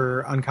all of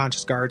her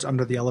unconscious guards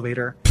under the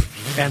elevator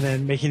and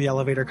then making the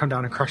elevator come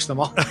down and crush them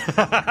all.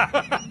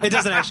 It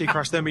doesn't actually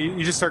crush them, but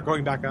you just start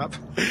going back up.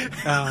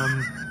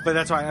 But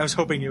that's why I was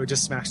hoping it would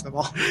just smash them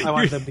all. I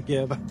wanted them to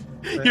give.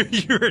 But...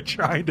 You were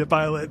trying to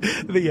pilot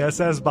the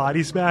SS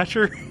Body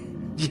Smasher?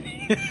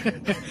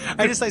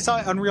 I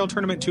saw Unreal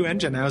Tournament 2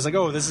 engine, and I was like,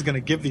 oh, this is going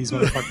to give these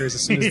motherfuckers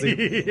as soon as they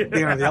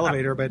enter the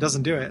elevator, but it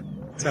doesn't do it.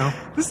 So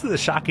this is a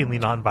shockingly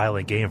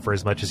non-violent game for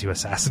as much as you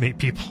assassinate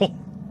people.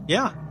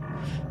 Yeah.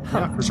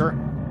 Yeah, for sure.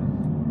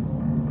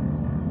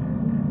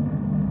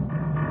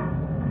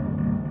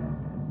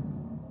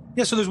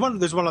 Yeah, so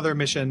there's one other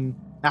mission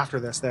after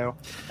this, though,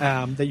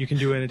 that you can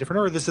do in a different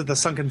order. This is the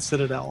Sunken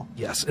Citadel.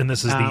 Yes, and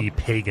this is the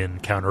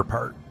pagan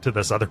counterpart to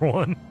this other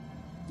one.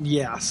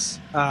 Yes.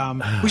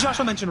 We should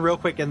also mention real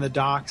quick in the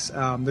docks,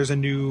 there's a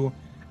new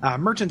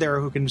merchant there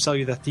who can sell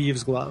you the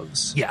Thieves'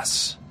 Gloves.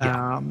 Yes.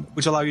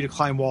 Which allow you to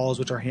climb walls,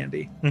 which are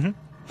handy.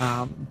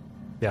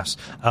 Yes.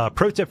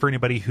 Pro tip for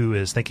anybody who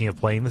is thinking of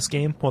playing this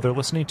game while they're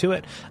listening to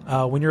it,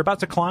 when you're about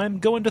to climb,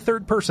 go into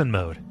third-person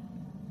mode.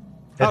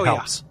 It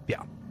helps.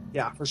 Yeah.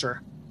 Yeah, for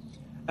sure.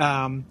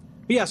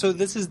 But yeah, so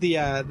this is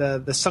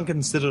the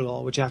Sunken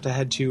Citadel, which you have to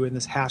head to in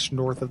this hatch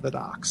north of the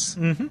docks.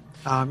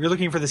 You're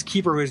looking for this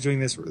keeper who is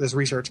doing this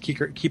research,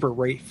 Keeper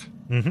Rafe.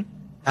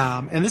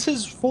 And this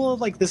is full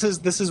of this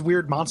is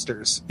weird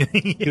monsters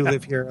who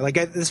live here. Like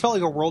this felt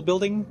like a world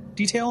building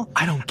detail.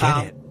 I don't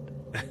get it.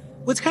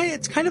 Well,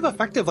 it's kind of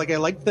effective. Like I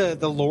like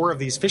the lore of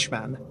these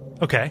fishmen.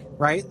 Okay.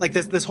 Right? Like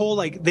this whole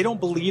they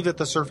don't believe that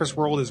the surface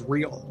world is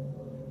real.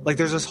 Like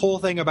there's this whole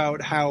thing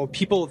about how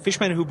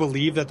fishmen who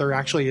believe that there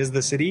actually is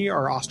the city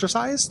are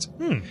ostracized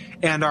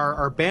and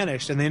are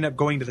banished, and they end up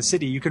going to the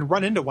city. You can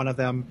run into one of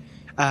them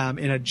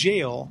in a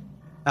jail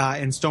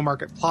in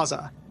Stonemarket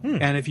Plaza.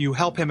 And if you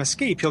help him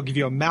escape, he'll give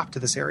you a map to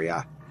this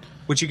area,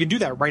 which you can do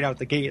that right out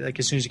the gate, like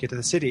as soon as you get to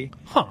the city.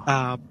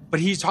 But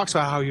he talks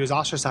about how he was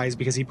ostracized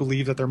because he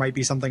believed that there might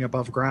be something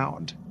above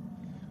ground.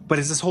 But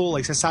it's this whole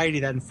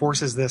society that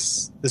enforces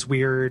this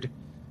weird,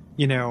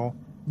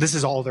 this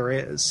is all there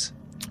is.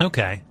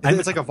 Okay.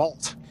 It's like a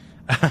vault.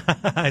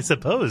 I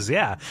suppose,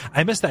 yeah.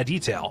 I missed that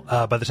detail.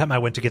 By the time I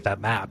went to get that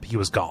map, he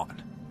was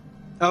gone.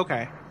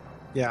 Okay.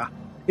 Yeah.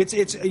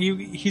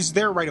 He's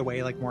there right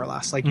away, like more or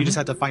less. Like you just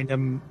have to find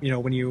him,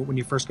 when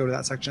you first go to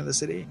that section of the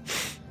city.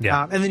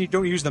 Yeah. And then you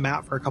don't use the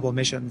map for a couple of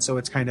missions, so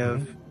it's kind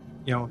of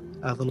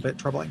a little bit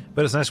troubling.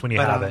 But it's nice when you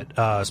have it,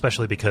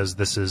 especially because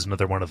this is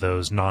another one of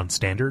those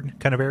non-standard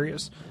kind of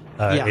areas.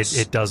 Yes.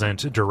 It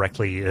doesn't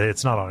directly,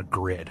 it's not on a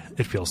grid,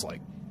 it feels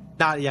like.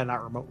 Not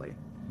remotely.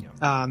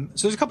 Yeah.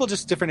 So there's a couple of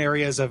just different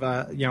areas of,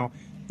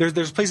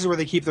 there's places where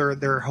they keep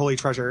their holy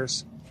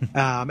treasures.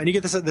 And you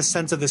get this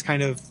sense of this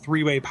kind of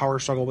three-way power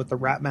struggle with the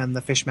Ratmen,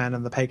 the Fishmen,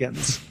 and the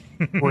Pagans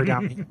who are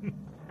down here.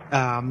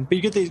 But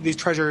you get these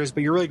treasures,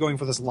 but you're really going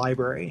for this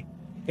library.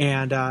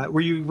 And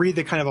where you read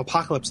the kind of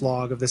apocalypse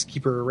log of this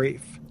Keeper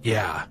Rafe.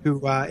 Yeah.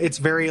 Who it's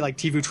very like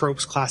TV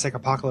Tropes classic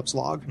apocalypse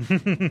log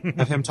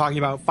of him talking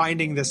about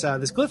finding this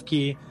glyph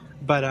key,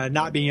 but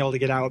not being able to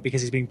get out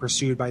because he's being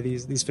pursued by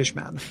these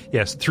fishmen.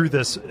 Yes, through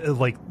this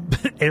like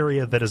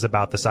area that is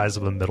about the size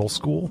of a middle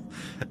school.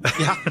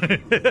 Yeah.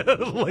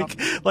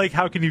 like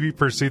how can you be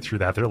pursued through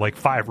that? There are like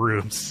 5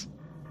 rooms.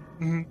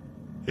 Mm-hmm.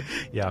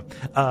 Yeah.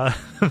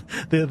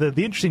 The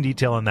interesting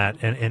detail in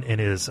that in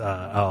his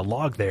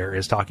log there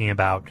is talking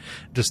about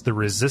just the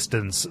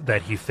resistance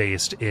that he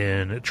faced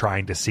in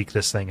trying to seek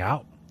this thing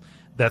out.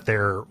 That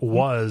there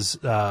was,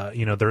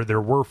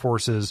 there were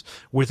forces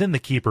within the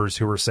Keepers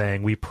who were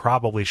saying we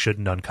probably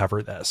shouldn't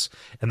uncover this,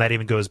 and that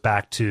even goes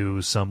back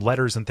to some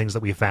letters and things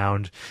that we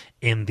found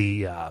in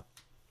the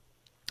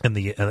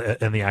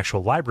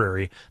actual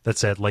library that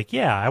said like,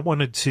 yeah, I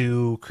wanted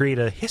to create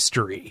a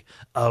history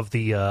of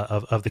the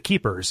of the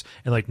Keepers,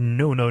 and like,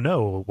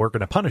 no, we're going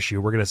to punish you.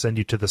 We're going to send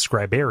you to the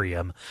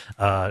Scribarium,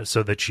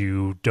 so that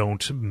you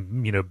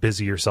don't,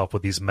 busy yourself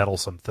with these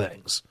meddlesome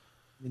things.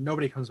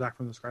 Nobody comes back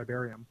from the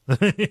Scribarium.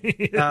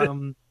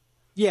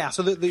 Yeah,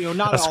 so not a all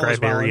is well.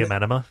 Scribarium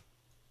enema.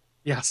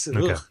 Yes.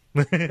 Okay.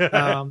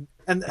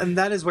 And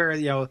that is where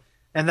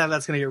and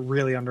that's going to get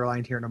really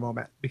underlined here in a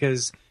moment,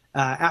 because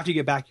after you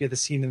get back, you get the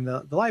scene in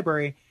the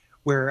library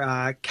where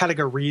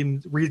Kataga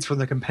reads from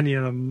the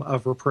Compendium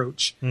of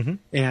Reproach, mm-hmm.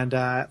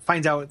 and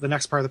finds out the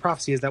next part of the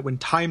prophecy is that when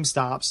time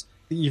stops,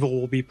 the evil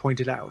will be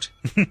pointed out.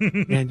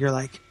 And you're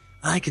like,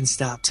 I can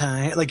stop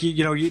time. Like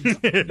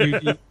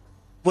you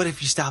what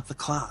if you stop the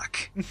clock?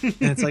 And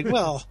it's like,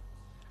 well,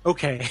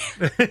 okay.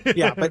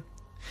 Yeah, but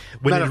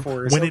when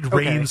it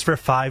rains for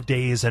 5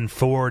 days and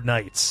 4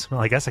 nights, well,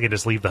 I guess I could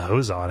just leave the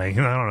hose on. I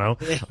don't know.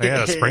 I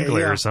got a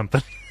sprinkler or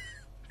something.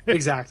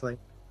 Exactly.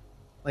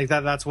 Like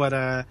that's what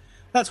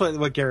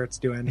Garrett's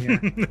doing here.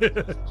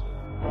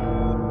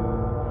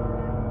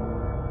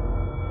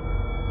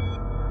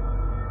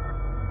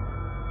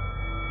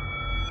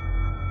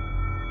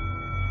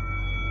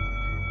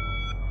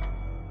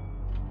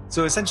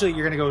 So essentially,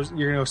 you're gonna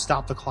go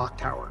stop the clock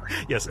tower.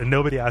 Yes, and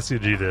nobody asked you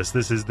to do this.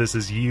 This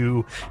is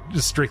you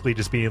just strictly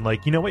just being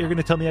like, you know what, you're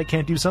gonna tell me I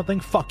can't do something?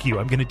 Fuck you!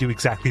 I'm gonna do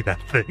exactly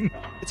that thing.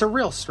 It's a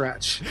real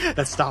stretch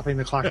that stopping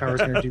the clock tower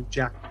is gonna do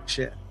jack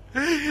shit.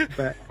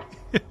 But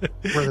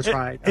worth a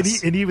try.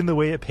 And even the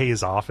way it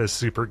pays off is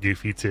super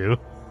goofy too.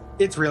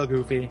 It's real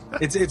goofy.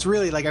 It's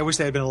really like, I wish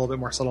they had been a little bit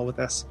more subtle with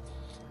this.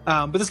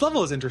 But this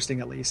level is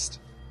interesting, at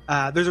least.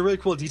 There's a really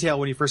cool detail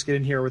when you first get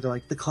in here where they're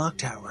like, the clock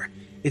tower,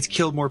 it's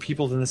killed more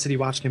people than the City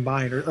Watch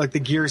combined, or like the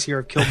gears here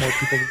have killed more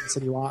people than the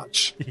City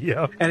Watch.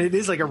 Yeah. And it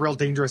is like a real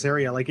dangerous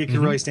area. Like it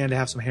can really stand to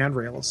have some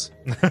handrails.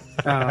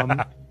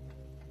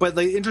 But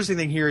the interesting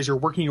thing here is you're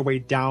working your way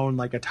down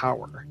like a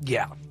tower.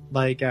 Yeah.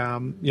 Like,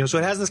 so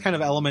it has this kind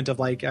of element of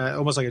like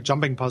almost like a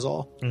jumping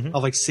puzzle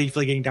of like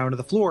safely getting down to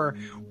the floor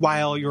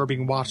while you're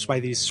being watched by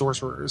these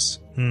sorcerers,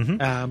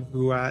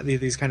 who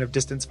these kind of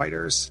distance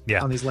fighters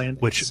on these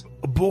landings. Which,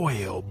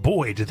 boy, oh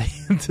boy, do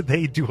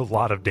they do a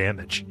lot of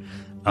damage.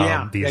 You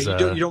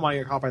don't want to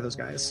get caught by those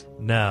guys.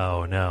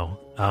 No.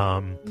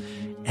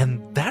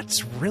 And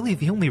that's really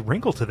the only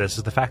wrinkle to this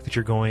is the fact that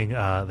you're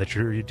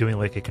doing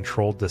like a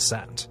controlled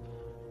descent.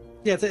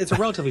 Yeah, it's a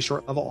relatively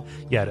short level.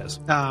 Yeah, it is.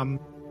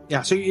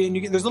 Yeah, so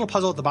there's a little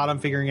puzzle at the bottom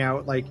figuring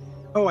out like,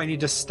 oh, I need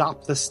to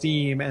stop the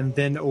steam and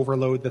then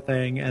overload the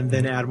thing and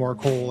then add more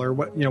coal or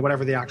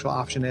whatever the actual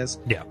option is.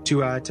 Yeah.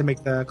 To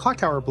make the clock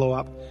tower blow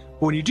up.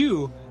 But when you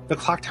do, the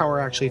clock tower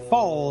actually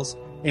falls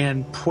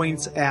and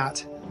points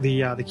at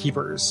the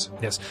keepers.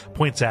 Yes,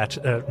 points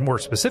at more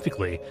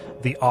specifically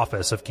the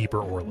office of Keeper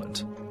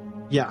Orland.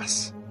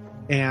 Yes,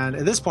 and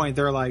at this point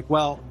they're like,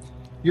 well,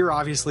 you're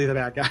obviously the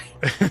bad guy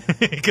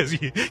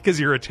because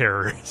you're a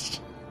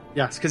terrorist.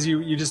 Yes, because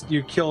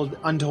you killed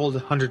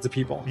untold hundreds of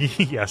people.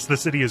 Yes, the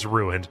city is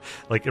ruined.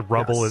 Like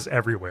rubble is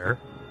everywhere.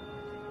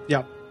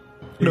 Yep.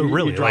 No,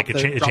 really, like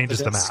it changes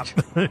the map.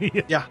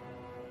 Yeah.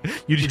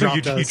 You drop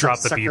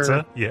the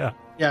pizza. Yeah.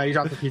 Yeah, you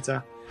drop the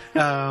pizza.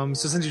 So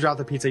since you dropped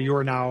the pizza, you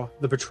are now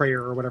the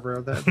betrayer or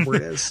whatever the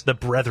word is. The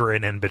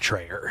brethren and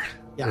betrayer.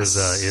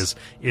 Yes.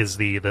 is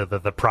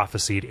the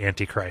prophesied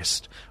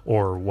Antichrist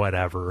or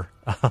whatever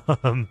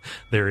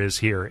there is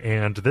here.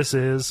 And this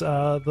is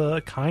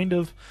the kind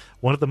of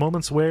one of the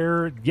moments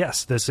where,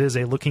 yes, this is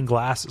a Looking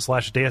Glass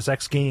 / Deus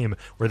Ex game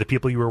where the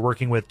people you were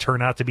working with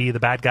turn out to be the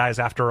bad guys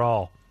after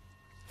all.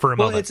 For a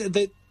moment.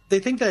 They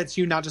think that it's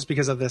you not just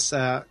because of this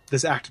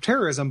act of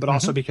terrorism, but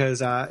also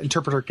because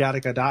Interpreter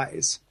Gattaca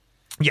dies.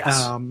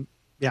 Yes. And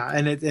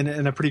it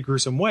in a pretty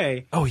gruesome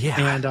way. Oh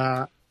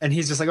yeah. And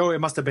he's just like, oh, it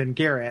must have been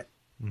Garrett.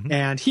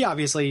 And he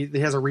obviously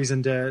has a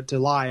reason to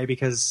lie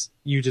because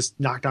you just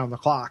knocked down the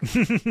clock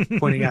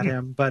pointing at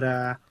him.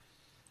 But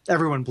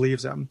everyone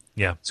believes him.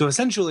 Yeah. So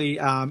essentially,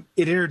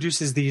 it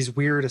introduces these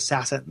weird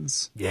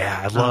assassins.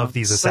 Yeah, I love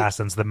these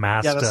assassins, the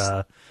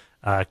masked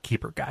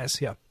keeper guys.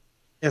 Yeah.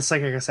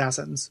 Psychic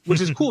assassins, which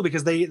is cool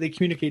because they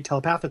communicate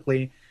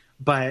telepathically,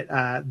 but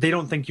they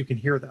don't think you can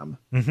hear them,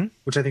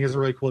 which I think is a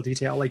really cool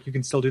detail. Like, you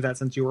can still do that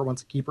since you were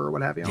once a keeper or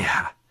what have you.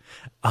 Yeah.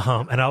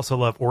 And I also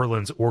love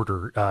Orlan's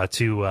order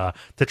to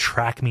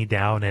track me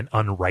down and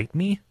unwrite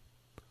me.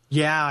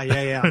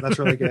 Yeah. That's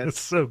really good. It's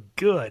so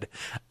good.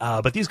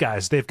 But these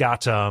guys, they've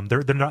got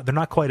they're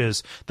not quite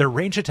as, their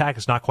range attack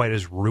is not quite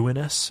as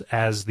ruinous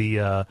as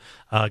the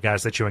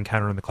guys that you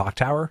encounter in the clock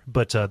tower,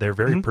 but they're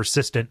very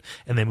persistent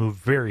and they move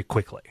very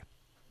quickly.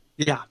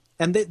 Yeah.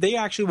 And they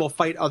actually will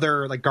fight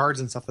other like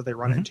guards and stuff that they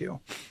run into.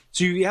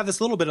 So you have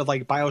this little bit of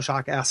like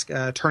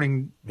BioShock-esque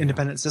turning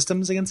independent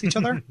systems against each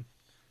other.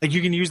 Like,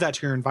 you can use that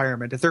to your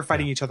environment. If they're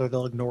fighting each other,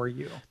 they'll ignore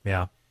you.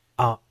 Yeah.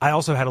 I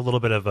also had a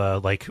little bit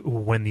of like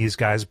when these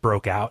guys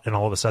broke out and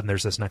all of a sudden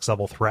there's this next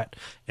level threat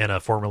in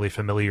a formerly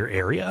familiar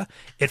area.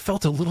 It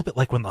felt a little bit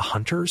like when the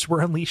Hunters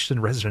were unleashed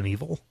in Resident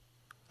Evil.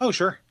 Oh,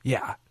 sure.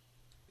 Yeah.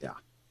 Yeah.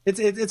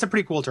 It's a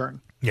pretty cool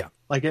turn. Yeah.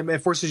 Like,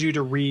 it forces you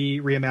to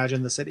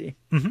reimagine the city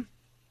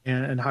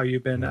and how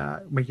you've been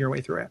making your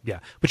way through it. Yeah.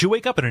 But you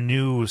wake up in a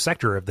new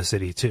sector of the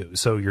city too.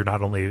 So you're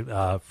not only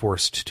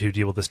forced to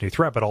deal with this new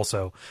threat, but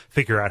also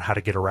figure out how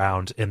to get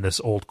around in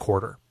this old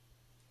quarter.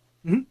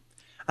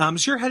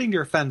 So you're heading to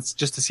your fence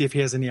just to see if he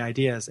has any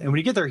ideas. And when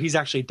you get there, he's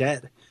actually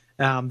dead.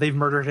 They've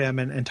murdered him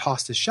and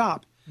tossed his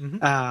shop.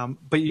 But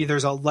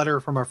there's a letter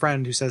from a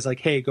friend who says, like,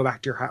 hey, go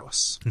back to your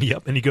house.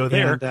 Yep. And you go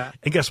there,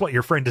 and guess what?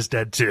 Your friend is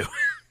dead too.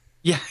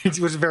 Yeah, it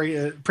was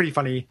very pretty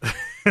funny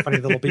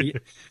little beat.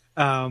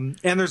 And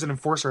there's an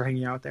enforcer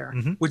hanging out there,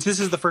 which this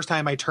is the first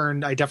time I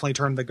definitely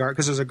turned the guard,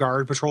 because there's a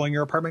guard patrolling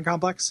your apartment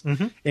complex,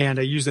 and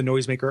I used a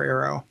noisemaker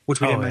arrow,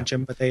 which we didn't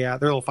mention, but they're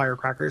little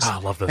firecrackers. I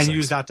love those and things.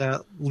 use that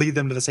to lead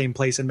them to the same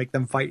place and make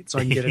them fight so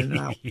I can get in and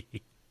out.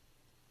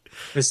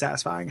 It's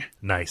satisfying.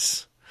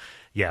 Nice.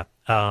 Yeah.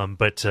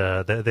 But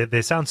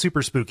they sound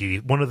super spooky.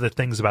 One of the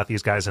things about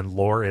these guys in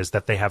lore is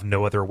that they have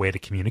no other way to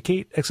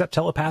communicate except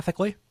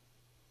telepathically.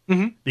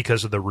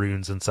 Because of the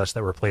runes and such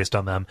that were placed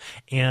on them.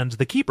 And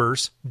the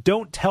keepers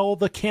don't tell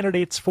the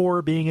candidates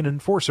for being an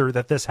enforcer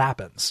that this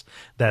happens,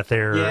 that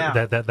they're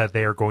that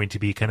they are going to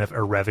be kind of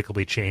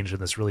irrevocably changed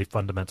in this really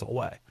fundamental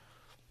way.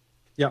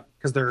 Yeah,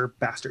 because they're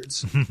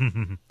bastards.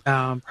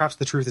 Perhaps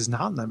the truth is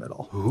not in the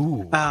middle.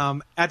 Ooh.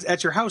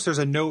 At your house, there's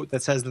a note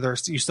that says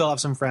that you still have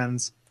some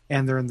friends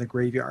and they're in the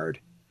graveyard.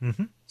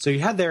 So you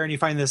head there and you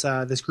find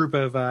this group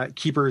of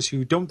keepers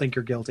who don't think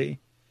you're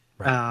guilty.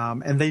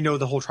 Right. And they know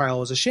the whole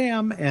trial is a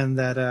sham, and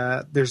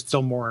that there's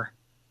still more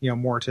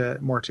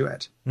to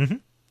it.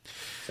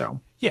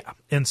 So yeah,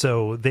 and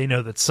so they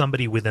know that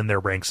somebody within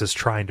their ranks is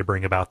trying to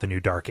bring about the new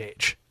Dark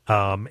Age.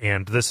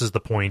 And this is the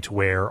point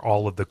where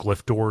all of the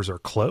glyph doors are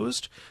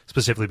closed,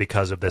 specifically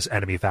because of this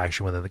enemy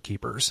faction within the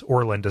Keepers.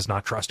 Orlan does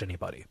not trust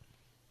anybody.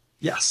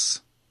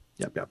 Yes.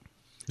 Yep.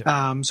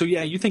 So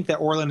yeah, you think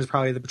that Orlan is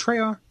probably the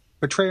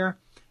betrayer,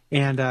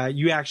 and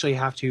you actually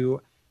have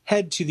to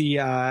head to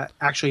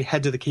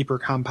the Keeper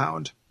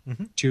compound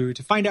to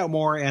find out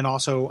more and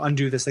also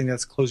undo this thing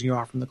that's closing you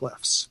off from the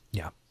glyphs.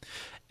 Yeah.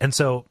 And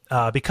so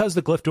because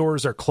the glyph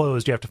doors are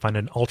closed, you have to find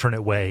an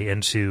alternate way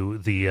into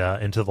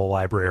the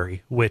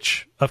library,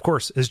 which of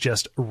course is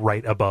just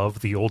right above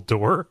the old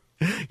door.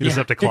 You just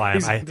have to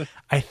climb.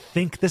 I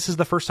think this is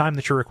the first time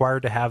that you're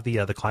required to have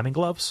the climbing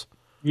gloves.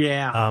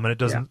 Yeah. And it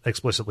doesn't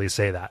explicitly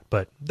say that,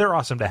 but they're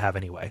awesome to have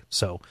anyway.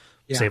 So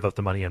save up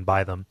the money and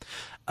buy them.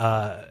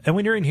 And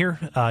when you're in here,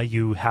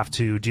 you have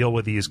to deal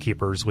with these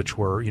keepers, which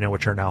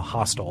are now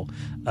hostile.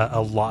 A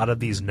lot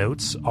of these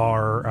notes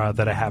are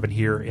that I have in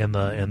here in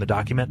the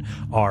document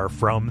are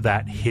from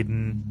that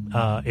hidden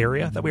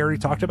area that we already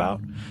talked about.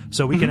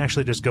 So we can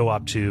actually just go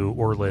up to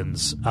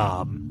Orlan's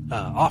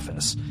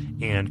office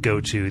and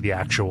go to the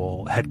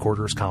actual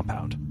headquarters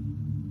compound.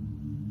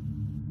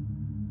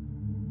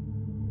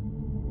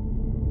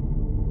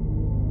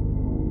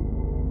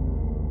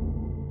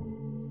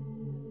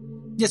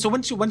 Yeah, so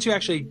once you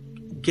actually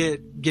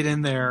get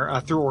in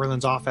there through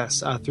Orlan's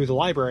office, through the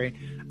library,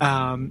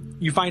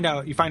 you find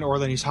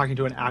Orlan. He's talking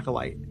to an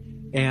acolyte,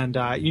 and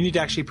you need to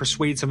actually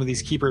persuade some of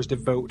these keepers to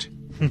vote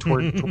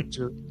towards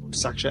your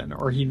section,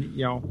 or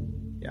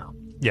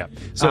Yeah.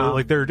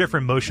 So there are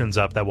different motions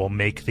up that will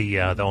make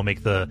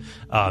the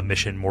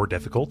mission more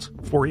difficult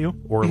for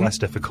you or less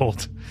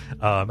difficult,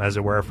 as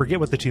it were. I forget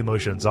what the two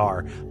motions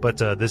are, but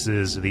this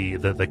is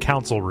the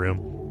council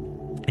room.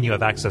 And you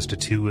have access to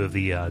two of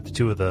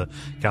the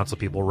council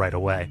people right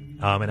away.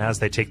 And as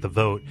they take the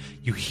vote,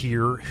 you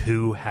hear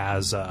who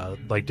has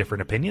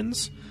different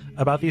opinions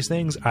about these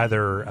things,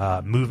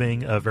 either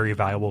moving a very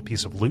valuable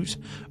piece of loot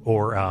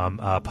or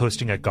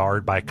posting a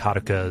guard by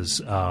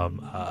Kataka's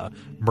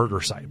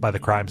murder site, by the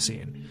crime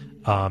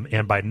scene,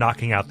 and by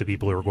knocking out the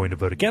people who are going to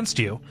vote against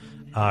you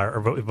or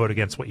vote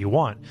against what you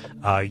want.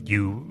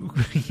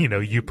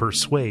 You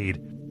persuade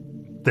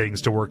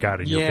things to work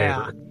out in your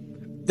favor.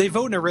 They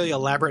vote in a really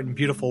elaborate and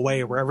beautiful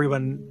way where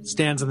everyone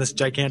stands in this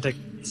gigantic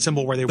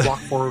symbol where they walk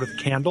forward with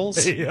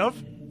candles. Yep.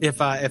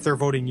 If they're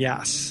voting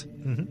yes,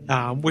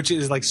 which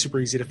is like super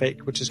easy to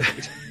fake, which is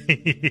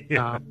great.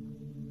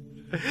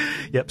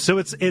 Yep. So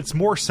it's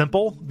more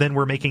simple than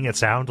we're making it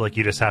sound. Like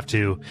you just have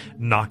to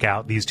knock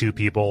out these two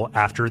people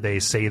after they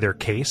say their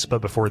case,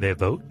 but before they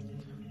vote.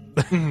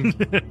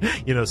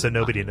 So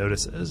nobody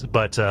notices.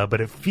 But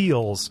it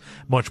feels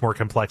much more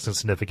complex and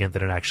significant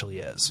than it actually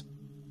is.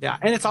 Yeah,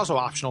 and it's also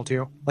optional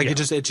too. Like it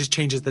just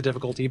changes the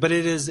difficulty, but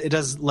it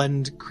does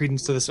lend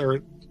credence to this,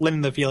 or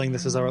lend the feeling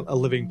this is a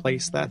living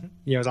place that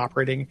is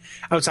operating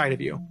outside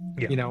of you.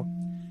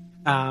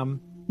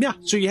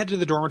 So you head to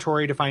the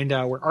dormitory to find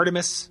out where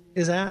Artemis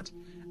is at,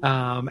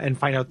 and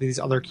find out these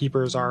other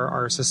keepers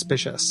are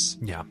suspicious.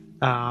 Yeah.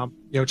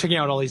 Checking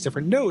out all these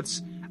different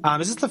notes.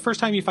 Is this the first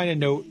time you find a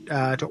note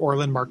to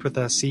Orlin marked with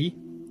a C?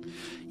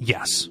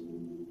 Yes.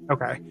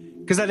 Okay.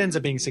 Because that ends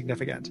up being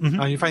significant.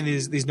 You find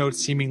these notes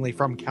seemingly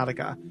from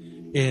Katika,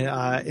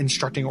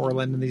 instructing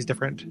Orlin in these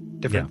different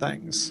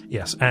things.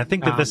 Yes, and I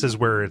think that this is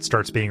where it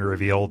starts being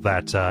revealed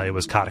that it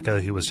was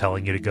Katika who was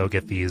telling you to go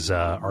get these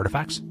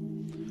artifacts.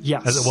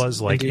 Yes, as it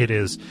was like indeed.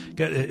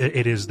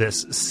 it is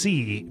this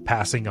C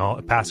passing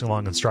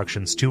along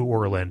instructions to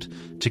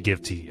Orlin to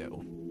give to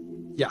you.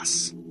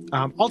 Yes.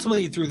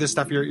 Ultimately, through this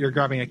stuff, you're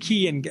grabbing a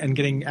key and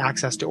getting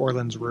access to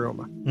Orlin's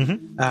room.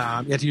 You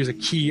have to use a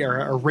key or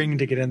a ring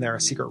to get in there,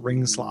 a secret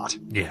ring slot.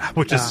 Yeah,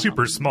 which is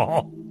super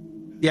small.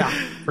 Yeah,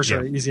 for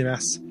sure. Yeah. Easy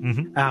miss.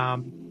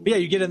 But yeah,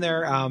 you get in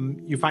there,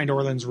 you find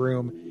Orlin's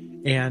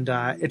room, and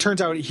it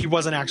turns out he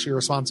wasn't actually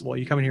responsible.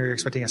 You come in here, you're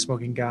expecting a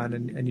smoking gun,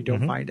 and you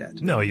don't find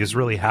it. No, he was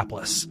really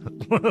hapless.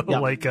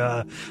 Like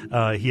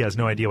he has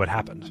no idea what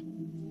happened.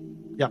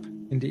 Yep,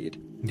 indeed.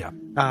 Yeah.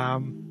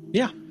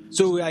 Yeah.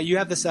 So you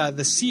have this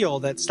the seal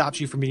that stops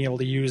you from being able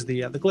to use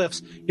the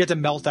glyphs. You have to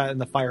melt that in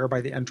the fire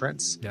by the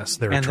entrance. Yes,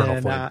 their eternal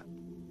flame.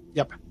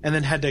 Yep, and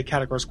then head to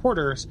Katikor's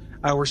quarters,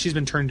 where she's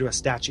been turned into a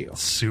statue.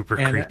 Super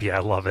creepy. I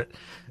love it.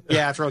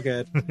 Yeah, it's real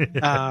good.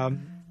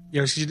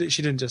 She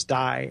didn't just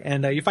die,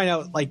 and you find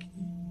out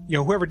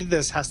whoever did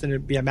this has to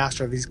be a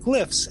master of these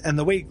glyphs, and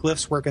the way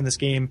glyphs work in this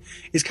game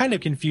is kind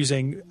of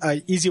confusing.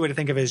 Easy way to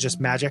think of it is just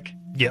magic.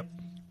 Yep.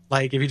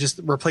 Like if you just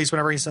replace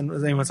whenever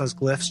anyone says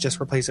glyphs, just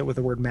replace it with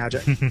the word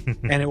magic,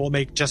 and it will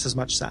make just as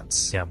much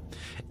sense. Yeah,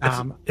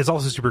 it's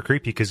also super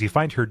creepy because you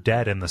find her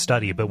dead in the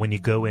study, but when you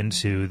go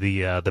into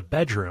the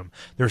bedroom,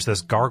 there's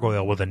this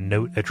gargoyle with a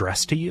note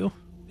addressed to you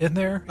in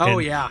there. Oh,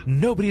 and yeah.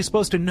 Nobody's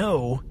supposed to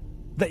know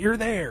that you're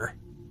there.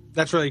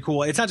 That's really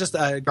cool. It's not just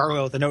a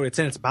gargoyle with a note; it's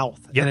in its mouth,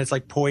 and it's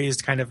like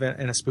poised, kind of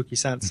in a spooky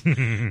sense.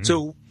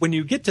 So when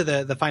you get to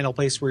the final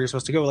place where you're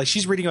supposed to go, like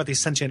she's reading out these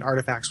sentient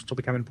artifacts, which will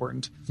become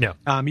important. Yeah.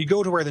 You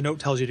go to where the note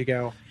tells you to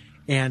go,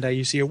 and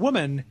you see a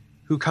woman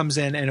who comes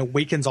in and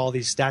awakens all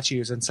these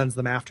statues and sends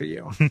them after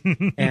you.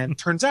 And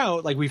turns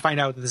out, we find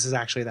out that this is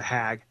actually the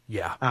hag.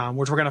 Yeah.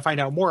 Which we're going to find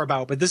out more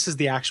about, but this is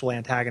the actual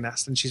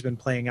antagonist, and she's been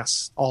playing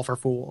us all for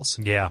fools.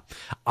 Yeah.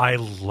 I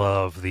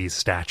love these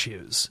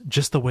statues.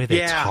 Just the way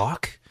they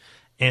talk.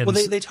 And well,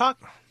 they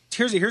talk.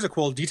 Here's a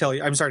cool detail.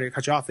 I'm sorry to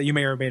cut you off that you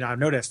may or may not have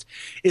noticed,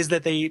 is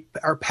that they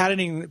are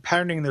patterning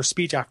their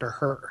speech after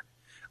her.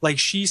 Like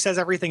she says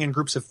everything in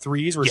groups of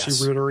threes where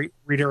she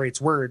reiterates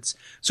words.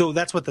 So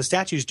that's what the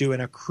statues do in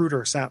a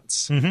cruder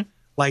sense.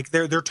 Like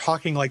they're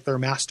talking like their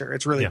master.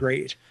 It's really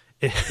great.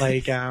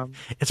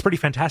 It's pretty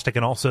fantastic,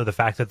 and also the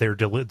fact that they're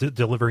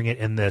delivering it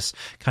in this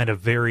kind of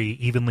very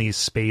evenly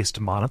spaced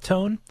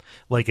monotone,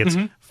 like it's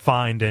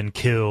find and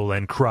kill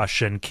and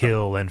crush and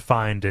kill and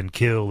find and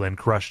kill and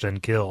crush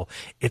and kill.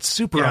 It's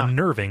super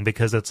unnerving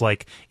because it's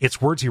like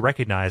it's words you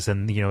recognize,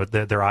 and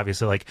they're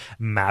obviously like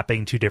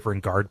mapping to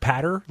different guard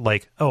pattern.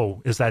 Like,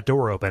 oh, is that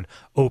door open?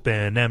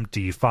 Open,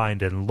 empty,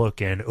 find and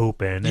look, and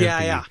open,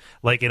 empty.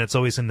 And it's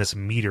always in this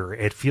meter.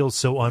 It feels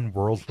so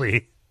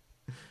unworldly.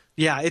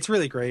 Yeah, it's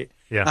really great.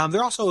 Yeah.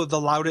 They're also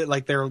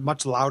they're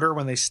much louder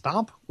when they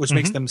stomp, which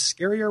makes them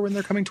scarier when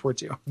they're coming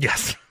towards you.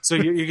 Yes. So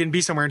you can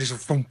be somewhere and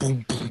just boom,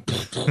 boom, boom,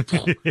 boom, boom,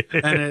 boom.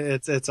 And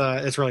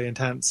it's really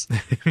intense.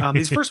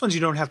 These first ones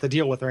you don't have to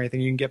deal with or anything;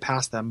 you can get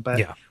past them.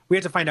 But we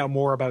have to find out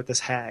more about this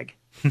hag.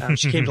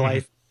 She came to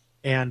life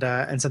and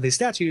sent these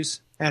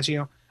statues at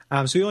you.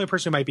 So the only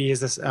person who might be is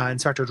this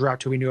Inspector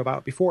Drought, who we knew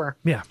about before.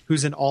 Yeah.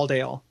 Who's in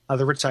Aldale,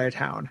 the rich side of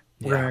town.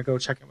 We're going to go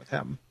check in with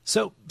him.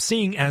 So,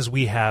 seeing as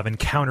we have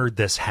encountered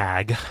this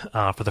hag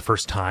for the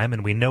first time,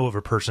 and we know of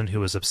a person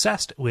who is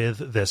obsessed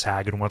with this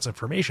hag and wants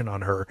information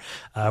on her,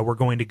 we're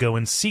going to go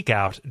and seek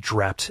out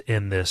Drept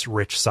in this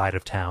rich side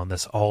of town,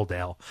 this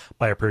Aldale,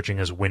 by approaching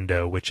his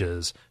window, which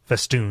is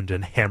festooned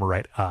in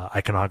Hammerite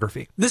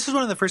iconography. This is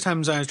one of the first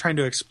times I was trying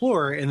to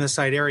explore in this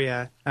side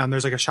area.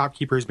 There's like a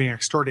shopkeeper who's being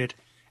extorted.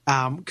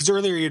 Because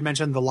earlier you had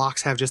mentioned the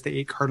locks have just the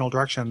 8 cardinal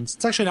directions.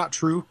 It's actually not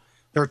true.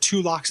 There are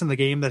 2 locks in the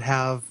game that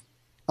have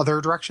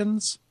other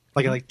directions,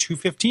 like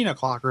 2:15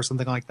 o'clock or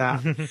something like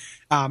that.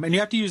 And you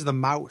have to use the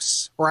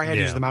mouse, or I had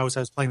to use the mouse.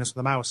 I was playing this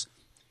with a mouse.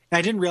 And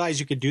I didn't realize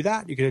you could do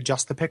that. You could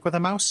adjust the pick with a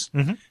mouse.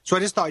 So I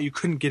just thought you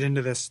couldn't get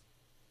into this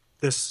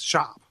this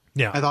shop.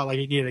 Yeah. I thought like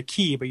you needed a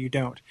key, but you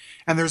don't.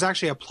 And there's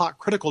actually a plot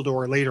critical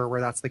door later where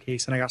that's the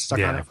case, and I got stuck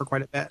on it for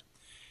quite a bit.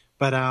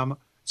 But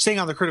staying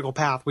on the critical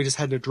path, we just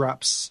head to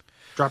Drup's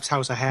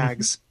House of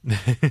Hags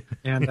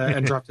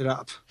and dropped it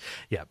up.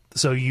 Yeah.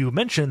 So you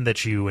mentioned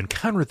that you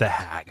encountered the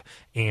hag,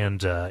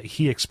 and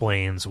he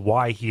explains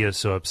why he is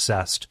so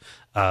obsessed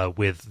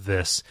with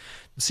this.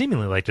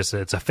 Seemingly like just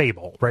it's a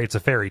fable, right? It's a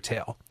fairy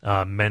tale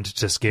meant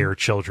to scare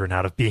children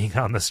out of being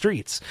on the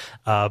streets.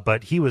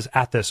 But he was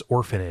at this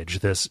orphanage,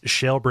 this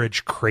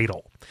Shalebridge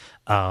Cradle,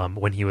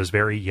 when he was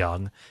very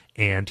young,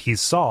 and he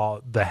saw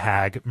the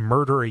hag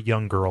murder a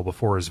young girl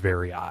before his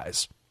very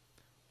eyes.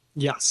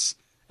 Yes.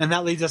 And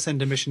that leads us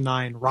into Mission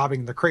 9,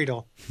 Robbing the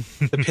Cradle,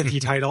 the pithy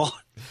title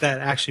that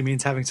actually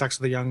means having sex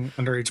with a young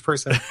underage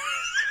person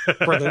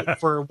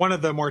for one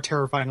of the more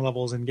terrifying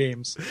levels in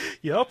games.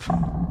 Yep.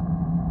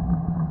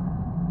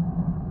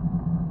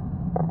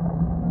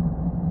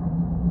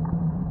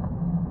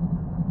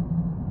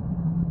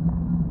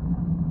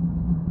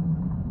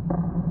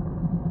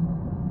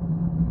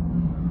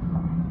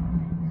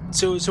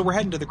 So we're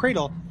heading to the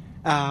cradle.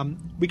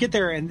 We get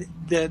there, and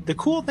the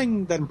cool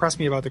thing that impressed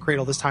me about the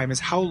cradle this time is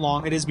how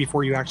long it is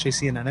before you actually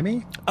see an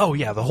enemy. Oh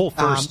yeah, the whole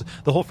first half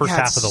of the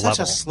level. It's such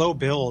a slow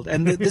build,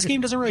 and this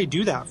game doesn't really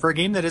do that for a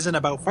game that isn't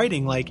about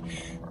fighting. Like,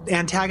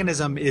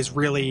 antagonism is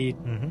really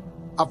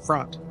up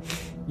front,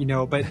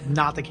 but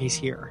not the case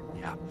here.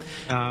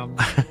 Yeah.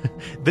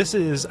 This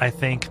is, I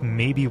think,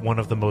 maybe one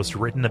of the most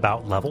written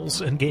about levels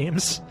in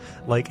games.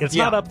 Like, it's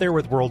not up there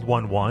with World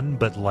 1.1,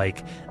 but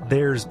like,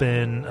 there's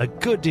been a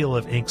good deal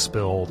of ink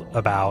spilled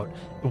about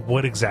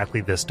what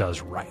exactly this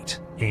does right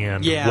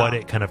and what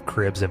it kind of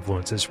cribs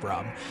influences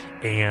from.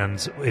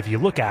 And if you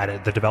look at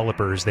it, the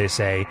developers, they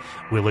say,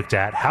 we looked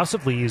at House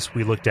of Leaves,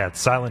 we looked at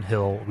Silent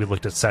Hill, we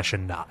looked at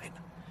Session 9.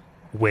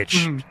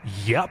 Which,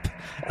 yep.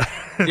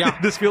 Yeah.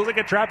 This feels like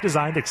a trap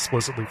designed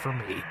explicitly for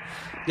me.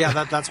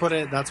 Yeah, that's what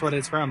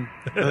it's from.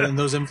 And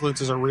those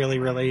influences are really,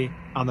 really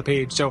on the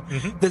page. So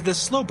the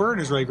slow burn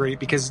is really great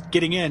because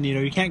getting in,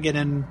 you can't get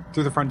in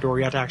through the front door.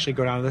 You have to actually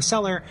go down to the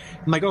cellar.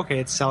 I'm like, okay,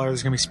 it's cellar.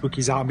 There's going to be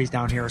spooky zombies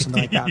down here or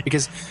something like that.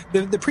 Because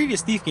the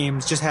previous Thief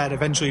games just had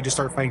eventually just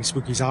start fighting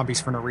spooky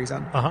zombies for no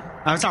reason.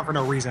 It's not for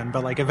no reason,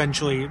 but like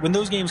eventually when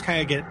those games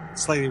kind of get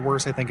slightly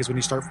worse, I think, is when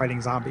you start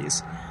fighting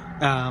zombies.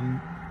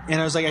 And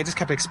I was like, I just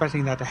kept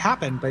expecting that to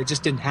happen, but it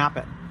just didn't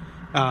happen.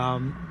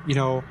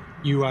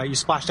 You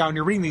splash down,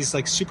 you're reading these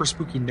like super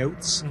spooky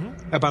notes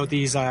about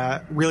these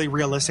really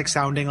realistic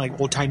sounding like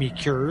old timey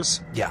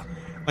cures. Yeah.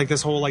 Like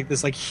this whole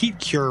this heat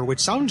cure, which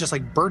sounds just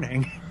like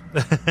burning.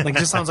 Like it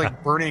just sounds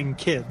like burning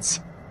kids.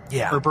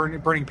 Yeah. Or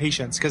burning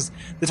patients, because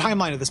the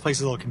timeline of this place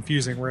is a little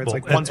confusing, where it's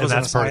once was an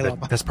asylum.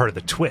 That's part of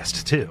the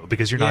twist too,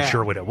 because you're not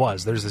sure what it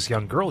was. There's this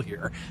young girl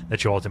here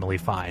that you ultimately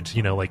find.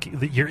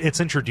 It's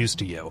introduced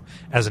to you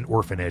as an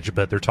orphanage,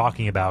 but they're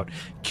talking about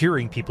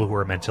curing people who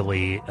are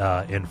mentally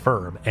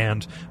infirm.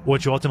 And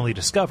what you ultimately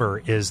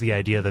discover is the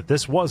idea that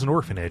this was an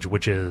orphanage,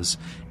 which is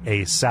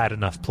a sad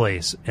enough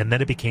place, and then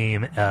it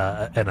became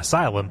an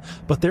asylum,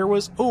 but there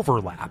was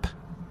overlap.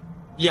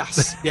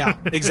 Yes. Yeah.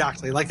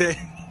 Exactly. Like they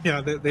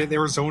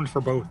were zoned for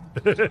both.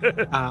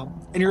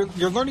 And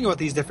you're learning about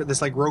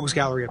this like rogues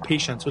gallery of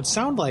patients, which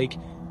sound like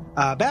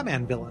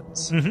Batman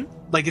villains.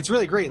 Like it's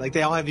really great. Like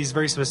they all have these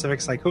very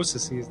specific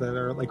psychoses that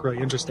are like really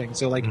interesting.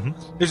 So like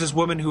there's this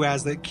woman who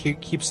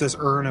keeps this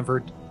urn of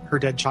her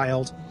dead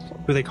child,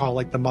 who they call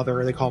like the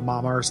mother, or they call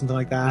mama or something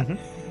like that.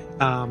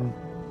 And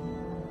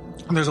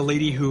there's a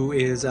lady who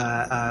is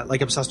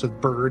like obsessed with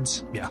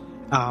birds. Yeah.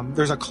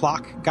 There's a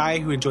clock guy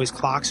who enjoys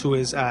clocks, who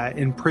is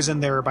in prison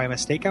there by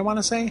mistake, I want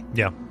to say.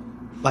 Yeah.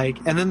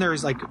 And then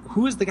there's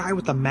who is the guy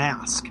with the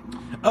mask?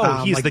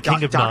 Oh, he's the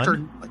King of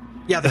None.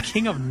 Yeah, the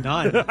King of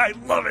None. I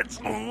love it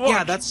so much.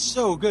 Yeah, that's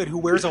so good. Who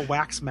wears a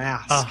wax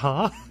mask?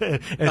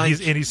 And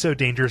he's so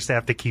dangerous to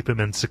have to keep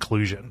him in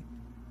seclusion.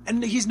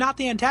 And he's not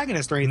the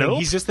antagonist or anything. Nope.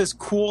 He's just this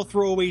cool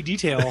throwaway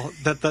detail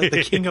that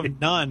the King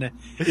of None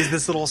is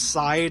this little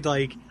side,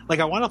 like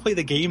I want to play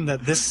the game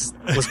that this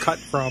was cut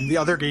from, the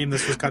other game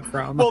this was cut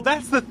from. Well,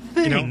 that's the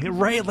thing,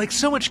 right? Like,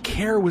 so much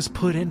care was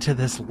put into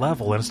this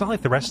level, and it's not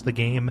like the rest of the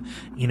game,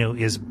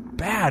 is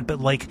bad, but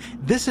like,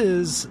 this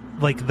is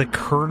like the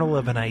kernel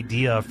of an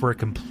idea for a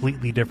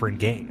completely different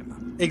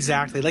game.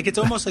 Exactly. Like, it's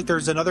almost like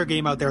there's another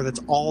game out there that's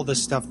all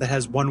this stuff that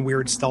has one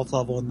weird stealth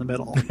level in the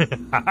middle.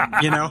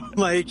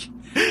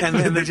 And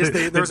then they just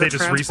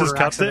Reese's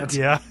cups it.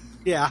 Yeah.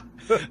 Yeah.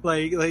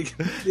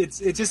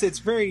 It's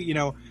very,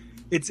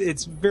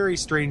 it's very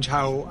strange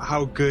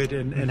how good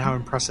and how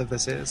impressive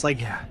this is. Like,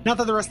 not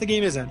that the rest of the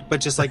game isn't,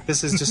 but just like,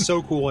 this is just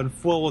so cool and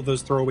full of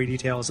those throwaway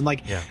details.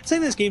 And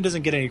saying this game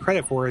doesn't get any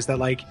credit for is that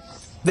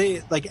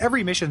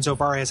every mission so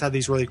far has had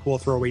these really cool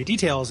throwaway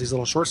details, these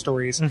little short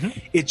stories.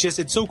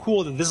 It's so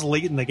cool that this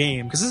late in the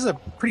game, because this is a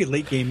pretty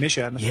late game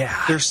mission,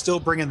 they're still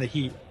bringing the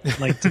heat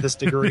to this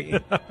degree.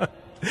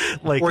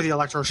 Or the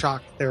electroshock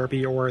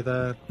therapy, or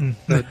the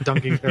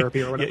dunking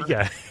therapy, or whatever.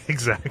 Yeah,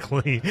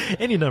 exactly.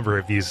 Any number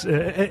of these,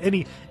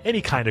 any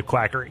kind of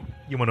quackery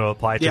you want to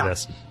apply to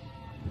this.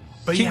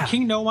 But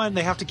King Noman,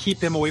 they have to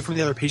keep him away from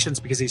the other patients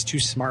because he's too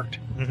smart.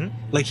 Mm-hmm.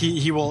 Like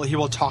he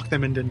will talk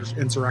them into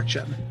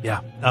insurrection.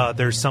 Yeah,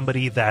 there's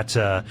somebody that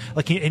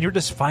and you're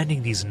just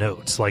finding these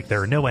notes. Like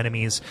there are no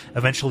enemies.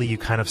 Eventually, you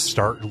kind of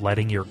start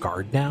letting your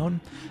guard down,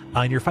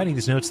 and you're finding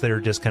these notes that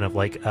are just kind of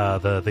like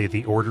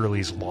the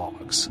orderly's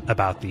logs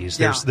about these.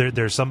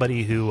 There's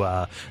somebody who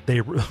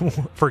they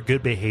for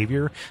good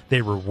behavior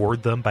they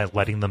reward them by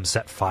letting them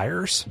set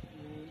fires.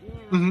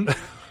 Mm-hmm.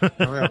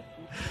 Oh, yeah.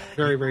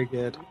 Very, very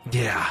good.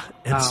 Yeah,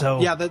 and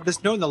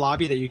this note in the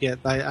lobby that you get,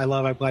 I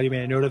love. I'm glad you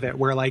made a note of it.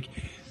 Where like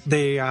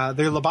they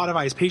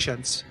lobotomize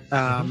patients,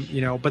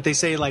 but they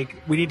say like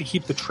we need to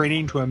keep the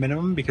training to a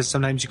minimum because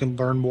sometimes you can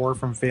learn more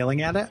from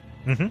failing at it.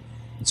 Mm-hmm.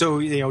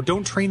 So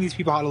don't train these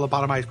people how to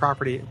lobotomize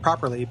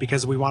properly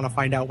because we want to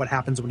find out what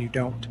happens when you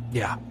don't.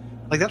 Yeah,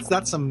 like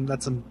that's some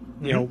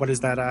what is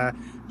that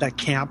that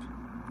camp,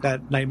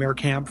 that nightmare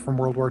camp from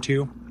World War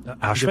II,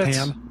 Auschwitz?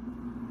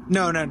 Japan?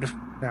 No.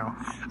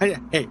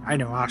 I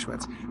know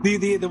Auschwitz.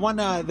 The one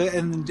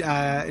in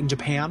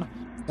Japan,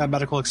 that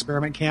medical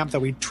experiment camp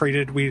that we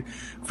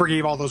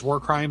forgave all those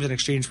war crimes in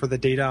exchange for the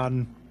data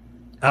on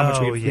how much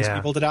we had freezed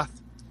people to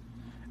death.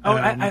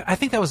 I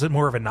think that was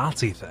more of a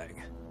Nazi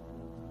thing.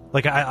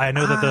 Like I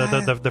know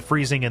that the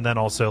freezing and then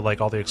also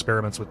like all the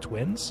experiments with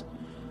twins.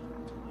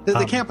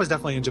 The camp was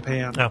definitely in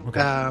Japan. Oh,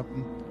 okay.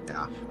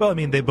 Yeah. Well, I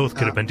mean, they both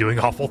could have been doing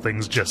awful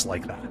things just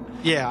like that.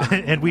 Yeah.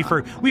 And we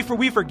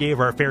forgave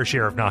our fair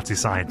share of Nazi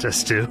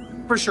scientists too.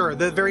 For sure.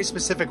 The very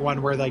specific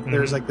one where like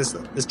there's like this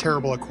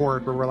terrible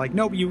accord where we're like,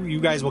 nope, you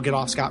guys will get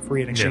off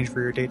scot-free in exchange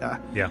for your data.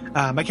 Yeah.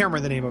 I can't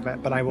remember the name of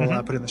it, but I will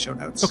put it in the show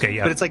notes. Okay,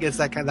 yeah. But it's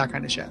that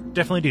kind of shit.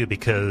 Definitely do,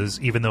 because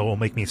even though it will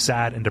make me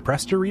sad and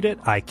depressed to read it,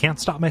 I can't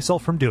stop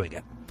myself from doing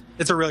it.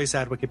 It's a really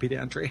sad Wikipedia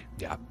entry.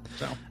 Yeah.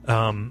 So.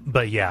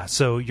 But yeah,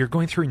 so you're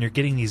going through and you're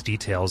getting these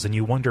details and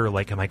you wonder,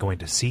 like, am I going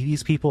to see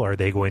these people? Are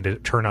they going to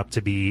turn up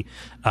to be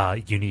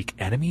unique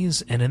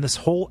enemies? And in this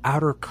whole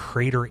outer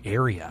crater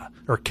area,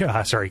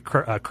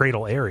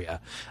 cradle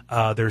area,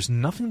 there's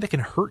nothing that can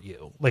hurt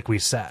you, like we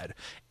said.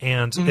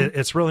 And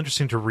it's real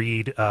interesting to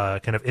read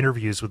kind of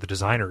interviews with the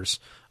designers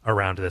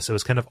around this. It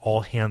was kind of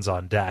all hands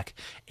on deck.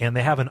 And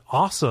they have an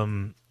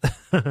awesome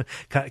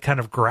kind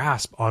of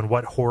grasp on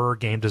what horror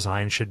game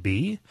design should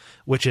be,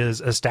 which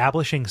is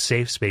establishing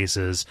safe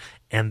spaces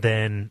and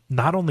then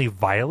not only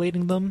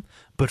violating them,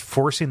 but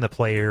forcing the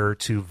player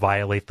to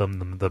violate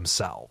them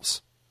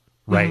themselves.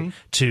 Right.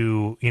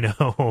 To,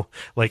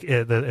 like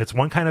it's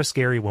one kind of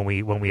scary when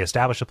we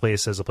establish a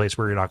place as a place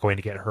where you're not going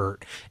to get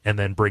hurt and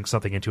then bring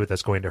something into it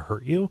that's going to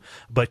hurt you,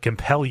 but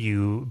compel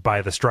you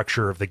by the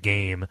structure of the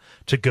game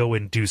to go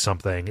and do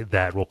something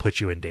that will put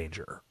you in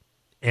danger.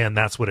 And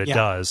that's what it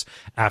does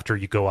after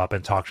you go up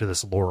and talk to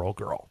this Laurel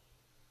girl.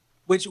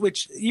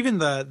 Which even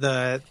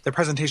the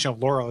presentation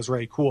of Laurel is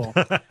really cool,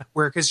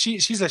 because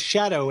she's a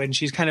shadow and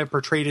she's kind of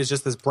portrayed as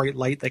just this bright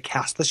light that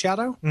casts the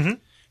shadow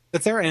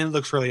that's there, and it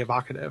looks really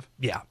evocative.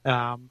 Yeah.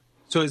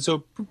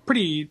 So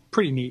pretty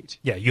neat.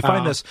 Yeah, you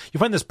find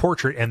this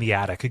portrait in the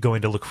attic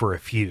going to look for a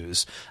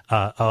fuse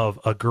of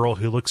a girl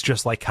who looks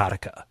just like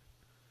Kataka.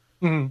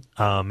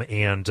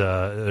 And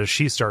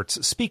she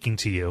starts speaking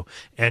to you,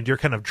 and you're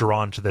kind of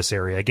drawn to this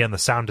area. Again, the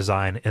sound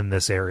design in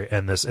this area,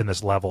 in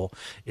this level,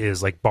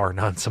 is like bar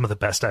none some of the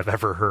best I've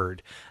ever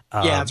heard.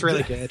 Yeah, it's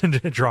really good.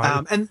 And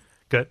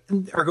good.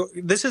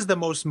 This is the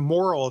most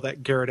moral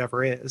that Garrett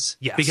ever is.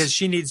 Yes. Because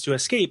she needs to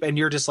escape, and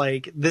you're just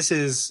like, this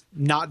is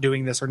not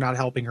doing this or not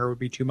helping her would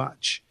be too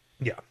much.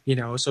 Yeah.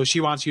 So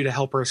she wants you to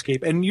help her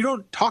escape, and you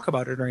don't talk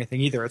about it or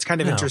anything either. It's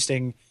kind of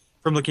interesting.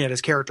 From looking at his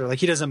character, like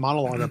he doesn't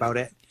monologue about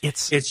it.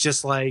 It's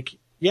just like,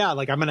 yeah,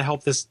 like I'm going to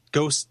help this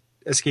ghost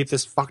escape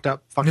this fucked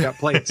up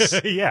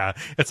place. Yeah,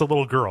 it's a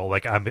little girl.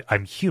 Like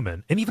I'm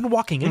human, and even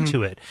walking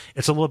into it,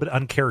 it's a little bit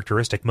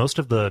uncharacteristic. Most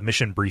of the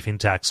mission briefing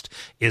text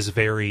is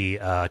very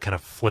kind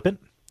of flippant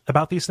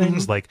about these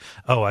things, like,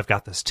 oh, I've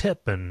got this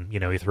tip, and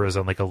he throws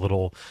on like a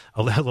little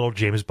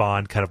James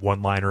Bond kind of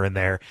one liner in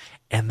there,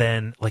 and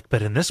then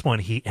but in this one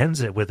he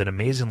ends it with an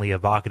amazingly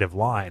evocative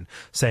line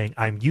saying,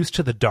 "I'm used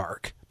to the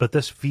dark, but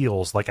this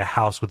feels like a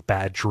house with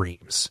bad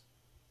dreams."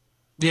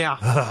 Yeah.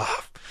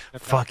 Ugh,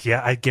 fuck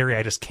yeah, Gary,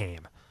 I just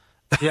came.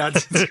 Yeah.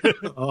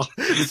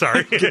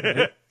 Sorry.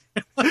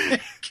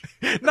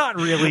 Not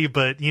really,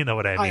 but you know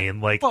what I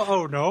mean.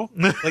 Oh no.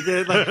 No,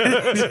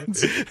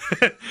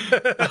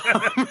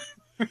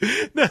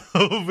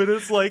 but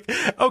it's like,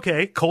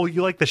 okay, Cole,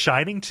 you like The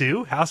Shining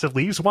too? House of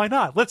Leaves? Why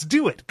not? Let's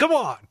do it. Come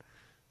on.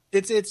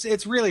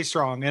 It's really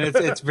strong, and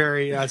it's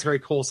very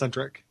Cole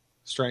centric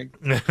strength.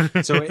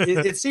 So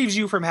it saves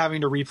you from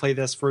having to replay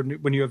this for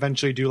when you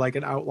eventually do like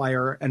an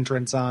outlier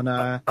entrance on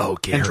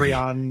Gary, entry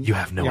on you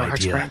have no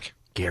idea, Hexcrank.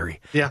 Gary.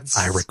 Yeah,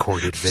 I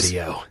recorded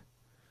video.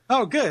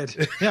 Oh,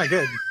 good. Yeah,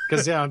 good.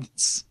 Because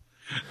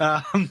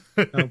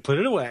put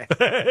it away.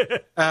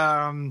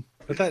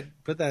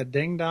 Put that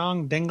ding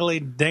dong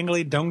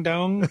dingly dong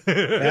dong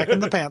back in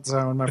the pants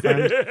zone, my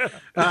friend.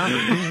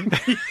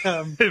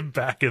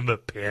 Back in the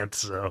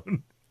pants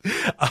zone.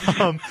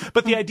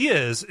 But the idea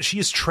is she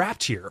is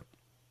trapped here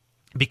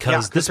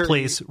because this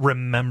place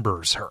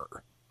remembers her.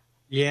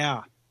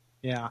 Yeah.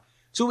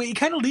 So it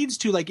kind of leads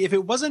to, like, if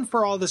it wasn't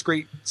for all this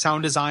great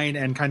sound design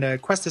and kind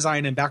of quest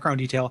design and background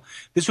detail,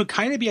 this would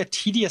kind of be a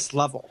tedious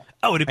level.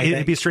 Oh,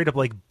 it'd be straight up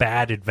like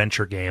bad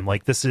adventure game.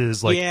 Like this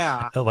is like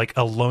like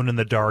Alone in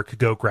the Dark.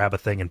 Go grab a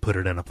thing and put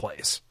it in a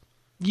place.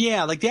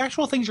 Yeah, like the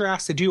actual things you're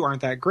asked to do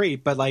aren't that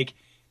great, but like,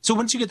 so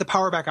once you get the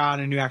power back on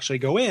and you actually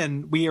go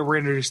in, we were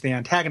introduced the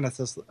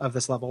antagonists of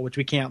this level, which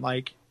we can't,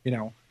 like,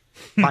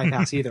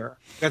 bypass either.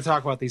 We got to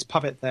talk about these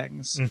puppet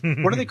things.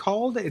 What are they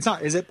called? It's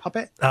not. Is it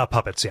puppet?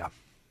 Puppets. Yeah.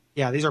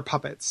 Yeah, these are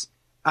puppets,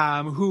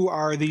 who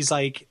are these,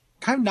 like,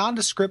 kind of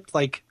nondescript,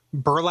 like,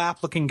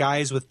 burlap-looking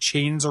guys with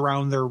chains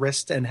around their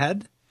wrist and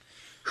head,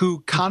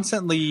 who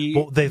constantly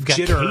they've got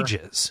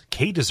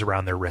cages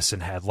around their wrists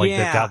and head, like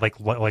they've got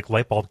like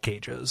light bulb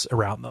cages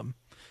around them,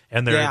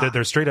 and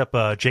they're straight up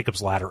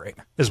Jacob's laddering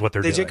is what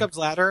they're doing. Jacob's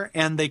ladder,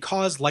 and they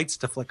cause lights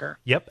to flicker.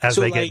 Yep, as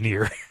they get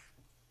near.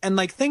 And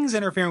like things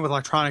interfering with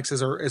electronics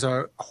is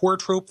a horror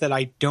trope that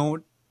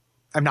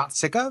I'm not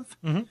sick of.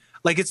 Mm-hmm.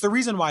 Like, it's the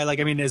reason why, like,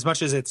 I mean, as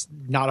much as it's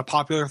not a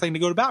popular thing to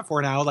go to bat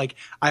for now, like,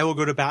 I will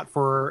go to bat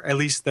for at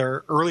least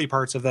the early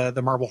parts of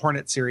the Marble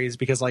Hornet series,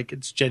 because, like,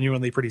 it's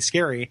genuinely pretty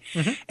scary.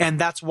 Mm-hmm. And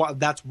that's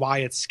why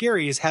it's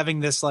scary, is having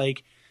this,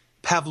 like,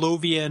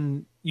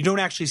 Pavlovian, you don't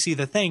actually see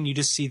the thing, you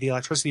just see the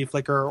electricity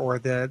flicker or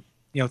the,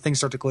 things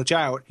start to glitch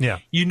out. Yeah.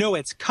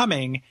 It's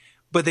coming,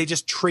 but they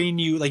just train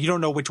you, like, you don't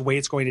know which way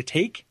it's going to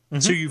take. Mm-hmm.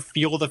 So you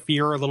feel the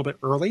fear a little bit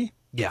early.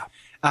 Yeah.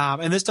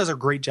 And this does a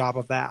great job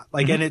of that.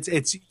 Like, mm-hmm.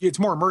 and it's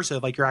more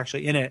immersive, like you're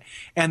actually in it.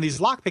 And these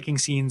lockpicking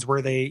scenes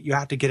where you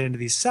have to get into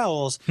these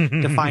cells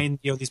to find,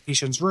 these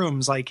patients'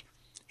 rooms, like,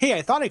 hey,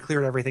 I thought I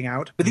cleared everything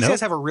out, but these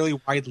guys have a really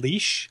wide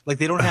leash. Like,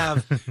 they don't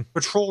have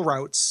patrol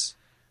routes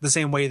the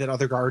same way that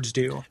other guards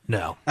do.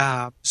 No.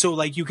 So,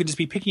 like, you can just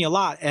be picking a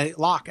lock,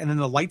 and then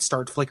the lights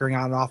start flickering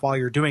on and off while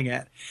you're doing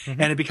it.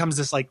 Mm-hmm. And it becomes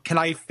this, like, can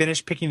I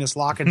finish picking this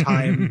lock in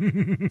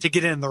time to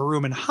get in the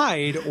room and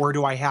hide, or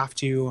do I have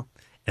to,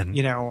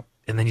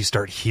 And then you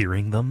start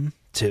hearing them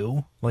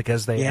too, like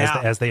as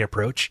they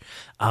approach.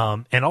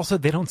 And also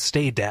they don't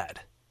stay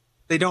dead.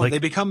 They don't. Like, they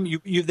become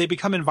they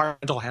become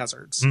environmental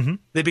hazards. Mm-hmm.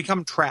 They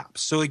become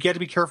traps. So, like, you have to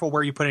be careful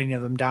where you put any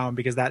of them down,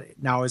 because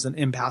that now is an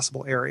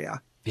impassable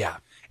area. Yeah.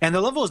 And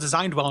the level is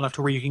designed well enough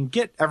to where you can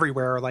get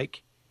everywhere.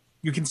 Like,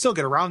 you can still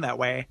get around that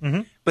way.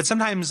 Mm-hmm. But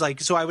sometimes, like,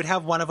 so I would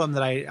have one of them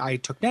that I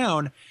took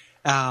down,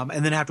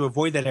 and then have to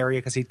avoid that area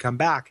because he'd come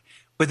back.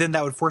 But then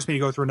that would force me to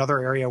go through another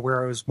area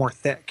where it was more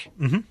thick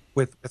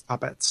with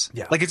puppets.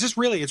 Yeah. Like, it's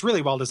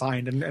really well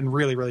designed and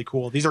really, really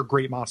cool. These are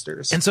great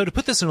monsters. And so to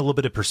put this in a little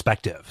bit of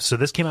perspective, so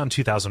this came out in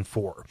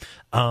 2004.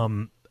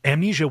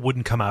 Amnesia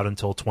wouldn't come out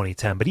until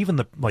 2010, but even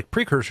the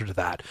precursor to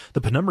that, the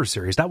Penumbra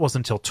series, that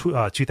wasn't until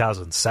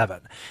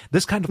 2007.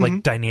 This kind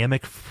of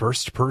dynamic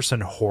first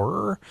person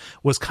horror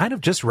was kind of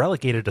just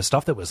relegated to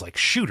stuff that was like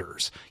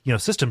shooters,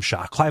 System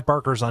Shock, Clive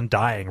Barker's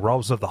Undying,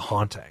 Realms of the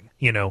Haunting,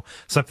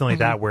 something like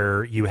that,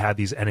 where you had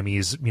these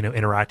enemies,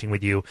 interacting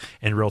with you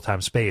in real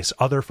time space.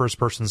 Other first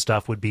person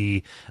stuff would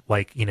be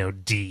like,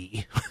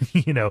 D,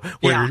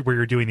 where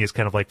you're doing these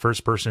kind of like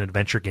first person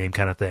adventure game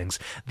kind of things.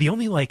 The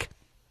only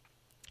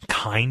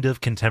kind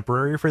of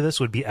contemporary for this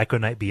would be Echo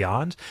Night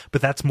Beyond,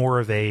 but that's more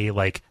of a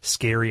like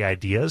scary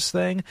ideas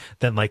thing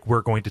than like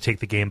we're going to take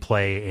the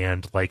gameplay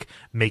and like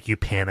make you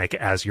panic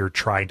as you're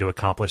trying to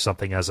accomplish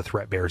something as a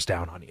threat bears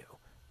down on you.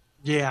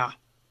 Yeah.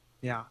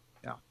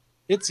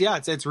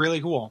 It's really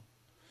cool.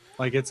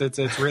 Like, it's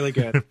really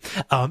good.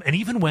 And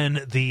even when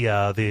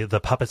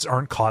the puppets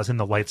aren't causing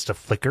the lights to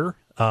flicker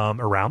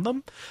around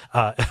them,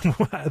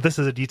 this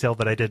is a detail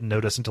that I didn't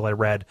notice until I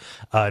read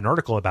an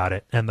article about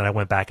it, and then I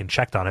went back and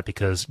checked on it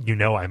because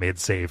I made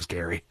saves,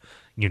 Gary.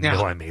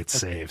 I made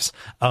saves.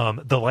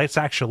 The lights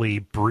actually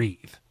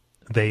breathe.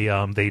 They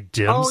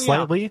dim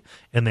slightly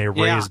and they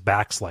raise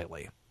back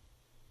slightly.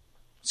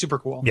 Super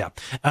cool. Yeah.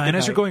 And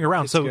as you're going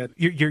around, so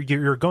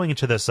you're going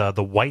into this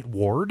the White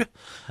Ward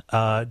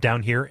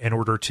down here in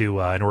order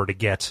to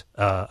get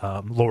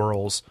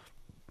Laurel's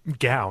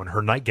gown,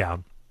 her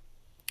nightgown.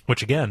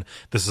 Which again,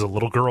 this is a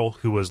little girl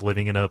who was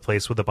living in a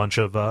place with a bunch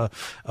of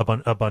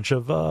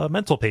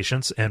mental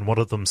patients, and one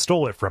of them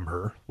stole it from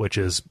her, which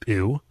is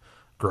ew,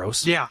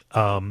 gross. Yeah.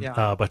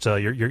 But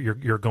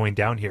you're going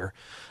down here,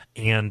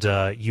 and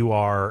you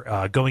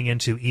are going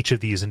into each of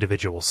these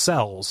individual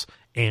cells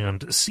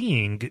and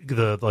seeing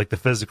the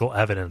physical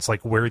evidence, like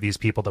where these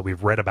people that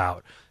we've read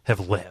about have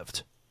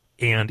lived,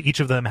 and each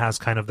of them has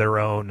kind of their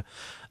own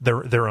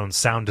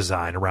sound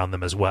design around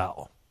them as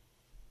well.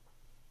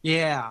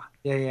 Yeah.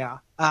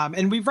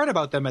 And we've read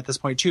about them at this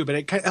point too, but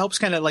it helps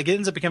kind of like, it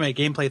ends up becoming a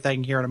gameplay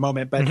thing here in a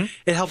moment, but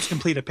it helps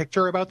complete a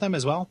picture about them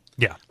as well.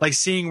 Yeah. Like,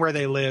 seeing where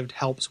they lived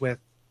helps with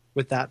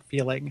that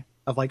feeling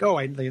of like,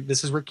 oh,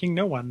 this is where King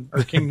No One,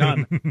 or King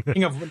None,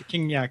 King of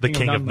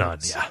None.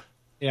 Lives.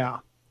 Yeah.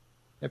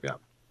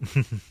 Yep.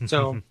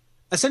 So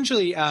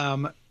essentially,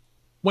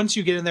 once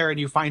you get in there and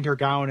you find her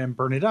gown and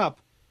burn it up,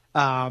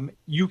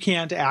 you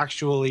can't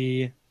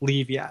actually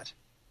leave yet.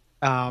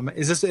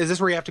 Is this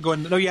where you have to go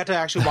in? No, you have to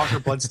actually walk your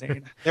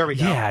bloodstain. There we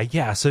go.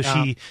 Yeah. So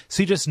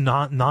she just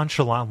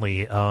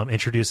nonchalantly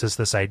introduces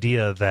this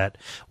idea that,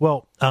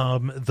 well,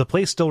 the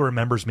place still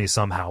remembers me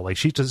somehow. Like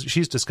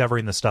she's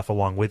discovering this stuff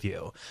along with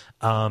you.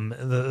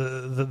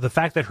 The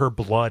fact that her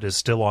blood is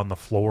still on the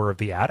floor of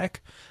the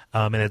attic,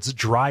 and it's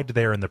dried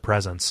there in the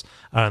present,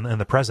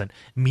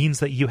 means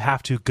that you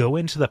have to go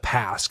into the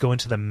past, go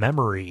into the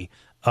memory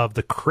of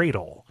the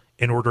cradle,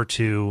 in order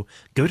to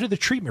go to the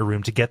treatment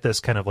room to get this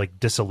kind of like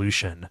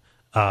dissolution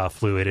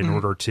fluid in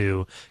order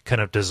to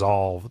kind of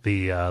dissolve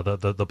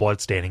the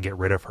blood stain and get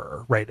rid of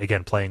her. Right.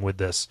 Again, playing with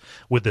this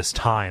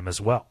time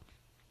as well.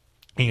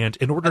 And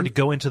in order to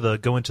go into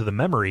the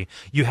memory,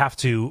 you have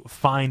to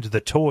find the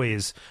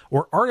toys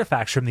or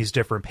artifacts from these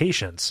different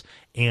patients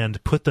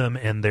and put them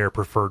in their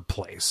preferred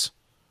place.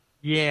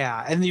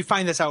 Yeah. And you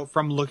find this out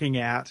from looking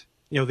at,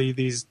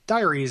 these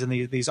diaries and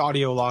these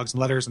audio logs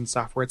and letters and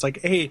stuff where it's like,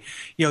 hey,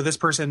 this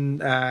person,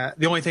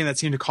 the only thing that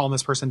seemed to calm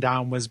this person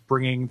down was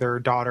bringing their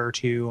daughter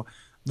to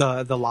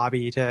the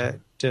lobby to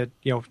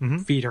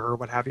feed her or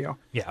what have you.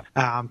 Yeah.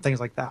 Things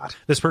like that.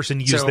 This person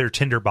used their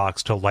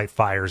tinderbox to light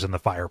fires in the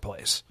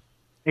fireplace.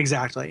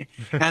 Exactly.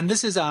 And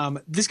this is,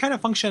 this kind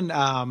of function,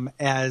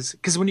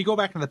 because when you go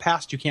back in the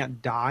past, you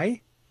can't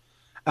die.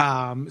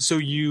 So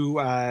you,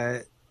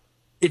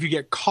 if you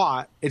get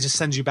caught, it just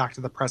sends you back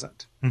to the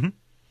present. Mm-hmm.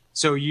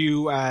 So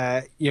you,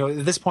 at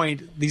this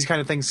point, these kind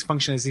of things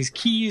function as these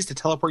keys to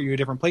teleport you to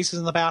different places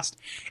in the past,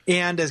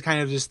 and as kind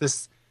of just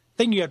this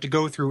thing you have to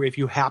go through if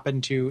you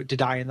happen to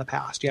die in the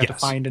past. You have to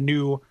find a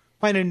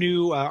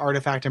new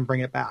artifact and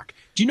bring it back.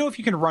 Do you know if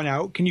you can run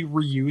out? Can you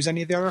reuse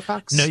any of the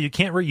artifacts? No, you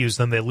can't reuse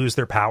them. They lose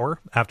their power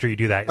after you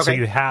do that. Okay. So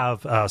you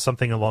have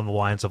something along the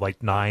lines of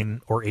like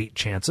 9 or 8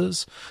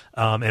 chances.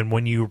 And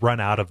when you run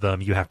out of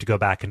them, you have to go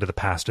back into the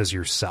past as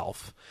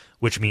yourself,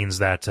 which means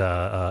that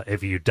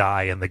if you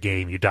die in the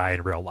game, you die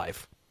in real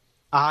life.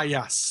 Ah,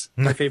 yes.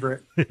 My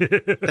favorite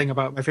thing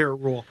about my favorite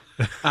rule.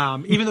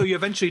 Even though you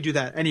eventually do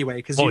that anyway,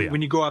 because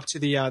when you go up to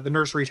the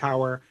nursery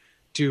tower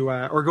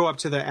or go up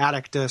to the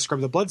attic to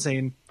scrub the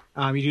bloodstain,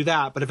 you do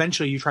that, but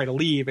eventually you try to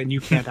leave and you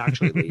can't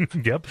actually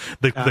leave. Yep.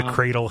 The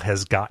cradle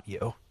has got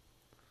you.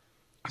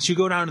 So you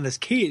go down to this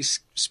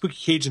spooky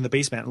cage in the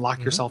basement and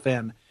lock yourself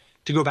in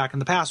to go back in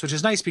the past, which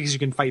is nice because you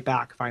can fight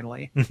back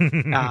finally.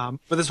 But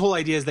this whole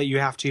idea is that you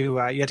have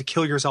to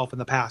kill yourself in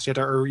the past. You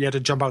have to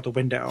jump out the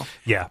window.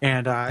 Yeah.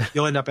 And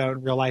you'll end up out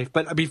in real life.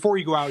 But before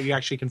you go out, you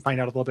actually can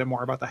find out a little bit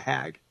more about the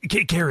hag.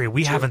 Gary,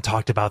 we haven't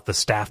talked about the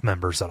staff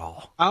members at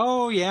all.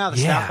 Oh, yeah. The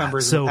staff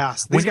members in the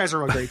past. These guys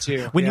are all great,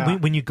 too.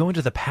 When you go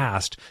into the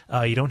past,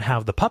 you don't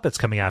have the puppets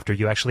coming after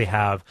you. Actually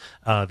have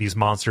these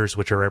monsters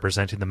which are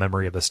representing the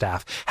memory of the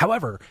staff.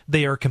 However,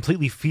 they are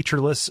completely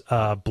featureless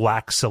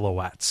black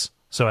silhouettes.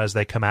 So as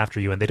they come after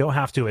you, and they don't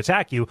have to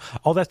attack you,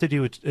 all they have to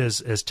do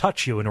is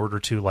touch you in order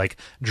to like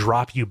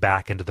drop you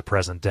back into the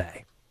present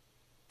day.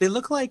 They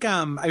look like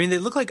they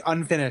look like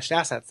unfinished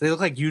assets. They look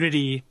like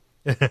Unity,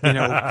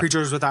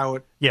 creatures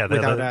without they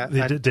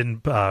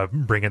didn't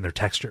bring in their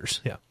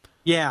textures.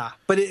 Yeah,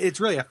 but it's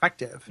really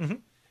effective. Mm-hmm.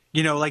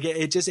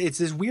 It's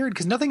this weird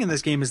because nothing in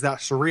this game is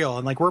that surreal,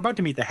 and like we're about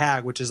to meet the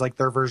hag, which is like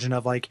their version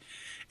of like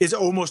is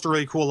almost a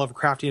really cool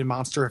Lovecraftian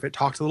monster if it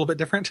talks a little bit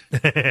different.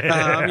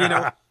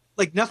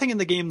 Like nothing in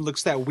the game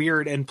looks that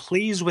weird and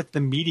plays with the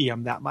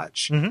medium that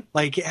much. Mm-hmm.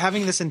 Like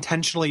having this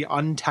intentionally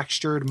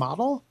untextured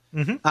model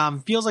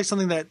feels like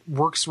something that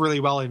works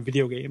really well in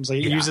video games. Like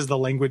it uses the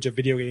language of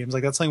video games.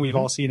 Like that's something we've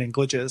all seen in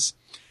Glitches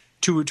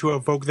to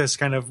evoke this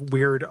kind of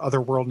weird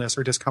otherworldness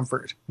or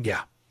discomfort.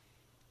 Yeah.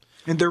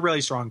 And they're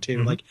really strong too.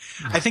 Mm-hmm. Like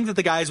I think that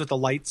the guys with the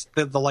lights,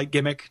 the light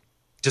gimmick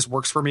just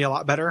works for me a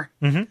lot better.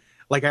 Mm-hmm.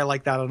 Like I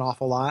like that an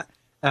awful lot.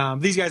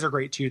 These guys are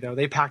great too, though.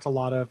 They packed a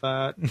lot of,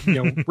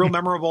 real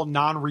memorable,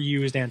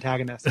 non-reused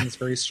antagonists in this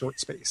very short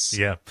space.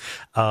 Yeah,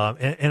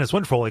 and it's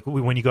wonderful. Like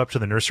when you go up to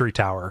the nursery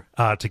tower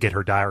to get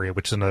her diary,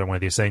 which is another one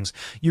of these things,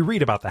 you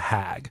read about the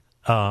hag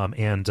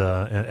and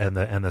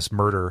this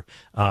murder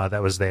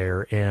that was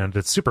there, and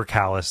it's super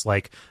callous.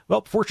 Like,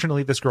 well,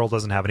 fortunately, this girl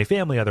doesn't have any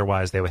family;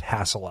 otherwise, they would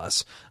hassle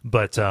us.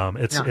 But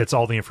it's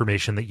all the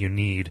information that you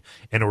need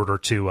in order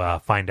to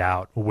find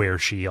out where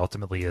she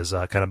ultimately is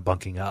kind of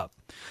bunking up.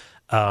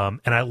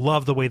 And I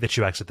love the way that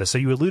you exit this. So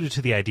you alluded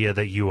to the idea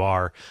that you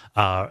are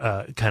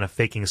kind of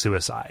faking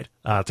suicide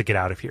to get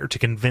out of here, to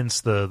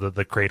convince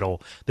the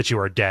cradle that you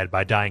are dead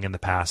by dying in the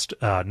past,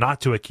 not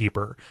to a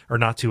keeper or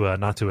not to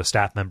a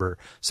staff member,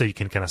 so you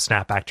can kind of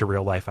snap back to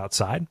real life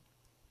outside.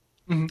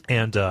 Mm-hmm.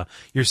 And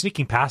you're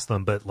sneaking past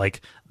them, but like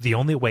the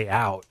only way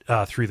out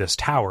through this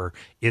tower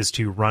is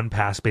to run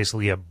past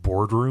basically a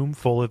boardroom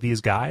full of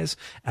these guys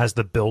as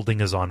the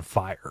building is on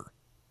fire.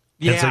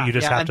 Yeah, and so you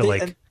just have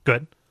to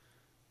good.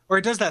 Or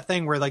it does that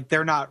thing where like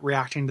they're not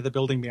reacting to the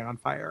building being on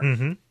fire.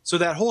 Mm-hmm. So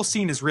that whole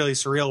scene is really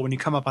surreal when you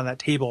come up on that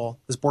table,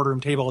 this boardroom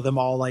table, them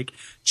all like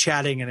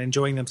chatting and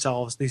enjoying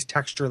themselves, these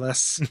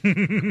textureless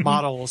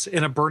models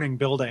in a burning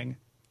building.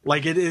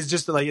 Like it is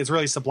just like, it's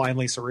really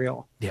sublimely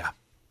surreal. Yeah.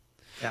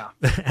 Yeah.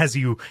 As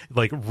you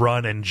like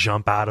run and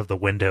jump out of the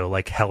window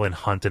like Helen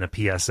Hunt in a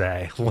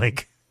PSA.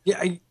 Like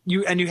Yeah,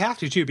 you have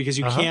to too, because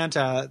you can't.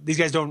 These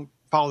guys don't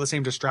follow the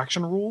same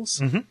distraction rules.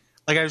 Mm-hmm.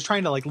 Like I was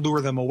trying to like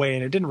lure them away,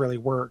 and it didn't really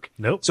work.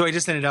 Nope. So I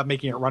just ended up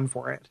making it run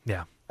for it.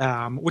 Yeah.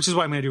 Which is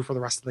what I'm going to do for the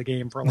rest of the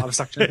game for a lot of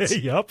sections.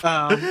 Yep.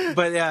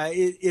 But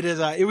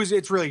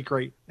it's really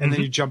great. And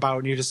then you jump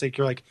out and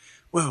you're like,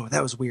 whoa,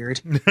 that was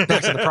weird.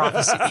 Back to the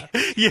prophecy.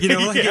 You know,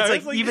 like,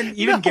 it's like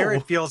even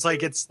Garrett feels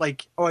like it's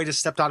like, oh, I just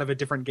stepped out of a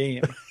different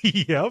game.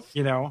 Yep.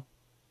 You know.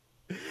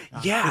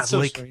 Yeah, it's so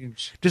like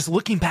strange. just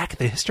looking back at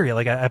the history,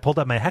 like I pulled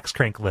up my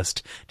Hexcrank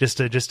list just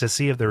to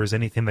see if there was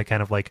anything that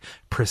kind of like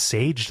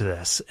presaged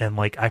this, and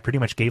like I pretty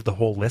much gave the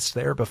whole list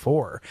there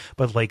before,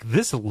 but like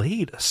this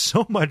laid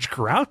so much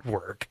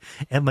groundwork,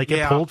 and like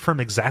it pulled from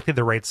exactly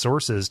the right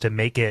sources to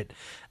make it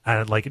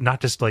like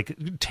not just like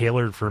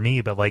tailored for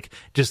me, but like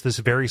just this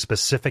very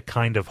specific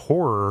kind of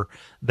horror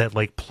that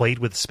like played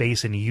with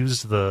space and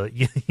used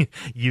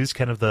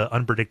kind of the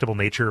unpredictable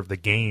nature of the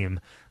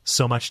game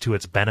so much to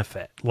its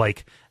benefit.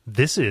 Like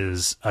this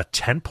is a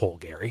tentpole,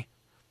 Gary.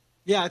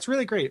 Yeah, it's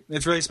really great.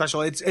 It's really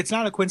special. It's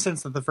not a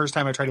coincidence that the first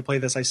time I tried to play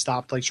this, I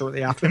stopped like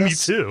shortly after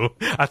this. Me too.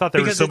 I thought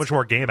there was so much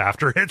more game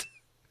after it.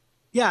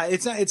 Yeah,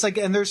 it's like,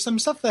 and there's some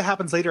stuff that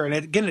happens later, and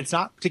again, it's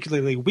not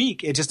particularly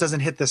weak. It just doesn't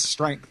hit this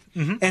strength.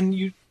 Mm-hmm.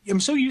 And I'm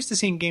so used to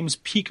seeing games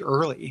peak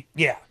early.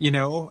 Yeah, you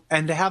know,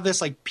 and to have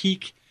this like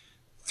peak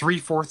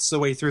 3/4 the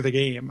way through the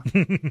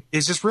game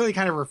is just really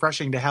kind of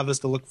refreshing to have this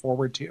to look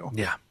forward to.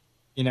 Yeah,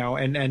 you know,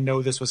 and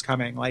know this was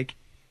coming. Like,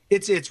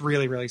 it's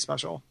really, really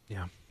special.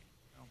 Yeah,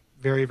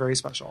 very, very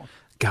special.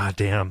 God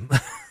damn.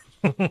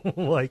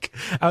 Like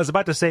I was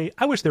about to say,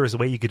 I wish there was a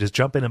way you could just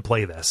jump in and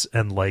play this,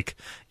 and like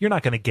you're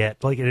not going to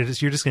get like you're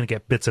just going to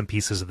get bits and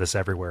pieces of this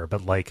everywhere.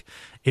 But like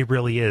it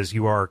really is,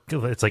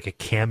 it's like a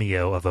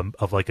cameo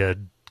of like a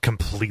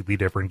completely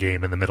different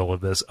game in the middle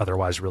of this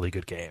otherwise really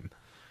good game.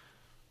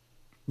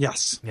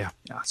 Yes. Yeah.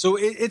 So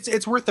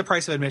it's worth the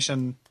price of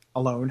admission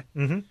alone.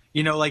 Mm-hmm.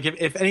 You know, like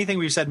if anything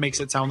we've said makes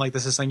it sound like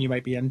this is something you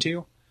might be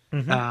into.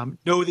 Mm-hmm.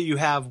 Know that you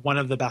have one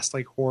of the best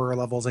like horror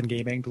levels in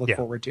gaming to look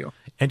forward to,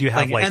 and you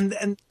have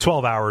and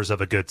 12 hours of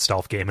a good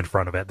stealth game in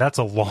front of it. That's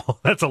a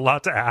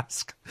lot to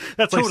ask.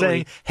 That's totally. Like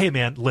saying, hey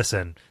man,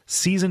 listen,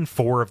 season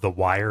 4 of The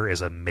Wire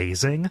is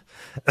amazing.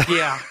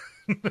 Yeah.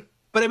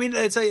 But I mean,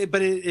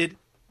 it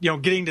you know,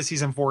 getting to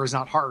season 4 is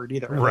not hard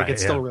either. Like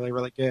it's still really,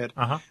 really good.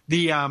 Uh-huh.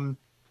 And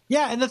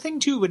the thing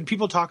too, when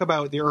people talk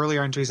about the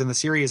earlier entries in the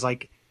series,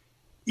 like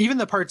even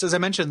the parts, as I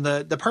mentioned,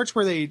 the parts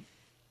where they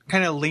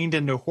kind of leaned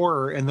into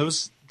horror, and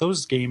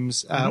those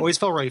games always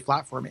fell really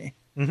flat for me.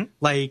 Mm-hmm.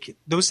 Like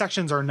those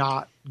sections are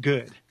not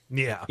good.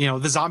 Yeah, you know,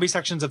 the zombie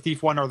sections of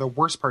Thief 1 are the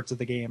worst parts of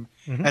the game,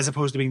 as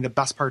opposed to being the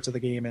best parts of the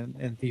game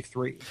in Thief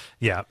 3.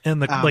 Yeah, and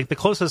the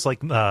closest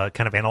kind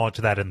of analog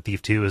to that in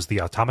Thief 2 is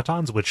the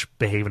automatons, which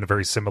behave in a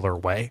very similar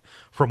way,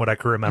 from what I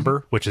can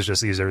remember. Which is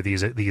just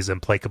these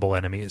implacable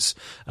enemies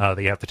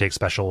that you have to take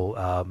special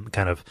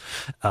kind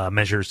of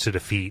measures to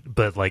defeat,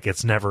 but like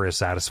it's never as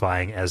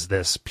satisfying as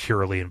this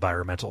purely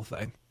environmental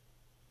thing.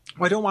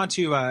 Well, I don't want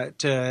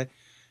to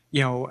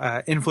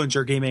influence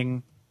your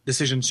gaming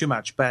decision too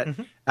much, but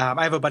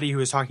I have a buddy who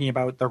was talking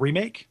about the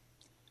remake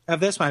of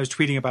this when I was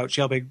tweeting about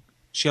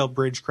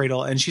Shale-Bridge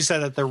Cradle, and she said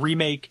that the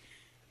remake,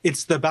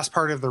 it's the best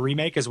part of the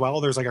remake as well.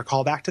 There's like a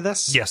callback to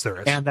this. Yes,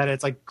 there is. And that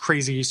it's like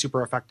crazy,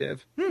 super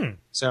effective.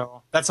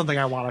 So that's something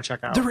I want to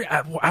check out.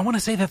 I want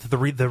to say that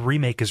the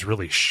remake is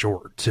really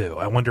short too.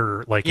 I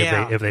wonder like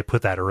if they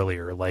put that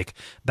earlier, like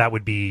that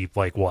would be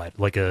like what,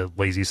 like a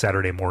lazy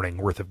Saturday morning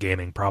worth of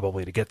gaming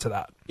probably to get to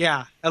that.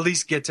 Yeah, at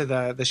least get to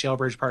the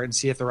Shale-Bridge part and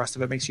see if the rest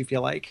of it makes you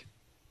feel like,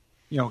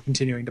 you know,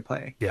 continuing to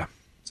play. Yeah.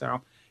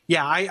 So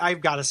yeah,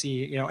 I've got to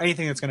see, you know,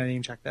 anything that's going to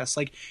name check this.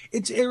 Like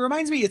it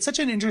reminds me, it's such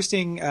an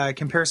interesting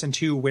comparison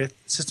too with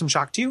System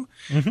Shock 2,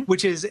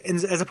 which is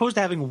as opposed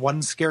to having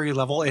one scary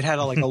level, it had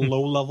a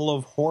low level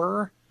of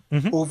horror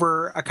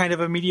over a kind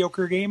of a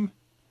mediocre game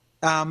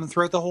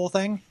throughout the whole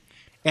thing.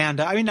 And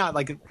I mean, not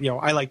like, you know,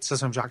 I liked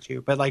System Shock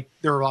 2, but like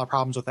there were a lot of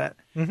problems with it.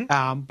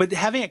 But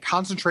having it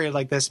concentrated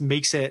like this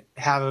makes it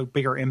have a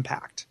bigger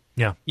impact.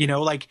 Yeah. You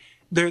know, like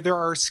there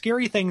are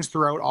scary things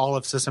throughout all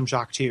of System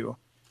Shock 2.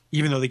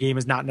 Even though the game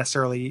is not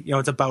necessarily, you know,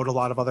 it's about a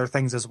lot of other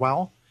things as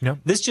well. Yeah.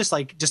 This just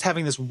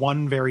having this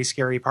one very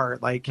scary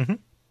part, like,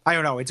 I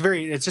don't know. It's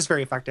just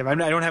very effective. I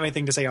don't have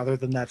anything to say other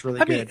than that's really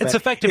good. I mean, it's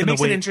effective in the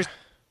way.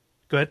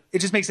 Good. It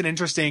just makes an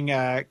interesting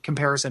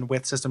comparison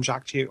with System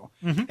Shock 2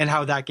 and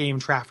how that game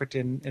trafficked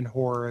in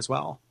horror as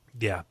well.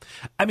 Yeah.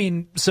 I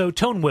mean, so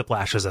tone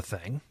whiplash is a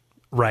thing.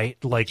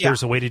 Right? Like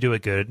there's a way to do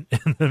it good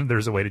and then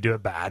there's a way to do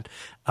it bad.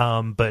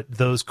 But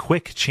those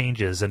quick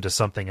changes into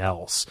something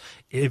else,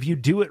 if you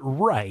do it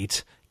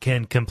right,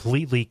 can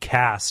completely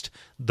cast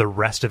the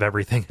rest of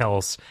everything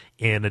else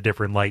in a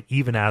different light,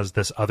 even as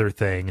this other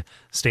thing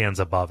stands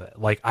above it.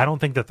 Like, I don't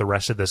think that the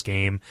rest of this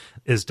game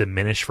is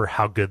diminished for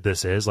how good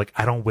this is. Like,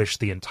 I don't wish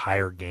the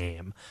entire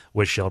game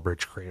was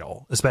Shale-Bridge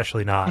Cradle,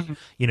 especially not,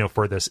 you know,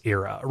 for this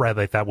era. Right?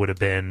 Like, that would have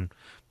been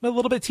a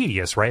little bit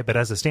tedious, right? But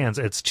as it stands,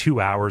 it's 2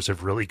 hours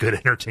of really good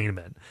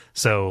entertainment.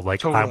 So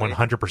like Totally. I'm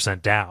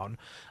 100% down.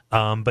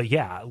 But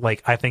yeah,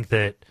 like I think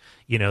that,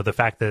 you know, the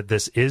fact that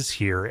this is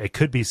here, it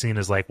could be seen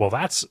as like, well,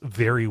 that's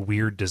very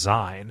weird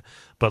design.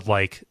 But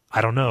like,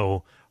 I don't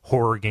know,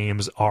 horror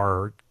games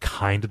are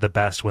kind of the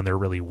best when they're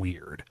really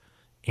weird.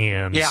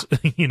 And, Yeah.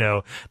 you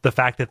know, the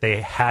fact that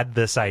they had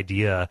this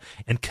idea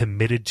and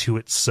committed to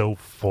it so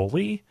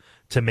fully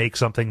to make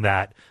something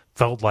that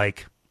felt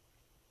like,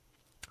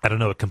 I don't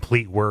know, a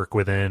complete work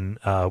within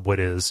what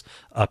is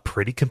a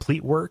pretty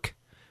complete work.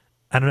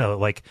 I don't know,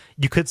 like,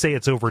 you could say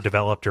it's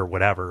overdeveloped or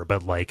whatever,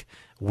 but like,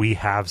 we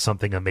have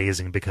something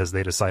amazing because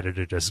they decided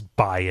to just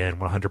buy in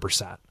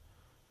 100%.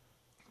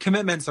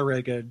 Commitment's are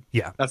really good.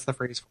 Yeah. That's the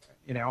phrase for it,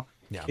 you know?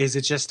 Yeah. Is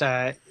it just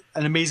an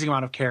amazing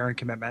amount of care and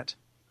commitment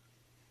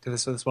to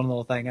this one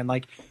little thing. And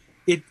like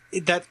it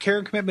that care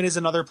and commitment is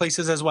in other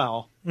places as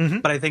well. Mm-hmm.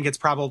 But I think it's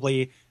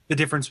probably the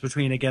difference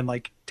between, again,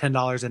 like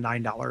 $10 and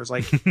 $9.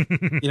 Like,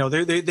 you know,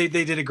 they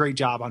did a great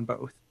job on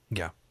both.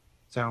 Yeah.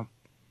 So,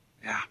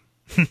 yeah.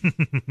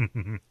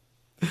 I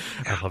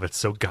love it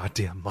so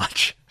goddamn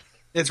much.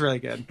 It's really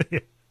good.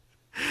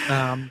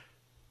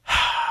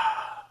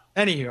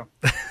 Anywho,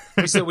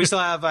 we still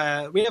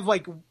have we have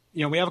like,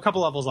 you know, we have a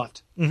couple levels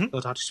left. Mm-hmm.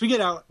 So we get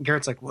out and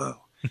Garrett's like, whoa.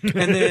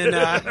 And then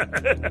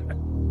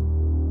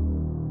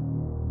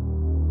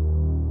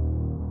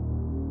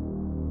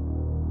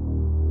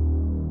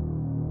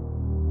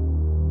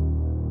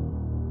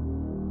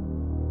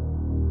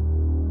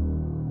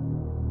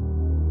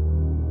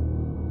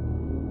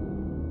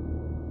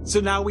so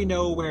now we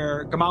know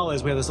where Gamal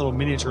is. We have this little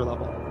miniature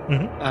level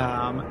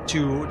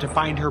to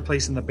find her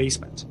place in the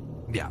basement.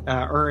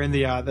 Yeah. Or in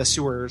the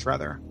sewers,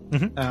 rather.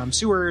 Mm-hmm.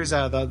 Sewers,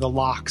 the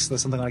locks,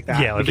 something like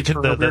that. Yeah, like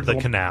the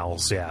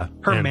canals, yeah.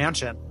 Her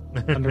mansion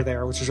under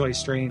there, which is really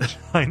strange.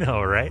 I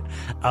know, right?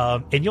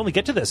 And you only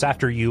get to this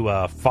after you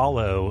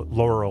follow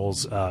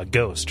Laurel's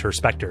ghost, her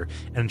specter,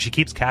 and she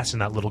keeps casting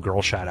that little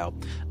girl shadow,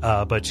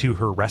 but to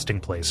her resting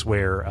place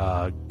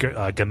where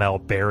Gamel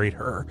buried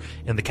her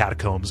in the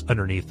catacombs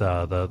underneath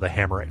the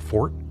Hammerite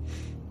fort.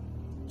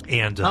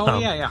 And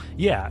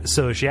yeah.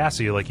 So she asks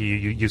you, like,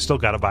 you still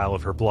got a vial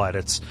of her blood.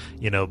 It's,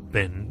 you know,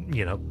 been,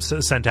 you know,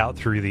 sent out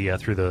through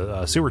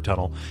the sewer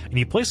tunnel, and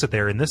you place it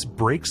there, and this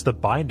breaks the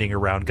binding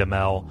around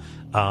Gamel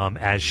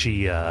as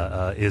she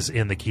is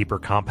in the Keeper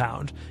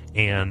compound,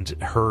 and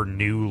her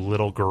new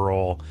little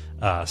girl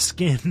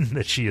skin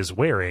that she is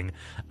wearing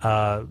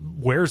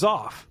wears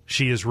off.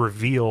 She is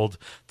revealed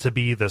to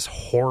be this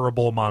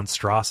horrible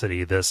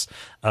monstrosity, this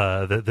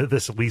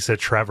Lisa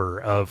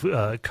Trevor of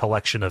a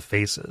collection of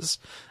faces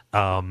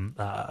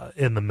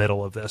in the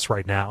middle of this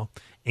right now.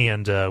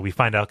 And we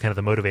find out kind of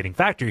the motivating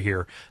factor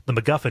here. The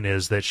MacGuffin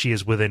is that she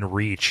is within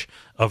reach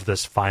of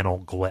this final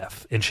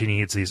glyph, and she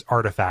needs these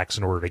artifacts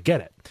in order to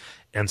get it.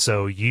 And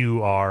so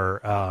you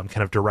are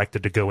kind of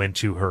directed to go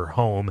into her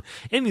home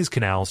in these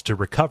canals to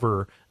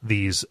recover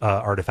these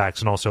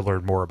artifacts and also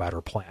learn more about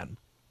her plan.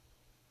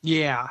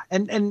 Yeah,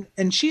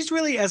 and she's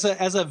really, as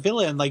a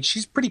villain, like,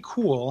 she's pretty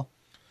cool.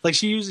 Like,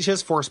 she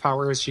has force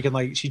powers. She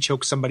can, she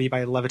chokes somebody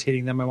by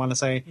levitating them, I want to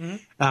say.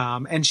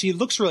 Mm-hmm. And she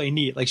looks really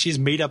neat. Like, she's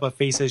made up of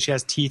faces. She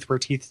has teeth where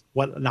teeth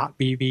what not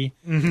be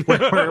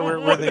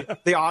where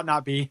they ought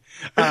not be.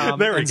 There we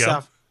go.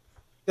 Stuff.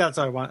 That's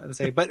what I wanted to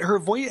say. But her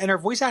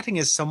voice acting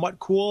is somewhat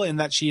cool in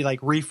that she, like,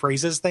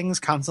 rephrases things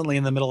constantly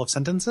in the middle of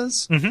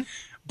sentences. Mm-hmm.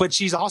 But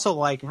she's also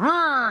like,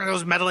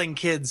 those meddling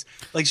kids.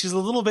 Like, she's a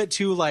little bit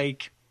too,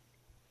 like,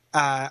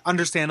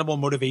 understandable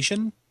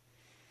motivation.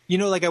 You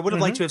know, like, I would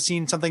have liked to have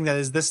seen something that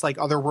is this, like,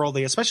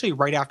 otherworldly, especially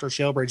right after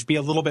Shailbridge, be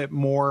a little bit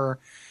more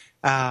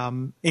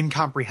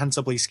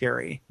incomprehensibly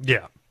scary.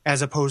 Yeah.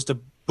 As opposed to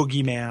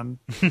boogeyman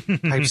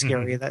type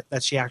scary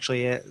that she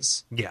actually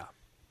is. Yeah.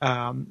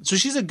 So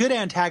she's a good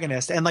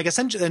antagonist, and, like,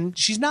 essentially, and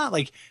she's not,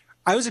 like,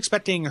 I was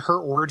expecting her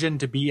origin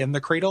to be in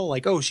the cradle,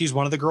 like, oh, she's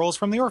one of the girls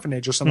from the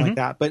orphanage or something like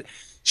that, but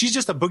she's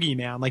just a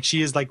boogeyman. Like,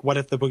 she is, like, what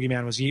if the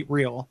boogeyman was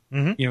real?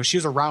 You know, she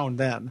was around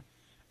then.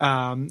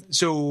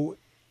 So,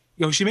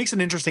 you know, she makes an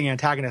interesting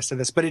antagonist to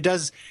this, but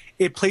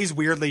it plays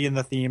weirdly in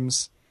the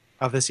themes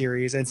of the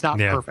series, and it's not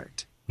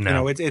perfect. No. You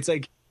know, it's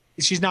like,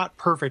 she's not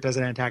perfect as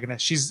an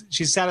antagonist.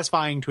 She's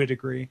satisfying to a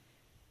degree.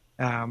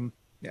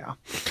 Yeah.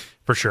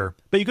 For sure.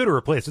 But you go to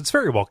her place, it's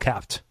very well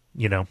kept.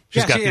 You know,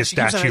 she's got these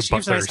statue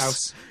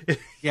butlers.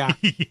 Yeah.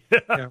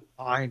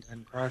 Find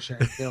and crush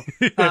and kill.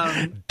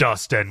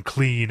 Dust and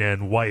clean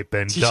and wipe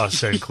and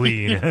dust and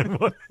clean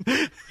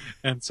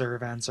and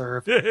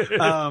serve.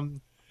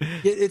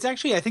 It's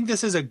actually, I think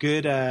this is a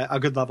good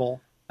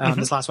level.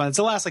 This last one, it's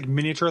the last, like,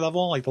 miniature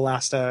level, like the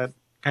last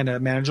kind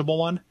of manageable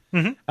one.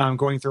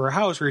 Going through her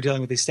house where you're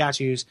dealing with these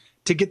statues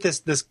to get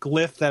this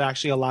glyph that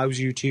actually allows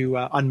you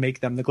to unmake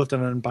them, the glyph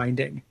of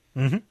unbinding.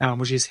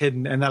 Which is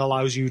hidden, and that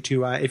allows you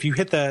to, if you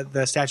hit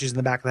the statues in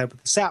the back of the head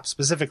with the sap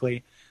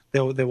specifically, they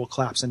will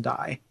collapse and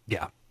die.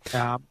 Yeah.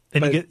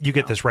 And you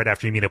get this right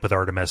after you meet up with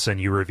Artemis, and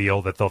you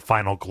reveal that the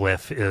final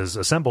glyph is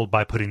assembled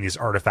by putting these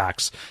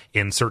artifacts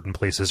in certain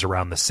places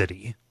around the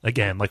city.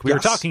 Again, like we were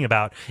talking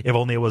about, if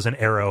only it was an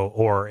arrow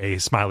or a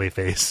smiley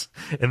face.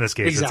 In this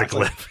case, it's a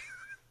glyph.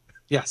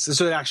 Yes,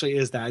 so it actually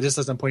is that. It just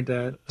doesn't point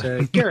to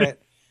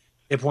Garrett.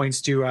 It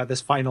points to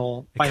this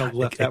final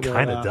glyph. It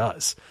kind of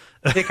does.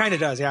 It kind of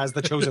does, yeah, as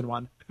the chosen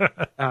one.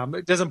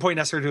 It doesn't point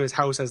necessarily to his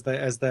house as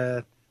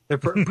the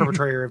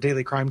perpetrator of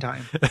daily crime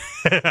time.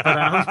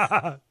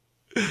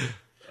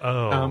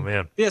 But,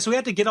 man. Yeah, so we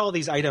had to get all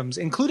these items,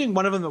 including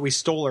one of them that we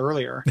stole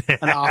earlier,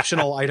 an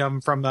optional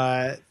item from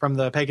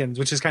the pagans,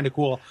 which is kind of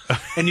cool.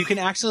 And you can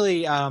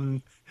actually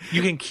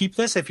you can keep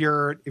this if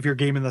you're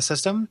gaming the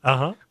system.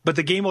 But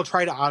the game will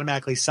try to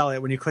automatically sell it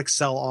when you click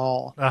sell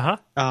all.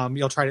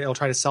 It'll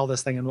try to sell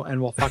this thing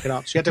and we'll fuck it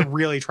up. So you have to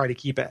really try to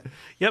keep it.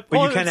 Yep.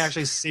 But you can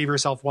actually save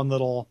yourself one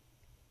little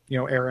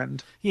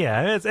errand.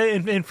 Yeah, it's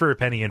in for a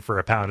penny, in for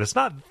a pound. It's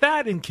not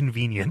that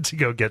inconvenient to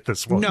go get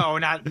this one. No,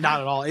 not at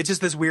all. It's just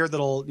this weird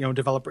little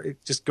developer,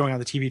 just going on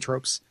the TV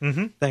tropes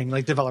thing.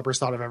 Like developers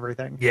thought of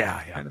everything.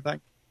 Yeah. Kind of thing.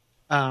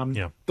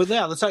 But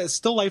yeah, let's talk. It's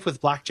Still Life with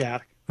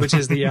Blackjack, which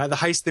is the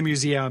heist the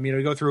museum.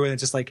 You go through it and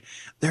it's just like,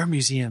 their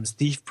museum's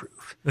thief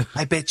proof.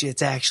 I bet you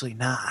it's actually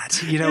not.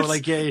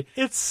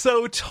 It's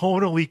so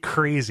tonally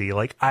crazy.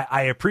 Like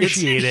I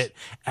appreciate it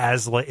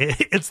as like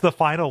it's the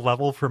final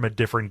level from a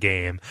different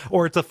game,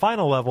 or it's a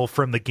final level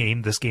from the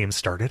game this game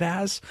started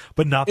as,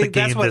 but not the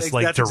game this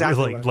like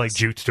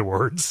juked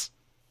towards.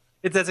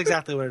 That's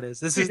exactly what it is.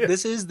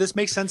 This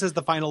makes sense as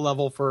the final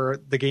level for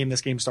the game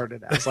this game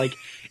started as. Like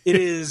it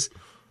is,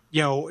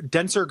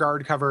 denser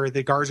guard cover.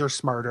 The guards are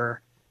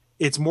smarter.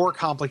 It's more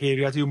complicated.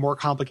 You have to do more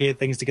complicated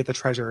things to get the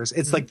treasures.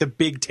 It's like the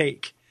big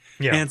take.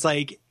 Yeah. And it's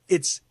like,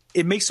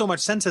 it makes so much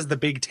sense as the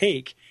big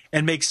take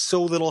and makes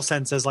so little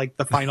sense as like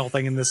the final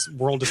thing in this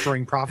world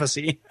destroying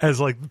prophecy.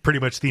 As like pretty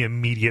much the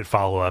immediate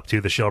follow up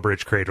to the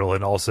Shellbridge Cradle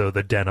and also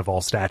the Den of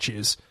All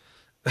Statues.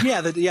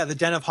 The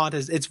Den of Haunt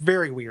it's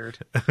very weird.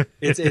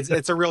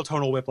 It's a real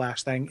tonal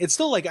whiplash thing. It's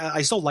still like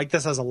I still like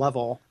this as a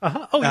level.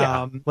 Oh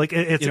yeah, like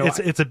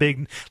it's a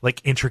big like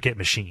intricate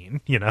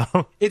machine.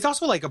 It's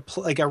also like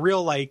a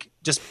real like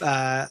just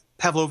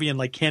Pavlovian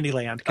like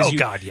Candyland. Oh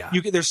god, yeah.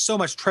 There's so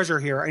much treasure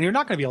here, and you're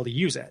not going to be able to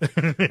use it.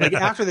 Like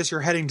after this, you're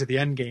heading to the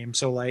end game,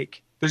 so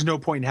like there's no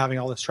point in having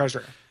all this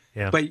treasure.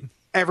 Yeah, but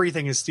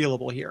everything is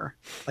stealable here.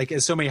 Like,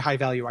 there's so many high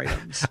value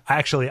items.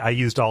 Actually, I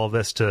used all of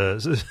this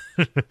to.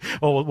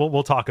 Well,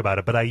 we'll talk about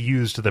it, but I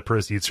used the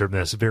proceeds from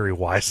this very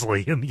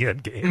wisely in the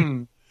end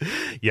game.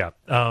 Yeah,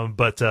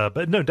 but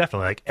no,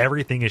 definitely, like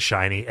everything is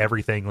shiny.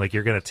 Everything, like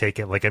you're gonna take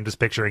it. Like I'm just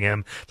picturing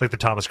him like the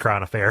Thomas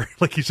Crown Affair.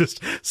 Like he's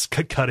just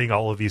cutting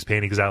all of these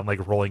paintings out and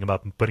like rolling them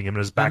up and putting them in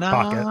his back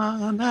pocket.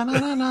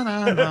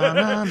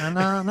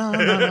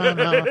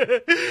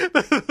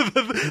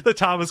 The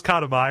Thomas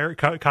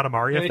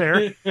Katamari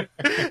Affair.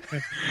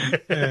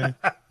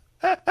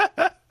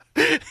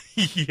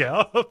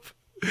 Yep.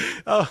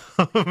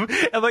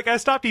 And like I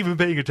stopped even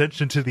paying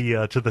attention to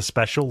the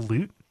special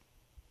loot.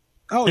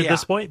 At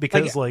this point,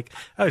 because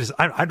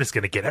I'm just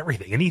gonna get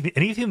everything.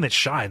 Anything that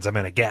shines, I'm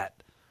gonna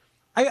get.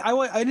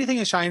 Anything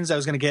that shines, I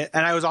was gonna get,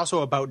 and I was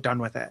also about done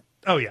with it.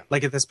 Oh yeah,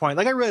 like at this point,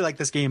 like I really like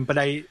this game, but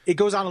it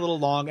goes on a little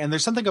long, and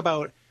there's something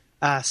about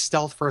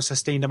stealth for a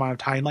sustained amount of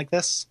time like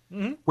this,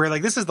 where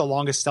like this is the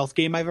longest stealth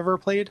game I've ever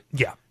played.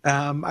 Yeah,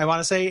 I want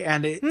to say,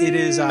 and it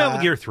is Metal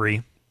Gear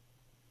 3.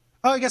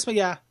 Oh, I guess, but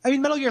yeah, I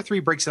mean, Metal Gear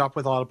 3 breaks it up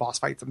with a lot of boss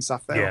fights and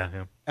stuff. Though.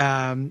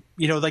 Yeah.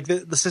 Like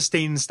the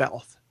sustained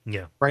stealth.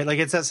 Yeah. Right. Like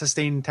it's that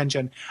sustained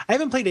tension. I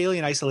haven't played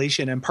Alien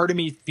Isolation, and part of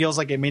me feels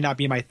like it may not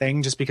be my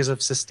thing just because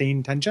of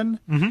sustained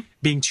tension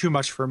being too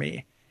much for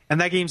me.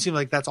 And that game seems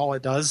like that's all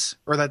it does,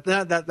 or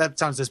that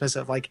sounds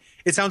dismissive. Like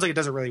it sounds like it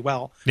does it really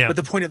well. Yeah. But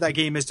the point of that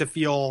game is to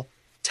feel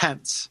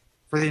tense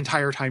for the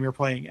entire time you're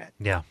playing it.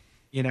 Yeah.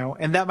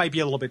 And that might be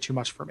a little bit too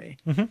much for me.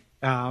 And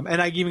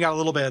I even got a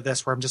little bit of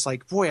this where I'm just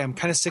like, boy, I'm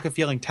kind of sick of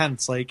feeling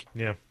tense. Like,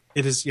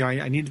 it is,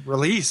 I need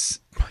release.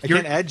 I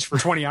can't edge for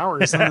 20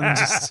 hours and then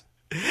just.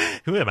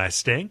 Who am I,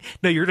 Sting?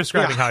 No, you're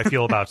describing how I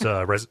feel about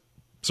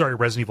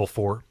Resident Evil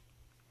 4.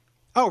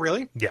 Oh,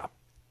 really? Yeah.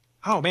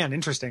 Oh, man,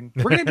 interesting.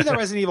 We're going to do that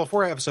Resident Evil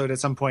 4 episode at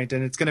some point,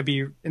 and it's going to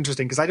be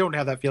interesting because I don't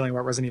have that feeling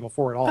about Resident Evil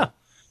 4 at all. Huh.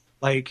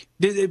 Like,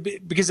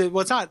 because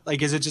it's not,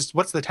 like, is it just,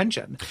 what's the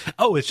tension?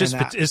 Oh, it's just,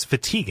 it's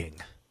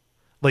fatiguing.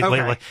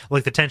 Like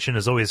the tension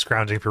is always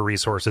scrounging for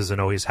resources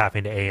and always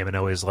having to aim, and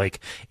always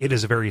like it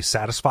is a very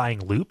satisfying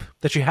loop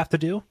that you have to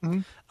do.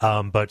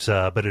 But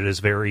it is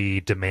very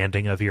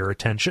demanding of your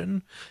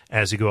attention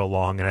as you go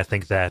along, and I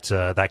think that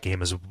that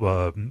game is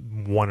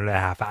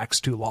 1.5 acts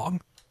too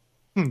long.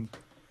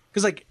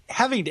 Because like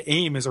having to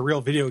aim is a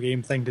real video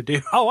game thing to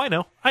do. Oh, I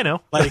know.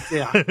 Like,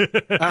 yeah.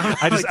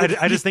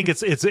 I just think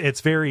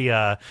it's very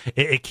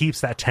it keeps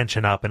that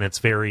tension up, and it's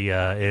very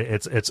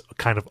it's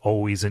kind of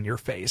always in your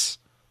face.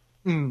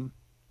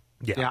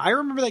 Yeah, I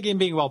remember that game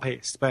being well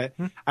paced, but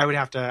I'd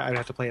have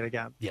to play it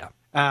again. Yeah.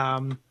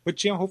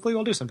 Which hopefully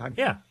we'll do sometime.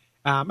 Yeah.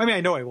 I mean,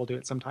 I know I will do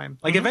it sometime.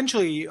 Like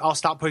eventually I'll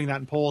stop putting that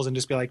in polls and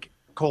just be like,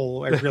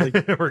 Cole, I really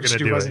we're going to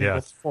do Resident it.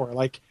 Evil 4.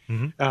 Like,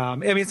 I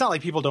mean, it's not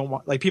like people don't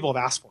want, like people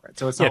have asked for it.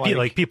 So it's not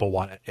like people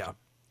want it. Yeah.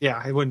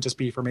 Yeah. It wouldn't just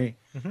be for me.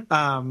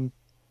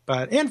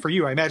 But, and for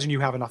you, I imagine you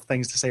have enough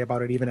things to say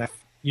about it, even if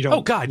you don't.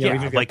 Oh God, you know, yeah.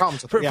 even if you have Like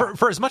problems with it.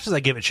 for as much as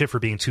I give it shit for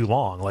being too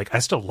long, like I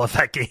still love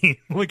that game.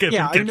 Like, I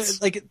mean,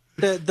 like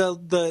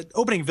the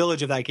opening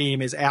village of that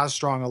game is as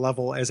strong a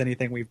level as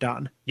anything we've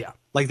done. Yeah.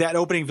 Like that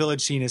opening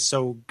village scene is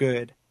so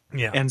good.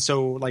 Yeah. And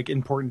so like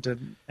important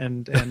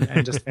and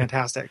just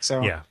fantastic.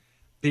 So yeah.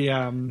 The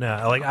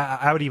no, like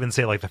I would even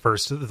say like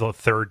the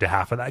third to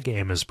half of that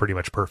game is pretty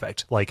much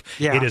perfect. Like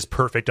it is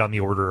perfect on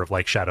the order of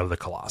like Shadow of the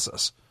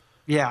Colossus.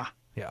 Yeah.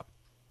 Yeah.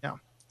 Yeah.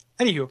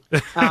 Anywho,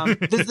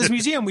 this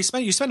museum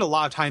you spend a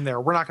lot of time there.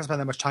 We're not going to spend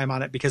that much time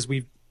on it because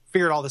we've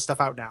figured all this stuff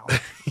out now.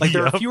 Like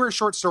there are fewer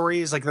short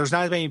stories. Like there's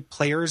not as many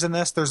players in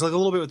this. There's like a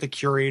little bit with the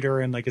curator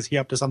and like is he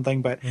up to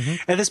something? But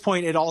at this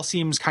point, it all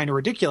seems kind of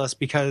ridiculous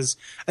because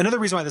another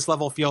reason why this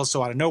level feels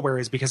so out of nowhere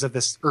is because of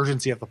this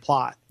urgency of the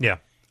plot. Yeah.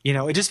 You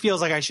know, it just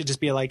feels like I should just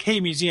be like, hey,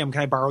 museum,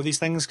 can I borrow these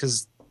things?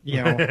 Because,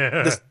 you know,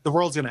 the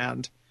world's going to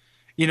end.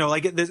 You know,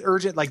 like this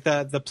urgent, like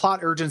the plot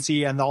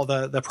urgency and all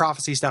the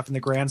prophecy stuff and the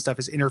grand stuff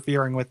is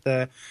interfering with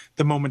the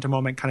moment to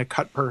moment kind of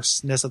cut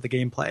purse-ness of the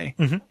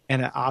gameplay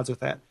and at odds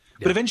with it.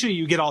 Yeah. But eventually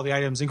you get all the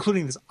items,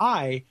 including this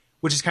eye,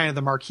 which is kind of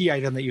the marquee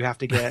item that you have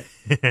to get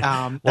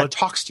that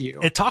talks to you.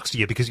 It talks to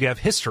you because you have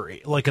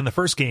history. Like in the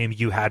first game,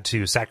 you had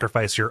to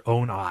sacrifice your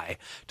own eye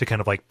to kind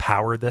of like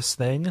power this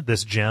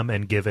this gem,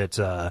 and give it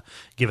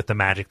the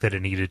magic that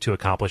it needed to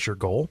accomplish your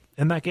goal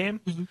in that game.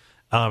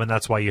 And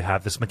that's why you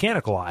have this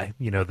mechanical eye,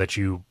 you know, that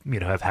you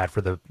have had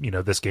for the,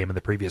 this game and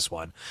the previous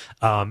one.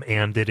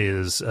 And it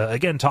is,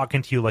 again,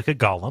 talking to you like a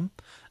golem.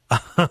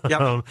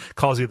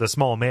 Calls you the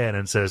small man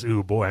and says,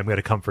 ooh, boy, I'm going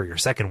to come for your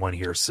second one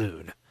here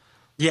soon.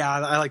 Yeah,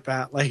 I like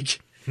that. Like,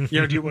 do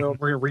you want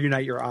to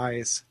reunite your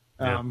eyes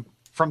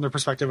from the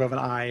perspective of an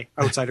eye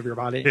outside of your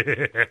body?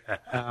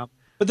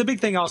 But the big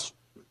thing also,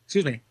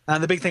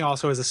 the big thing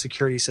also is a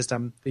security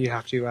system that you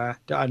have to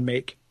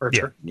unmake or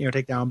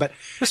take down. But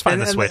just find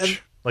the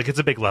switch. Like it's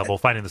a big level.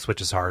 Finding the switch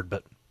is hard,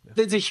 but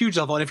it's a huge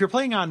level. And if you're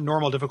playing on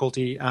normal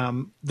difficulty,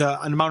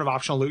 the amount of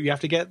optional loot you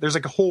have to get, there's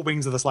like a whole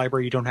wings of this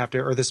library you don't have to,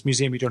 or this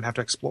museum you don't have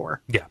to explore.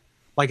 Yeah,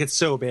 like it's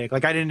so big.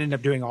 Like I didn't end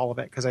up doing all of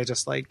it because I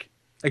just I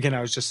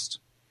was just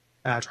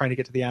trying to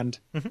get to the end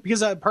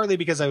because partly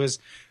because I was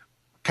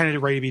kind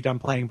of ready to be done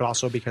playing, but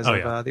also because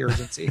of the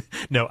urgency.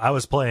 No, I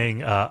was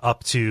playing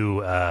up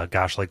to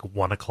like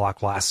 1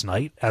 o'clock last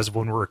night as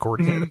when we're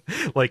recording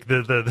it. Like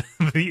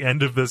the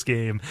end of this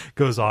game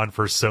goes on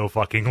for so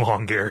fucking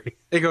long, Gary.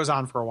 It goes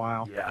on for a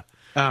while. Yeah.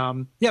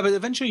 But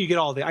eventually you get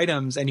all the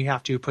items and you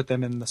have to put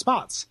them in the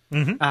spots.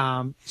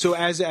 So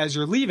as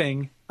you're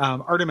leaving,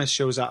 Artemis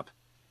shows up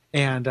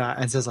and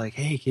says like,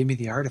 hey, give me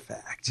the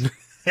artifact.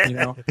 You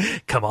know,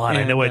 come on.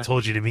 I know I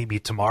told you to meet me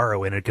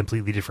tomorrow in a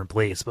completely different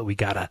place, but we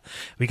gotta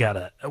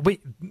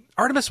wait.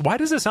 Artemis, why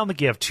does it sound like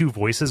you have two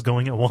voices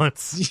going at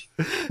once?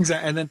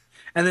 Exactly.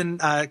 And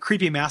then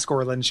creepy Mask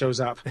Orlin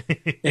shows up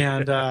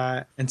and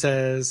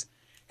says,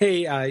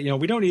 hey,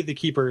 we don't need the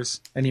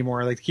keepers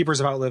anymore. Like the keepers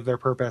have outlived their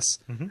purpose.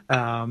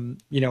 And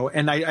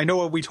I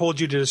know we told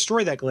you to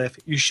destroy that glyph.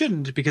 You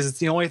shouldn't, because it's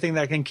the only thing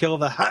that can kill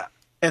the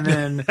and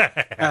then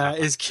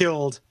is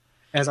killed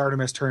as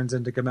Artemis turns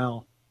into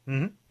Gamel.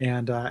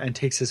 And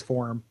takes his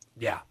form.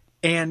 Yeah.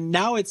 And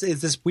now it's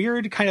this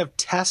weird kind of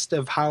test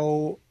of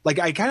how, like,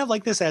 I kind of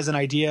like this as an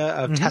idea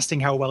of testing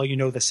how well you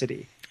know the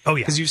city. Oh,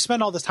 yeah. Because you've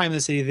spent all this time in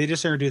the city. They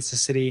just introduced the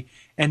city.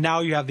 And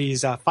now you have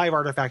these 5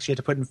 artifacts you have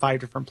to put in 5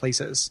 different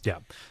places. Yeah.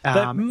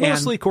 That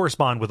mostly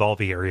correspond with all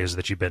the areas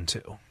that you've been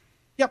to.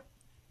 Yep.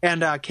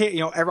 And,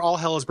 all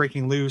hell is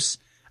breaking loose.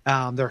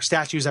 There are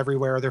statues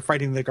everywhere. They're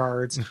fighting the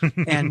guards.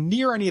 And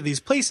near any of these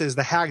places,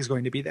 the hag is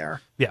going to be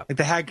there. Yeah. Like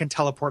the hag can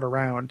teleport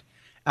around.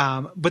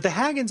 But the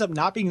hag ends up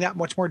not being that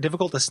much more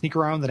difficult to sneak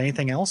around than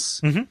anything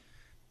else.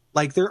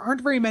 Like there aren't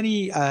very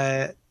many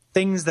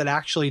things that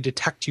actually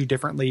detect you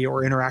differently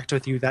or interact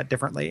with you that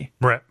differently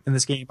in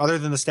this game, other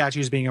than the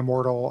statues being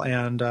immortal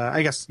and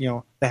I guess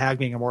the hag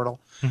being immortal.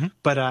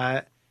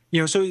 But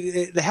so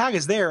the hag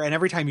is there, and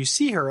every time you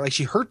see her, like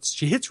she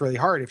hits really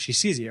hard if she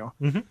sees you.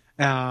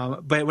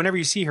 But whenever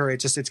you see her,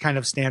 it's kind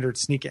of standard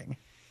sneaking.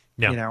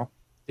 To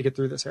get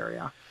through this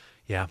area.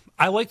 Yeah,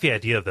 I like the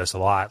idea of this a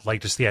lot.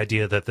 Like just the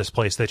idea that this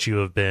place that you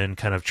have been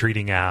kind of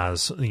treating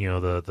as,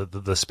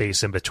 the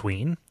space in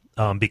between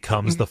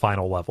becomes the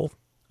final level.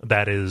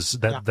 That is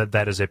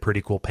a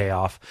pretty cool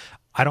payoff.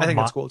 I think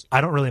that's cool too. I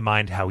don't really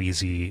mind how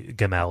easy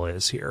Gamel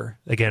is here.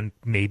 Again,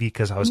 maybe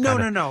because I was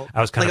no.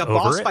 I was kind of over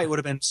a boss it. fight would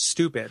have been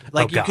stupid.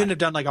 Like you couldn't have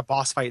done like a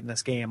boss fight in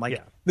this game.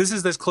 Like this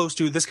is this close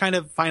to this kind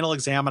of final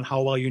exam on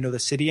how well you know the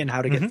city and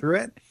how to get through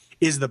it.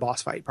 Is the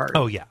boss fight part.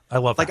 Oh yeah, I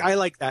love that. Like I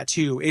like that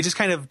too. It just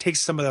kind of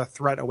takes some of the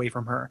threat away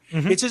from her.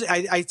 It's just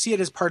I see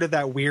it as part of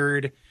that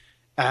weird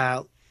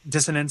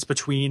dissonance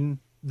between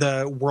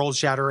the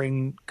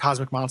world-shattering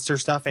cosmic monster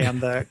stuff and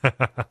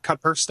the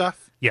cut purse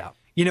stuff. Yeah,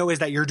 is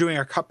that you're doing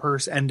a cut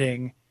purse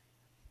ending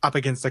up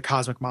against a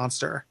cosmic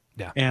monster.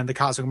 Yeah. And the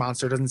cosmic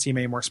monster doesn't seem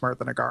any more smart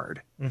than a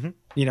guard,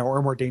 you know,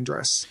 or more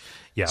dangerous.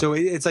 Yeah. So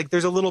it's like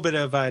there's a little bit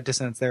of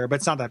dissonance there, but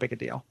it's not that big a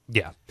deal.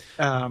 Yeah.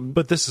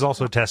 But this is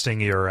also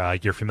testing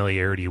your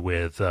familiarity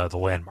with the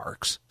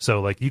landmarks.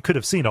 So like you could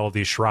have seen all of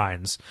these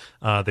shrines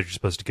that you're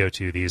supposed to go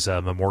to, these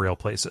memorial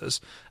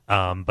places.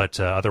 But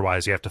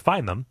otherwise you have to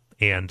find them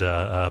and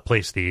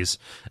place these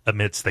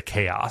amidst the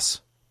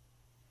chaos.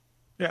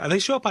 Yeah, they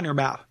show up on your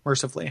map,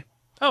 mercifully.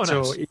 Oh, nice.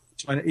 So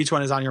each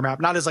one is on your map,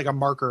 not as like a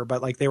marker,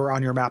 but like they were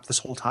on your map this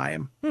whole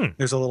time.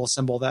 There's a little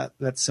symbol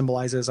that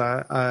symbolizes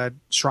a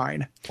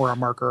shrine or a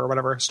marker or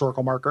whatever,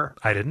 historical marker.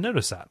 I didn't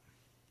notice that.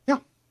 Yeah.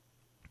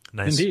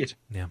 Nice. Indeed.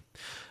 Yeah.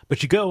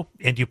 But you go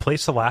and you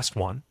place the last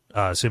one,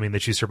 assuming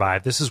that you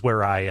survive. This is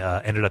where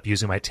I ended up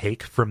using my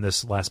take from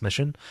this last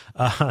mission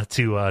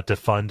to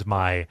fund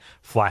my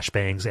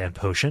flashbangs and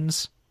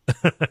potions.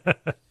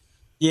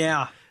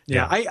 Yeah.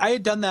 I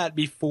had done that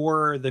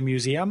before the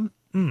museum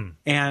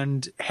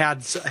and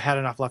had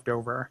enough left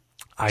over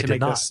to make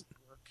this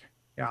work.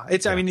 Yeah.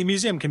 I mean, the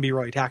museum can be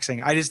really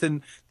taxing. I just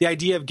didn't, the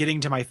idea of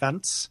getting to my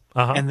fence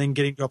and then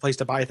getting to a place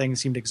to buy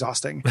things seemed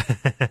exhausting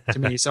to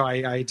me. So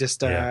I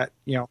just, you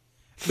know,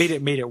 made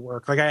it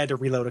work. Like I had to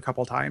reload a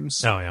couple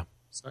times. Oh yeah.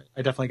 So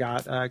I definitely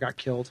got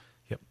killed.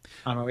 Yep.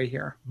 On my way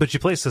here. But you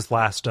place this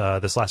last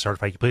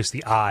artifact, you place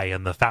the eye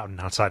in the fountain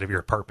outside of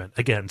your apartment.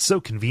 Again, so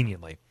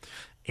conveniently.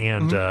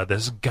 And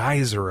this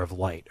geyser of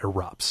light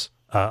erupts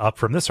up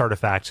from this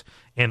artifact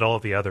and all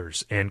of the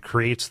others and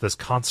creates this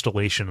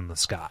constellation in the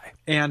sky.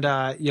 And,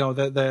 you know,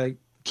 the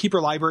Keeper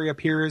Library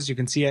appears. You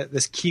can see it.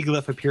 This key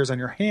glyph appears on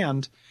your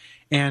hand.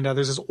 And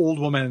there's this old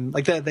woman.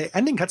 Like the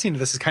ending cutscene to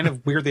this is kind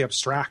of weirdly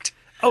abstract.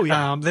 Oh,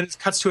 yeah. Then it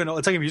cuts to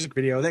it's like a music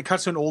video. Then it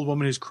cuts to an old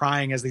woman who's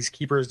crying as these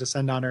keepers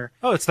descend on her.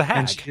 Oh, it's the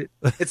hag.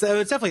 It's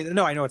definitely,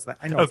 no, I know it's that.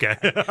 I know. Okay.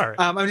 All right.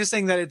 I'm just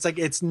saying that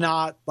it's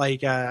not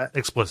like,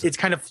 explicit. It's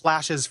kind of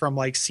flashes from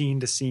like scene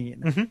to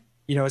scene. Mm-hmm.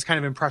 You know, it's kind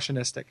of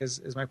impressionistic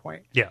is my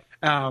point. Yeah.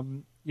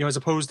 You know, as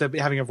opposed to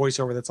having a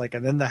voiceover that's like,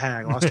 and then the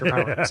hag lost her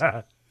powers.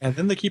 And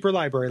then the Keeper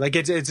Library. Like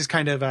it just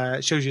kind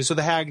of shows you. So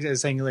the hag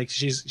is saying like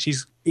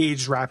she's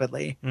aged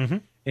rapidly. Mm-hmm.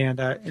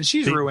 And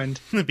she's ruined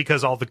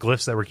because all the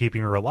glyphs that were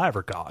keeping her alive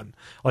are gone.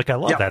 Like I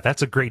love that.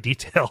 That's a great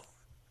detail.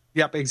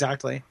 Yep,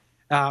 exactly.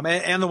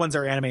 And the ones that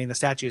are animating the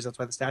statues. That's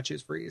why the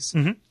statues freeze.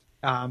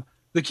 Mm-hmm.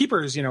 The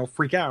keepers, you know,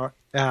 freak out.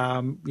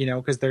 You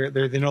know, because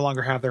they no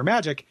longer have their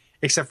magic,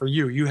 except for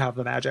you. You have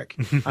the magic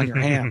on your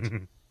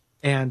hand.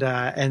 And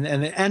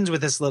it ends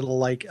with this little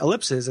like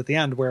ellipses at the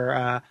end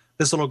where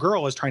this little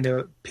girl is trying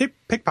to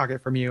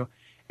pickpocket from you,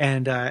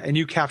 and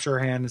you capture her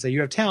hand and say, "You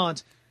have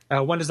talent.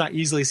 One does not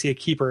easily see a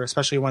keeper,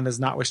 especially one does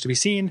not wish to be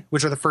seen,"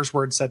 which are the first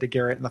words said to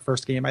Garrett in the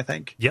first game, I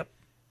think. Yep.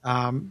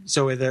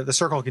 So the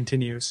circle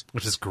continues,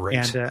 which is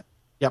great. And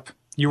yep,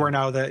 you're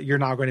now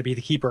going to be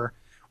the keeper,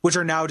 which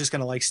are now just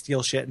going to like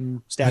steal shit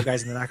and stab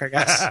guys in the neck, I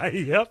guess.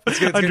 Yep.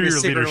 Under your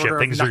leadership,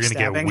 things are going to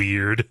get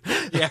weird.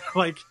 Yeah,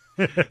 like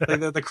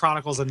the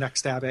Chronicles of neck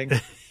stabbing.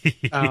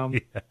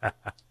 And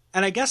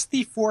I guess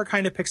Thief 4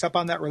 kind of picks up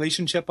on that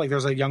relationship. Like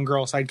there's a young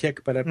girl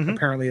sidekick, but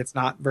apparently it's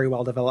not very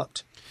well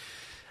developed.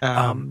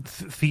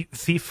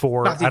 Thief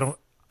 4, I don't.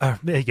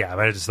 Yeah,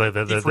 but it's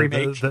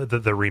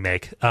the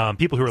remake.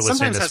 People who are listening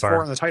sometimes this has far.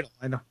 4 in the title.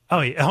 I know.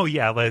 Oh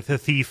yeah, like the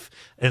Thief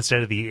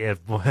instead of the.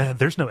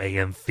 There's no A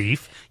in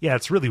Thief. Yeah,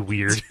 it's really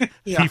weird.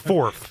 Yeah. Thief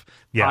 4.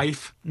 Yeah,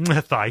 Thief.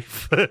 But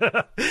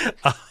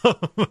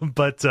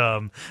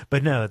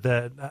no,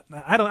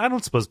 I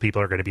don't suppose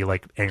people are going to be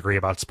like angry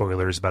about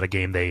spoilers about a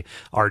game they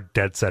are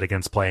dead set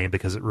against playing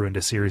because it ruined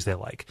a series they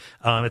like.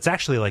 It's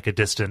actually like a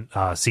distant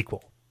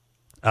sequel.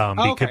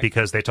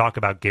 Because they talk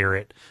about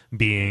Garrett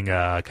being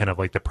kind of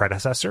like the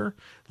predecessor,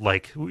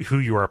 like who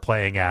you are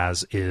playing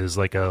as is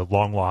like a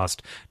long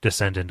lost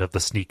descendant of the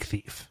Sneak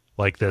Thief,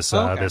 like this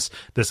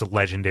this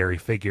legendary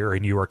figure,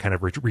 and you are kind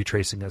of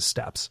retracing his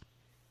steps.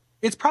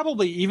 It's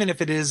probably, even if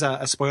it is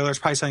a spoiler, it's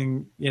probably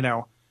something, you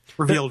know,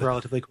 revealed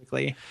relatively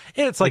quickly.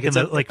 It's like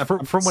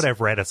from what I've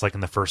read, it's like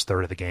in the first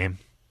third of the game.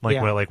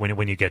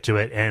 When you get to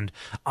it. And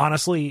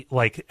honestly,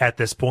 like at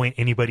this point,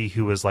 anybody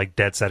who is like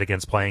dead set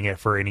against playing it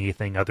for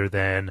anything other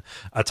than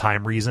a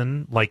time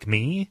reason like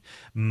me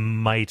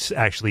might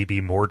actually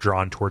be more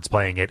drawn towards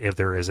playing it if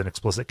there is an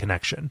explicit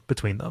connection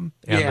between them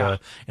and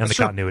the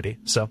continuity.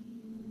 So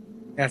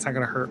yeah, it's not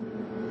going to hurt.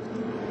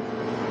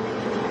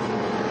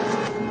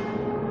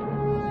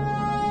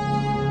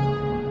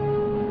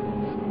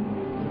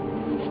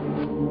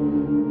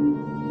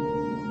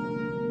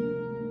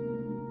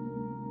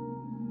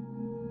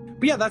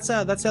 But yeah, that's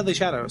Deadly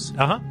Shadows.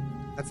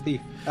 That's Thief.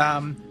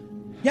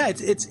 Yeah,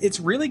 it's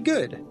really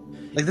good.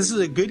 Like this is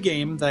a good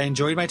game that I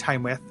enjoyed my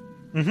time with.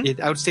 Mm-hmm. It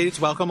outstayed its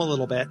welcome a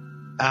little bit,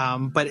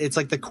 but it's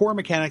like the core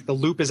mechanic, the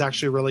loop is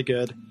actually really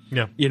good.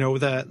 Yeah, you know,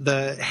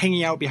 the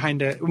hanging out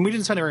behind it. And we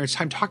didn't spend very much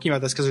time talking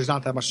about this because there's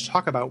not that much to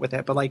talk about with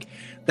it. But like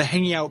the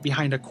hanging out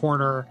behind a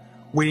corner,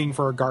 waiting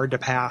for a guard to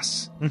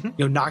pass, you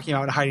know, knocking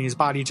out and hiding his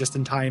body just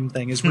in time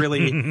thing is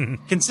really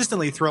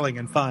consistently thrilling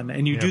and fun.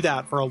 And you do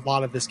that for a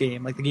lot of this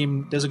game. Like the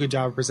game does a good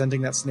job of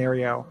presenting that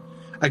scenario.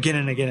 again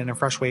and again and in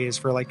fresh ways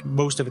for like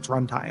most of its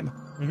runtime.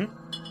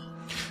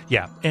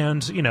 Yeah,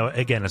 and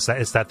again, it's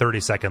that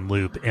 30-second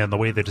loop, and the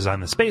way they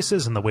design the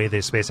spaces and the way they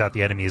space out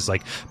the enemies.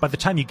 Like by the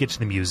time you get to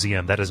the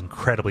museum, that is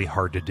incredibly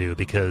hard to do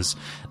because,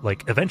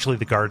 like, eventually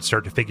the guards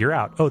start to figure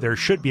out, oh, there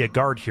should be a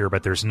guard here,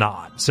 but there's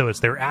not. So it's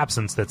their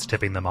absence that's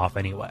tipping them off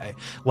anyway.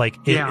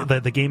 Like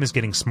the game is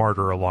getting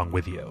smarter along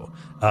with you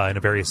in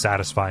a very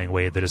satisfying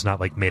way that is not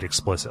like made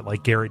explicit.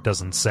 Like Garrett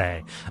doesn't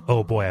say,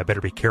 "Oh boy, I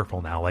better be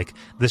careful now." Like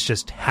this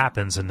just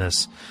happens in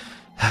this.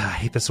 I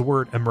hate this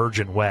word,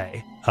 emergent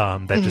way,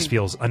 that just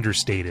feels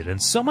understated. And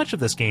so much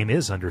of this game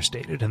is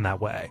understated in that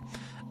way.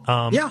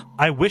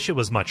 I wish it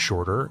was much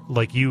shorter.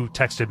 Like you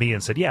texted me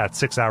and said, yeah, it's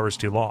 6 hours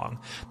too long.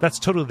 That's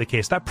totally the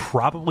case. That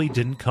probably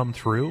didn't come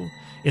through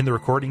in the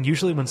recording.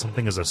 Usually when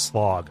something is a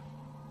slog,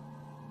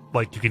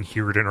 like you can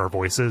hear it in our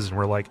voices and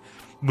we're like,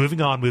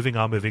 moving on.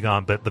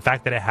 But the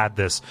fact that it had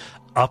this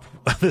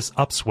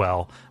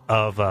upswell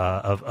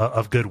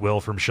of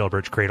goodwill from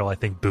Shellbridge Cradle, I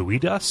think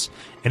buoyed us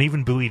and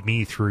even buoyed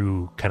me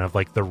through kind of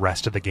like the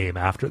rest of the game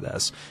after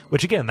this,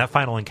 which again, that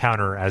final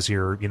encounter as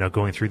you're,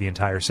 going through the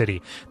entire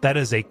city, that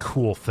is a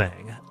cool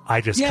thing. I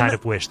just kind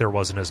of wish there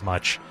wasn't as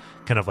much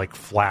kind of like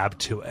flab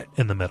to it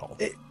in the middle.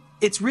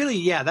 It's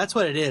really, that's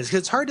what it is. 'Cause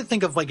it's hard to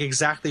think of like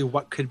exactly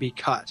what could be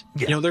cut.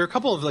 Yeah. There are a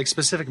couple of like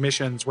specific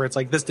missions where it's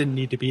like, this didn't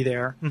need to be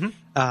there.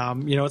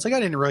 It's like, I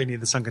didn't really need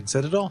the Sunken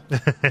Citadel,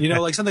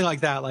 like something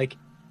like that. Like,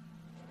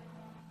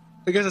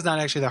 I guess it's not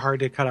actually that hard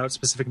to cut out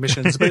specific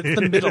missions, but it's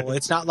the middle.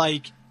 It's not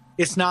like,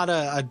 it's not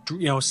a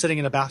sitting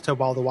in a bathtub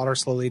while the water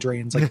slowly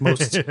drains like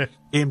most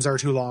games are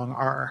too long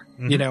are.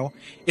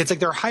 It's like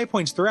there are high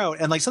points throughout,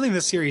 and like something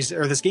this series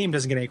or this game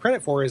doesn't get any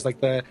credit for is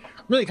like the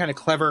really kind of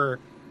clever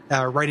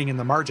writing in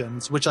the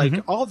margins, which like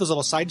all of those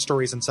little side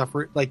stories and stuff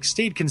were like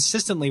stayed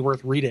consistently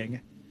worth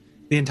reading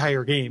the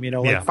entire game.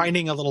 Like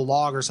finding a little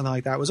log or something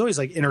like that was always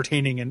like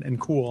entertaining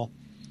and cool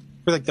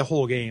for like the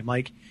whole game.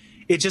 Like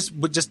it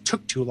just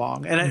took too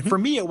long. And for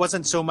me, it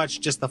wasn't so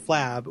much just the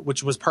flab,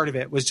 which was part of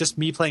it, was just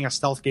me playing a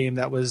stealth game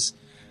that was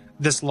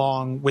this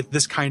long with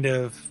this kind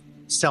of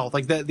stealth.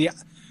 Like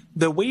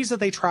the ways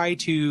that they try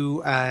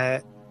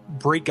to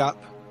break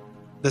up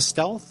the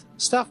stealth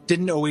stuff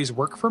didn't always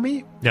work for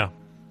me. Yeah.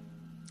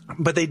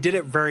 But they did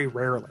it very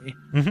rarely,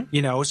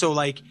 so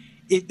like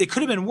it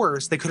could have been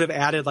worse. They could have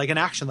added like an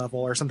action level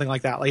or something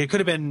like that. Like it could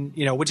have been,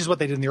 which is what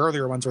they did in the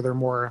earlier ones where there are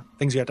more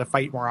things you have to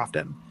fight more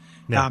often.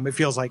 Yeah. It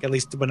feels like, at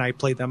least when I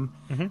played them,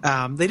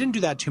 they didn't do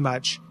that too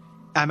much.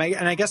 And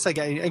I guess I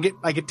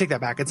could take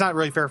that back. It's not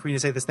really fair for me to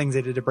say the things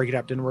they did to break it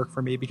up didn't work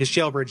for me, because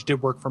Shellbridge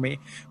did work for me,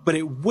 but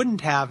it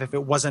wouldn't have if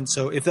it wasn't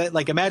so. If that,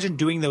 like, imagine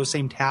doing those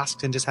same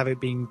tasks and just have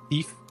it being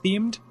thief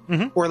themed,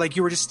 or like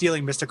you were just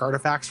stealing mystic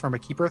artifacts from a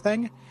keeper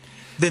thing,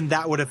 then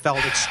that would have felt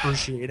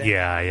excruciating.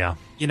 Yeah.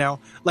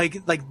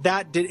 Like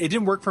that it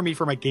didn't work for me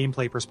from a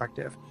gameplay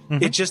perspective.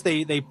 It's just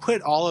they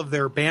put all of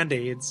their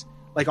band-aids,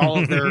 like all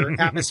of their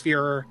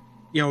atmosphere,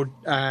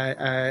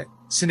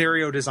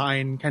 scenario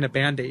design kind of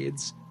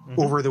band-aids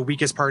over the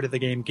weakest part of the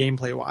game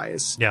gameplay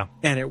wise. Yeah.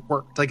 And it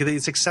worked. Like they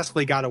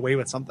successfully got away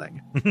with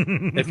something.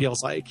 It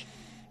feels like.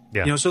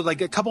 Yeah. So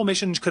like a couple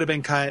missions could have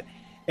been cut,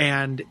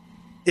 and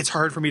it's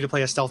hard for me to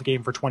play a stealth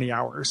game for 20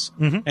 hours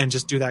and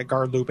just do that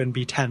guard loop and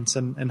be tense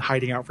and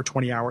hiding out for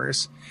 20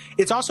 hours.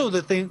 It's also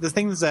the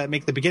things that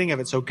make the beginning of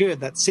it so good,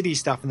 that city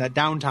stuff and that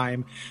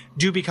downtime,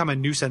 do become a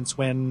nuisance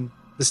when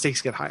the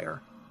stakes get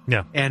higher.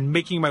 Yeah. And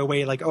making my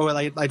way, like,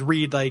 I'd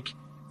read like,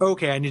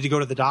 okay, I need to go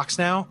to the docks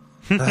now.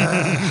 You've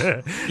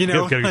got to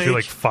go through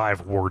like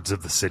 5 wards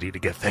of the city to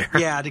get there.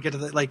 Yeah, to get to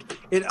the, like,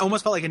 it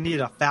almost felt like it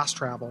needed a fast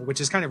travel, which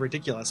is kind of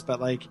ridiculous,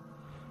 but like,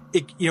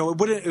 it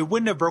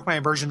wouldn't have broke my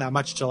immersion that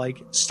much to like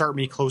start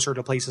me closer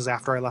to places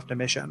after I left a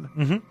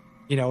mission,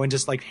 and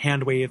just like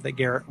hand wave that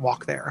Garrett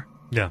walk there.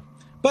 Yeah.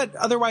 But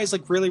otherwise,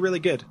 like, really, really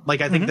good.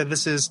 Like, I think that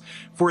this is,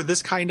 for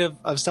this kind of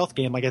stealth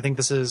game, like, I think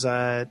this is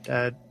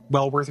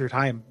well worth your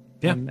time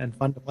and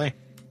fun to play.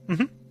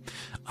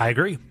 I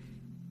agree.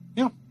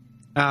 Yeah.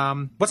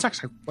 What's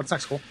next?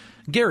 Cole?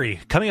 Gary,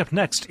 coming up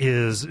next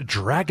is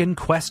Dragon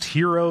Quest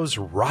Heroes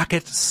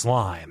Rocket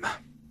Slime.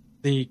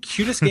 The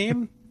cutest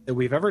game that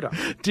we've ever done.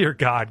 Dear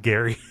God,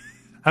 Gary.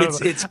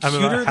 It's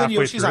cuter than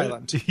Yoshi's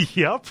Island.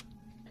 Yep.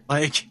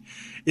 Like,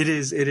 it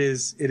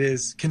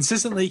is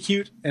consistently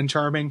cute and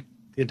charming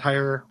the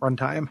entire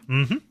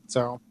runtime.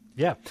 So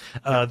yeah,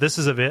 this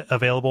is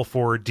available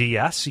for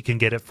DS. You can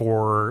get it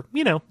for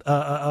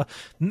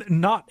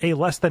not a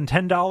less than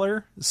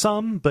 $10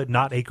 sum, but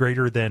not a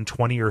greater than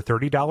 $20 or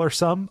 $30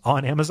 sum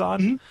on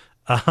Amazon.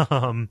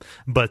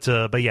 But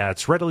yeah,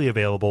 it's readily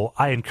available.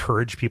 I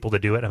encourage people to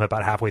do it. I'm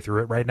about halfway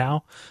through it right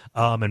now.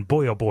 And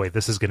boy, oh boy,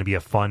 this is going to be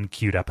a fun,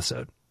 cute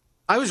episode.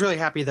 I was really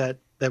happy that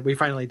we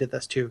finally did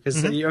this too,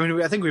 because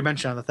I think we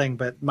mentioned on the thing,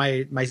 but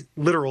my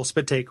literal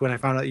spit take when I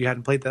found out you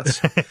hadn't played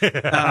this,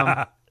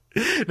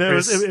 No,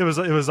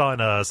 it was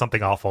on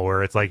something awful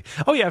where it's like,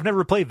 oh yeah, I've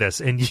never played this,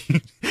 and you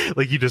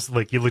you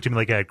looked at me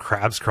like I had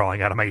crabs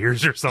crawling out of my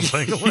ears or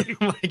something.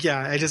 Yeah,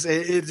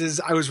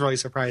 I was really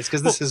surprised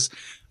because this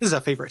is a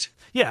favorite.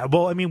 Yeah,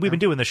 well, I mean, we've been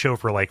doing the show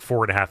for like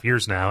 4.5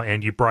 years now,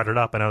 and you brought it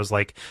up, and I was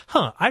like,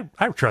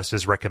 I trust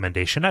his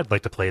recommendation. I'd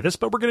like to play this,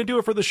 but we're going to do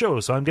it for the show,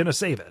 so I'm going to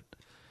save it.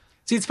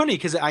 See, it's funny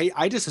because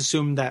I just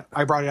assumed that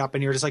I brought it up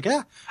and you were just like,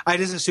 yeah. I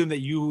just assumed that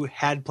you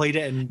had played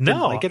it and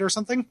didn't like it or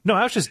something. No,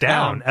 I was just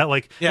down.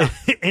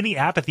 Any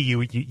apathy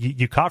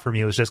you caught from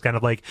me was just kind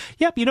of like,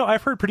 yep,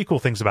 I've heard pretty cool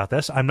things about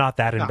this. I'm not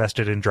that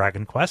invested in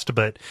Dragon Quest,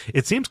 but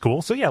it seems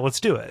cool. So yeah, let's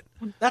do it.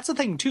 That's the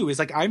thing too, is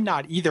like, I'm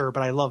not either,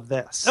 but I love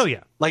this. Oh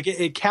yeah. Like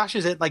it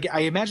caches it. Like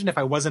I imagine if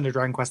I wasn't a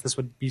Dragon Quest, this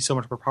would be so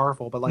much more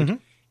powerful, but like,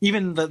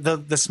 even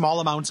the small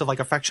amounts of like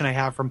affection I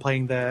have from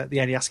playing the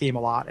NES game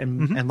a lot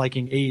and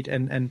liking 8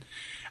 and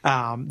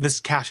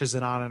this cashes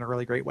it on in a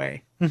really great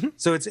way.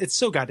 So it's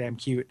so goddamn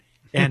cute,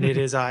 and it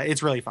is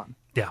it's really fun.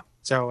 Yeah.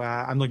 So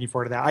I'm looking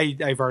forward to that.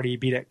 I've already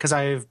beat it because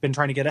I've been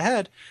trying to get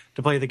ahead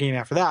to play the game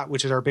after that,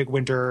 which is our big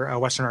winter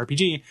Western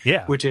RPG.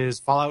 Yeah. Which is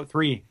Fallout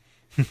 3.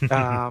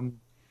 So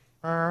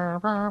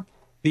we're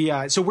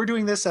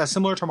doing this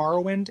similar to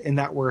Morrowind in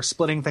that we're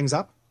splitting things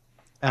up.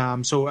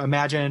 So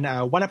imagine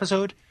one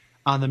episode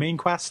on the main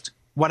quest,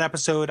 one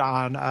episode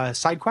on a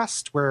side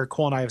quest where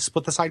Cole and I have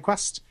split the side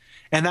quest,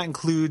 and that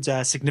includes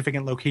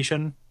significant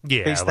location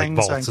based like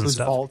things. So that includes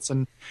vaults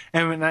and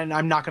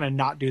I'm not going to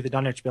not do the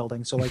Dunwich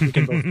building, so like we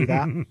can both do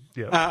that.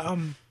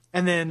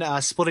 And then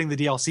splitting the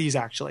DLCs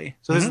actually.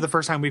 So this is the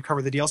first time we've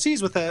covered the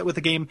DLCs with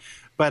the game,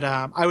 but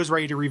I was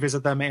ready to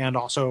revisit them, and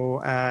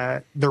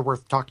also they're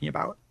worth talking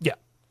about. Yeah.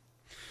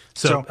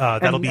 So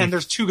that'll be, and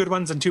there's 2 good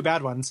ones and 2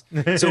 bad ones.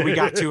 So we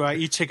got to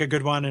each take a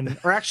good one, each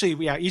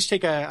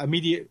take each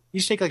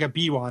take like a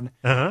B one,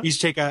 each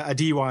take a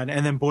D one,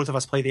 and then both of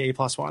us play the A+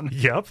 one.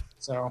 Yep.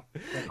 So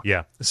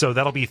yeah. So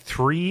that'll be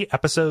 3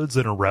 episodes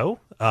in a row,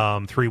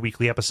 3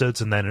 weekly episodes,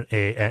 and then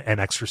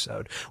an extra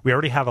sode. We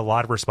already have a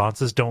lot of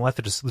responses. Don't let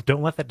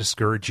that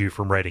discourage you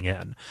from writing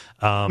in.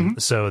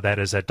 So that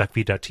is at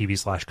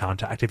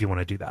duckfeed.tv/contact if you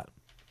want to do that.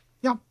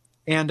 Yeah.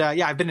 And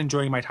I've been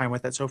enjoying my time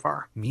with it so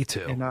far. Me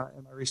too. In my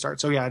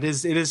restart. So yeah, it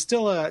is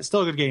still a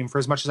good game for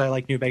as much as I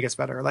like New Vegas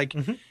better. Like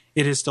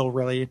it is still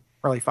really,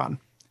 really fun.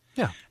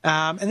 Yeah.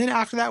 And then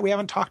after that, we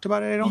haven't talked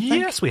about it, I don't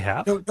think. Yes, we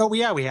have.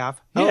 We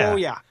have. Yeah. Oh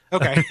yeah.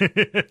 Okay.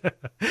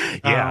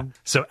 Yeah.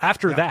 So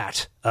after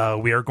that,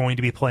 we are going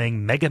to be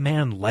playing Mega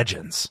Man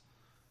Legends.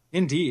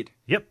 Indeed.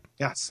 Yep.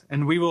 Yes,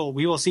 and we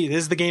will see. This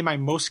is the game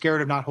I'm most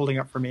scared of not holding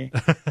up for me.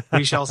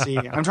 We shall see.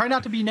 I'm trying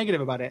not to be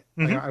negative about it.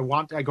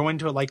 Like, I go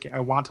into it like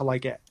I want to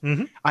like it.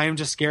 I am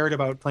just scared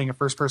about playing a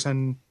first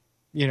person,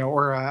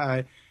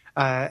 or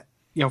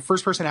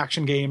first person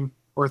action game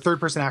or a third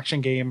person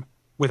action game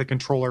with a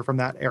controller from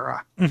that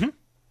era.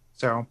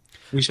 So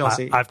we shall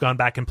see. I've gone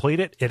back and played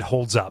it. It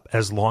holds up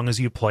as long as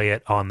you play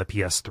it on the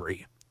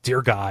PS3.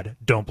 Dear God,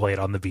 don't play it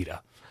on the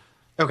Vita.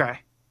 Okay.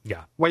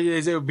 Yeah. Wait,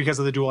 is it because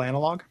of the dual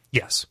analog?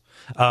 Yes.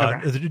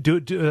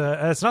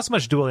 It's not so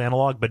much dual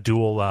analog, but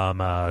dual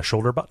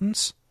shoulder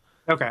buttons.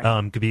 Okay.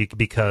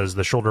 Because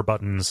the shoulder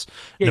buttons.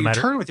 Yeah, you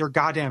turn with your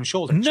goddamn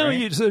shoulders. No, right?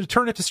 you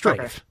turn it to strafe.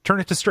 Okay. Turn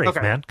it to strafe,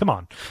 man. Come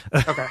on.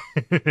 Okay.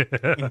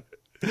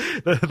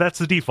 That's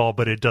the default,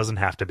 but it doesn't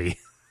have to be.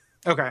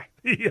 Okay.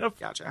 Yep.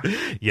 Gotcha.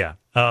 Yeah.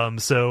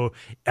 So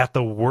at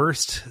the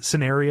worst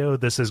scenario,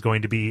 this is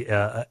going to be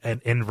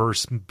an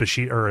inverse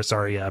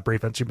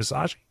Brave Fencer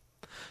Massage.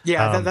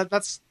 Yeah,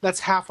 that's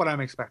half what I'm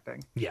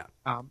expecting. Yeah.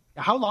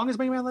 How long is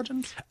Mega Man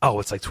Legends? Oh,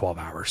 it's like 12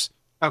 hours.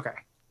 Okay.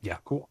 Yeah.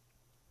 Cool.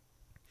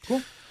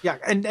 Yeah,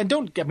 and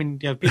don't, people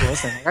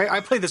listening.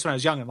 I played this when I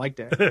was young and liked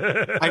it.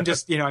 I'm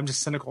just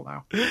cynical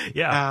now.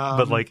 Yeah,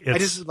 but like I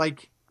just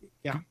like,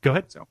 yeah. Go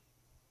ahead. So,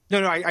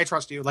 no, I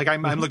trust you. Like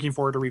I'm looking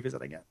forward to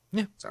revisiting it.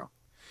 Yeah. So.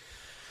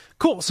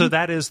 Cool. So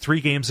that is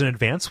 3 games in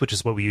advance, which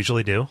is what we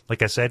usually do.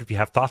 Like I said, if you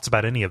have thoughts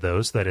about any of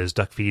those, that is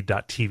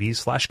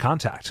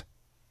duckfeed.tv/contact.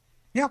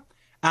 Yeah.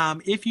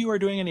 If you are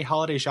doing any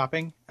holiday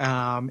shopping,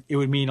 it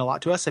would mean a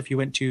lot to us if you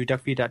went to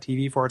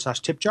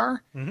duckfeed.tv/tipjar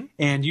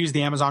and use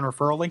the Amazon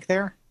referral link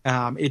there.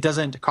 It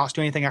doesn't cost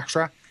you anything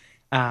extra.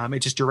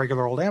 It's just your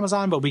regular old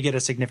Amazon, but we get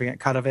a significant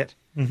cut of it.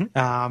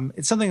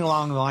 It's something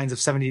along the lines of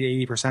 70 to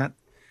 80%.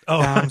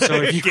 Oh,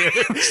 so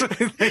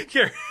if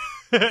you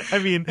I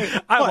mean,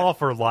 I'm all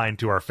for lying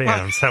to our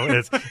fans. So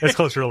it's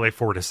closer to like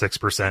 4 to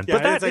 6%.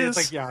 Yeah,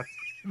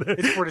 but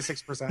it's 4 to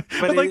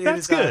 6%. But like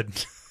that's good.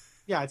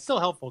 Yeah, it's still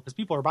helpful because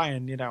people are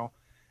buying,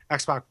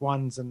 Xbox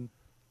Ones and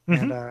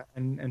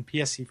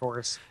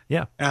PS4s.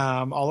 Yeah.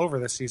 All over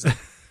this season.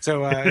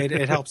 So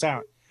it helps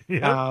out.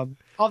 Yeah.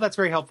 All that's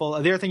very helpful.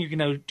 The other thing you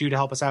can do to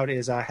help us out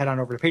is head on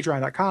over to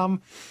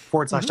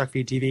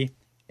patreon.com/duckfeedtv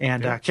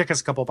and kick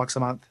us a couple bucks a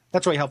month.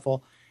 That's really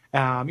helpful.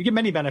 You get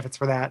many benefits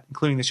for that,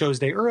 including the show's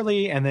day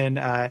early and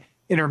then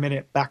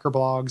intermittent backer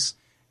blogs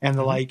and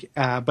the like.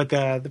 But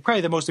the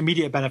probably the most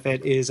immediate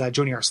benefit is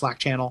joining our Slack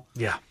channel.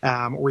 Yeah.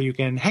 Where you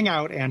can hang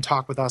out and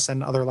talk with us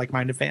and other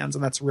like-minded fans,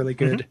 and that's a really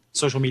good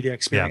social media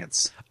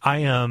experience. Yeah. I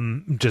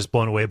am just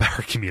blown away by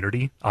our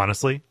community,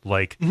 honestly.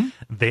 Like,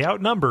 they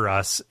outnumber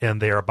us,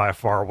 and they are by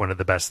far one of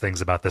the best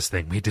things about this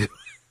thing we do.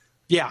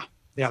 Yeah.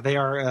 Yeah, they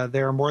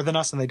are more than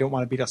us, and they don't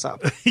want to beat us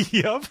up.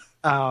 Yep.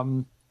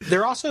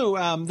 They're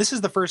also this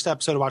is the first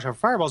episode of Watch Out for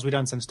Fireballs we've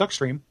done since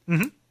Duckstream.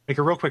 Make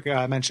a real quick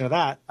mention of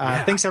that.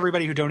 Thanks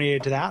everybody who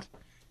donated to that.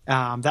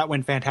 That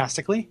went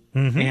fantastically.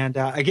 And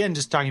again,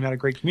 just talking about a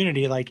great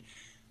community. Like,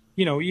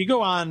 you know, you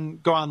go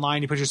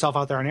online, you put yourself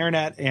out there on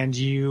internet, and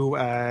you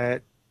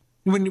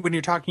when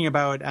you're talking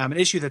about an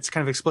issue that's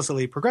kind of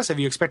explicitly progressive,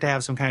 you expect to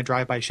have some kind of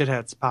drive-by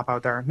shitheads pop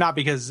out there, not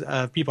because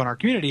of people in our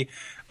community,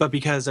 but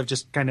because of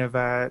just kind of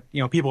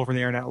people from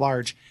the internet at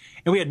large.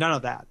 And we had none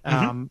of that.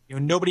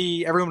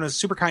 Everyone was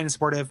super kind and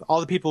supportive. All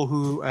the people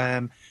who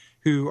are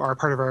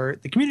part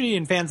of the community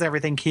and fans and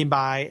everything came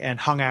by and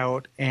hung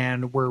out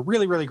and were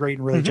really, really great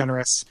and really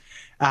generous.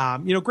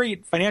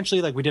 Great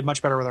financially, like we did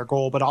much better with our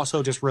goal, but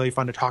also just really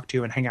fun to talk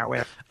to and hang out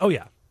with. Oh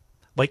yeah.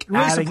 Like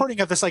really supporting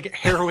of this like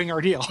harrowing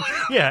ordeal.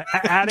 Yeah,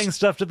 adding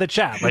stuff to the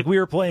chat. Like we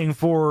were playing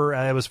for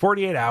it was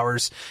 48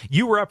 hours.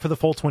 You were up for the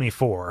full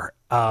 24.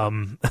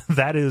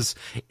 That is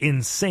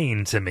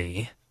insane to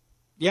me.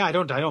 Yeah, I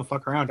don't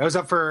fuck around. I was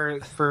up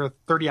for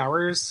 30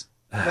 hours.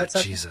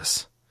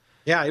 Jesus.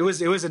 Yeah, it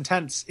was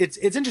intense. It's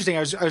interesting. I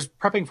was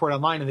prepping for it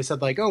online, and they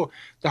said like, oh,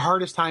 the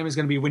hardest time is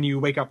going to be when you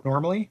wake up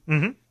normally.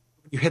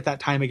 You hit that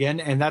time again,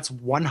 and that's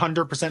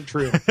 100%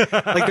 true.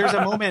 Like there's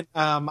a moment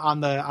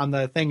on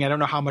the thing. I don't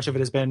know how much of it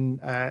has been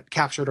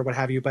captured or what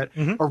have you, but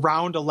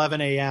around 11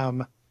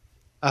 a.m.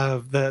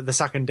 of the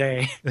second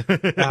day,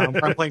 where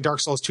I'm playing Dark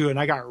Souls 2, and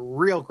I got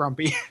real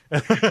grumpy.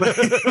 I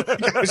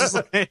was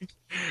just like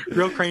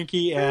real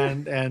cranky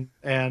and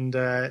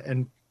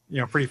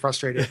pretty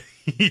frustrated.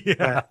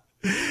 Yeah.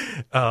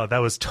 That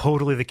was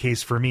totally the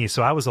case for me.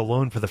 So I was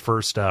alone for the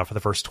first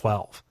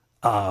 12.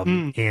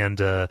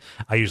 And I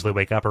usually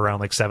wake up around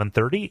like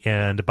 7:30,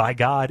 and by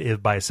God,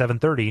 if by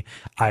 7:30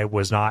 I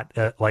was not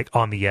like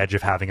on the edge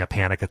of having a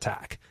panic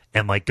attack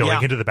and like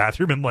going into the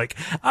bathroom and like,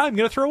 I'm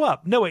gonna throw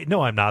up. No, wait,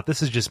 no, I'm not.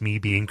 This is just me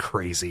being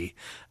crazy.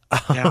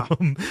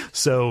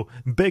 So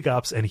big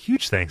ups and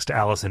huge thanks to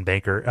Allison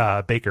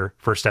Baker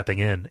for stepping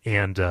in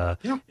and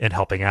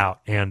helping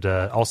out, and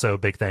also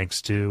big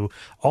thanks to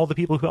all the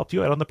people who helped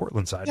you out on the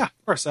Portland side. Yeah,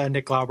 of course,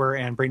 Nick Glauber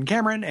and Brayden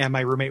Cameron and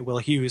my roommate Will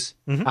Hughes,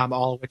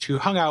 all of which who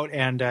hung out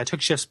and took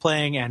shifts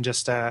playing and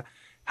just hung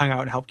out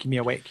and helped keep me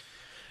awake.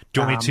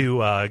 Do you want me to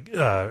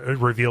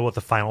reveal what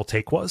the final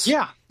take was?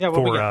 Yeah.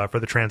 For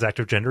the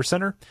Transactive Gender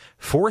Center,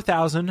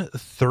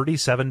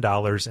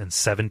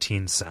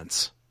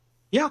 $4,037.17.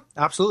 Yeah,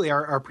 absolutely.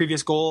 Our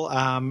previous goal,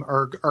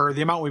 or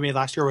the amount we made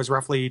last year was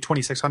roughly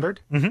 2,600.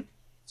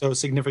 So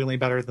significantly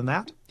better than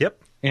that. Yep.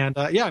 And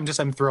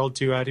I'm thrilled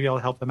to be able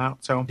to help them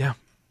out. So yeah.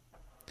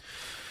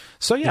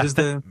 So yeah, it is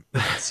the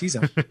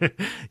season.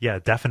 Yeah,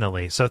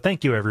 definitely. So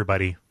thank you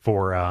everybody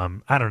for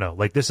I don't know,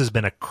 like this has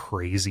been a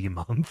crazy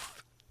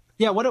month.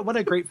 Yeah, what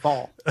a great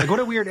fall. Like what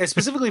a weird,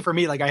 specifically for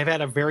me, like I've had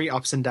a very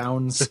ups and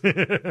downs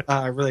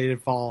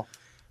related fall.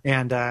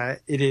 And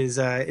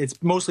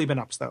it's mostly been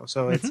ups though.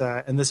 So it's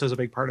and this was a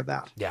big part of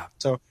that. Yeah.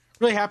 So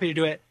really happy to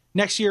do it.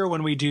 Next year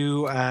when we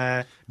do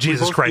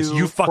Jesus Christ,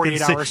 you fucking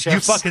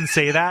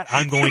say that,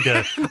 I'm going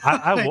to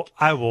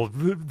I will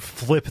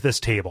flip this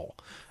table.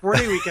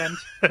 4-day weekend.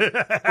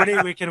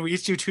 4-day weekend, we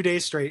each do 2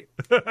 days straight.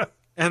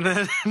 And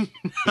then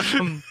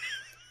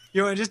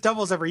it just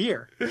doubles every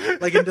year.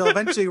 Like until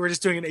eventually we're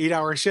just doing an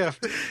 8-hour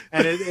shift,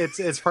 and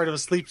it's part of a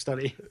sleep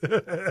study.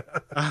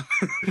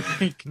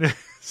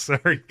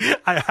 Sorry,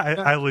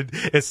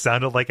 it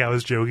sounded like I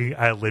was joking.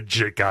 I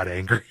legit got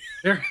angry.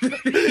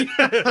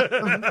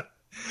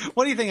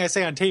 What do you think I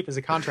say on tape is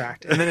a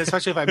contract? And then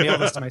especially if I mail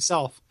this to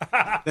myself,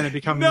 then it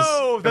becomes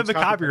then the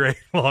copyright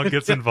law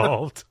gets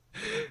involved.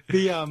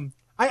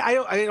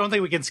 I don't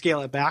think we can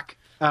scale it back.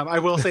 I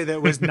will say that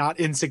it was not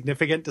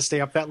insignificant to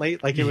stay up that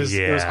late. Like it was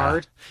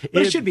hard,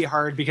 but it should be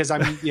hard because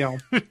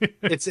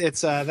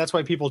it's that's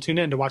why people tune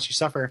in to watch you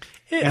suffer.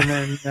 And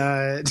then,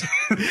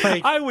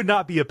 I would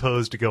not be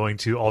opposed to going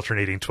to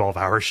alternating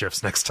 12-hour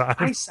shifts next time.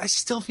 I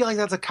still feel like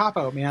that's a cop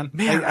out, man.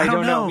 I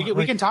don't know.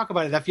 We can talk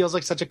about it. That feels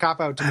like such a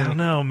cop out to me. I don't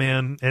know,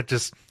 man.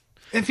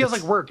 It feels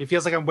like work. It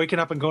feels like I'm waking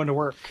up and going to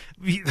work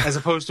as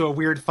opposed to a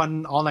weird,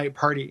 fun all-night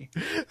party.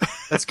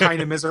 That's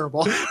kind of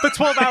miserable. But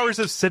 12 hours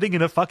of sitting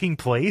in a fucking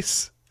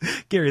place?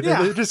 Gary,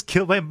 they just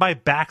killed my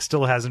back.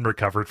 Still hasn't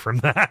recovered from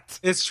that.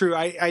 It's true.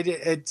 I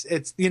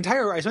spent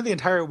the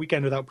entire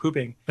weekend without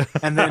pooping,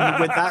 and then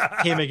when that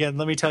came again,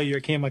 let me tell you,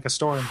 it came like a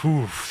storm.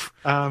 Oof.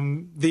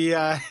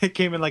 It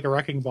came in like a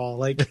wrecking ball.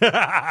 Like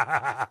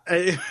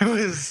it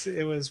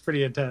was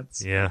pretty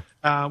intense. Yeah.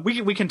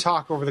 We can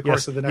talk over the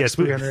course of the next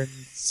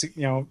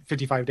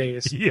 355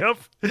 days. Yep.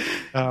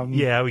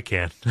 Yeah, we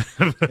can.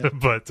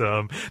 But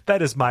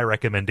that is my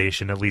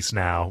recommendation, at least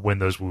now, when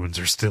those wounds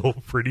are still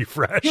pretty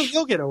fresh.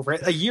 You'll get over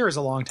it. A year is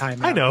a long time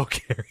now. I know,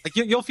 Gary. Like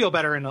you'll feel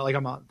better in like a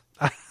month.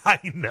 I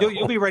know.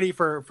 You'll be ready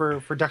for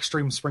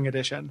Duckstream Spring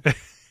Edition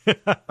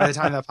by the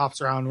time that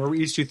pops around, where we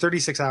each do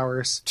 36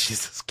 hours.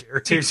 Jesus,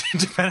 Gary.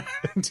 To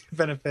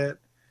benefit.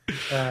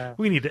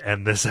 We need to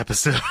end this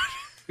episode.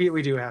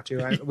 We do have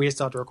to. We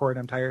still have to record.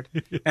 I'm tired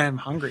and I'm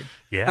hungry.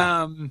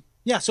 Yeah.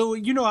 Yeah. So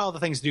you know all the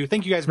things to do.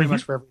 Thank you guys very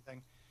much for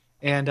everything.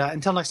 And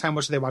until next time,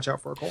 what should they watch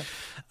out for, Cole?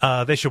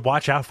 They should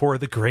watch out for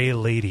the Gray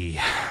Lady.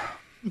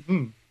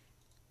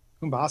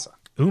 Umbasa.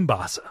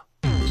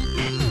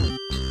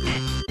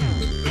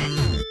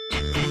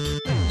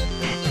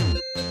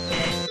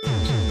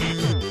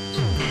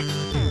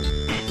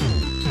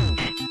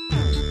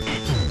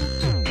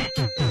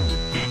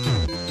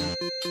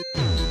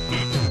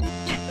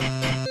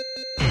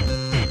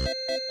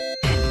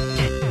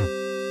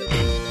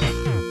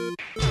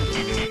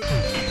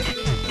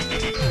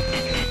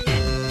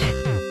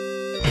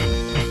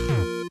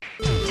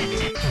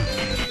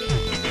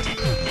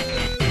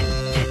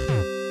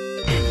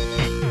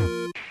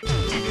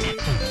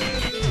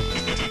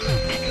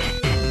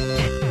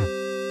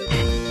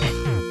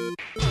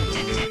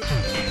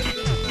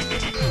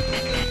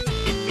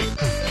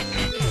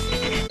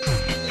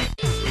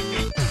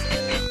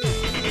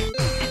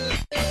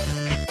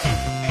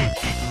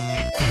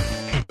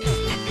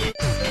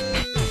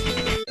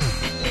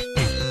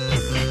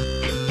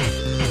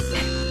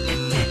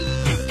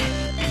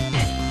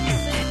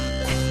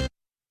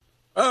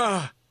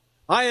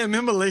 I am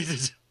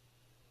immolated.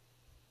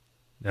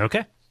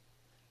 Okay.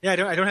 Yeah, I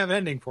don't have an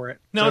ending for it.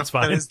 No, it's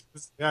fine.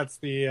 That's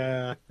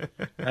the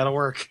that'll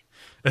work.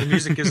 The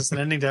music gives us an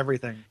ending to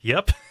everything.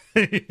 Yep.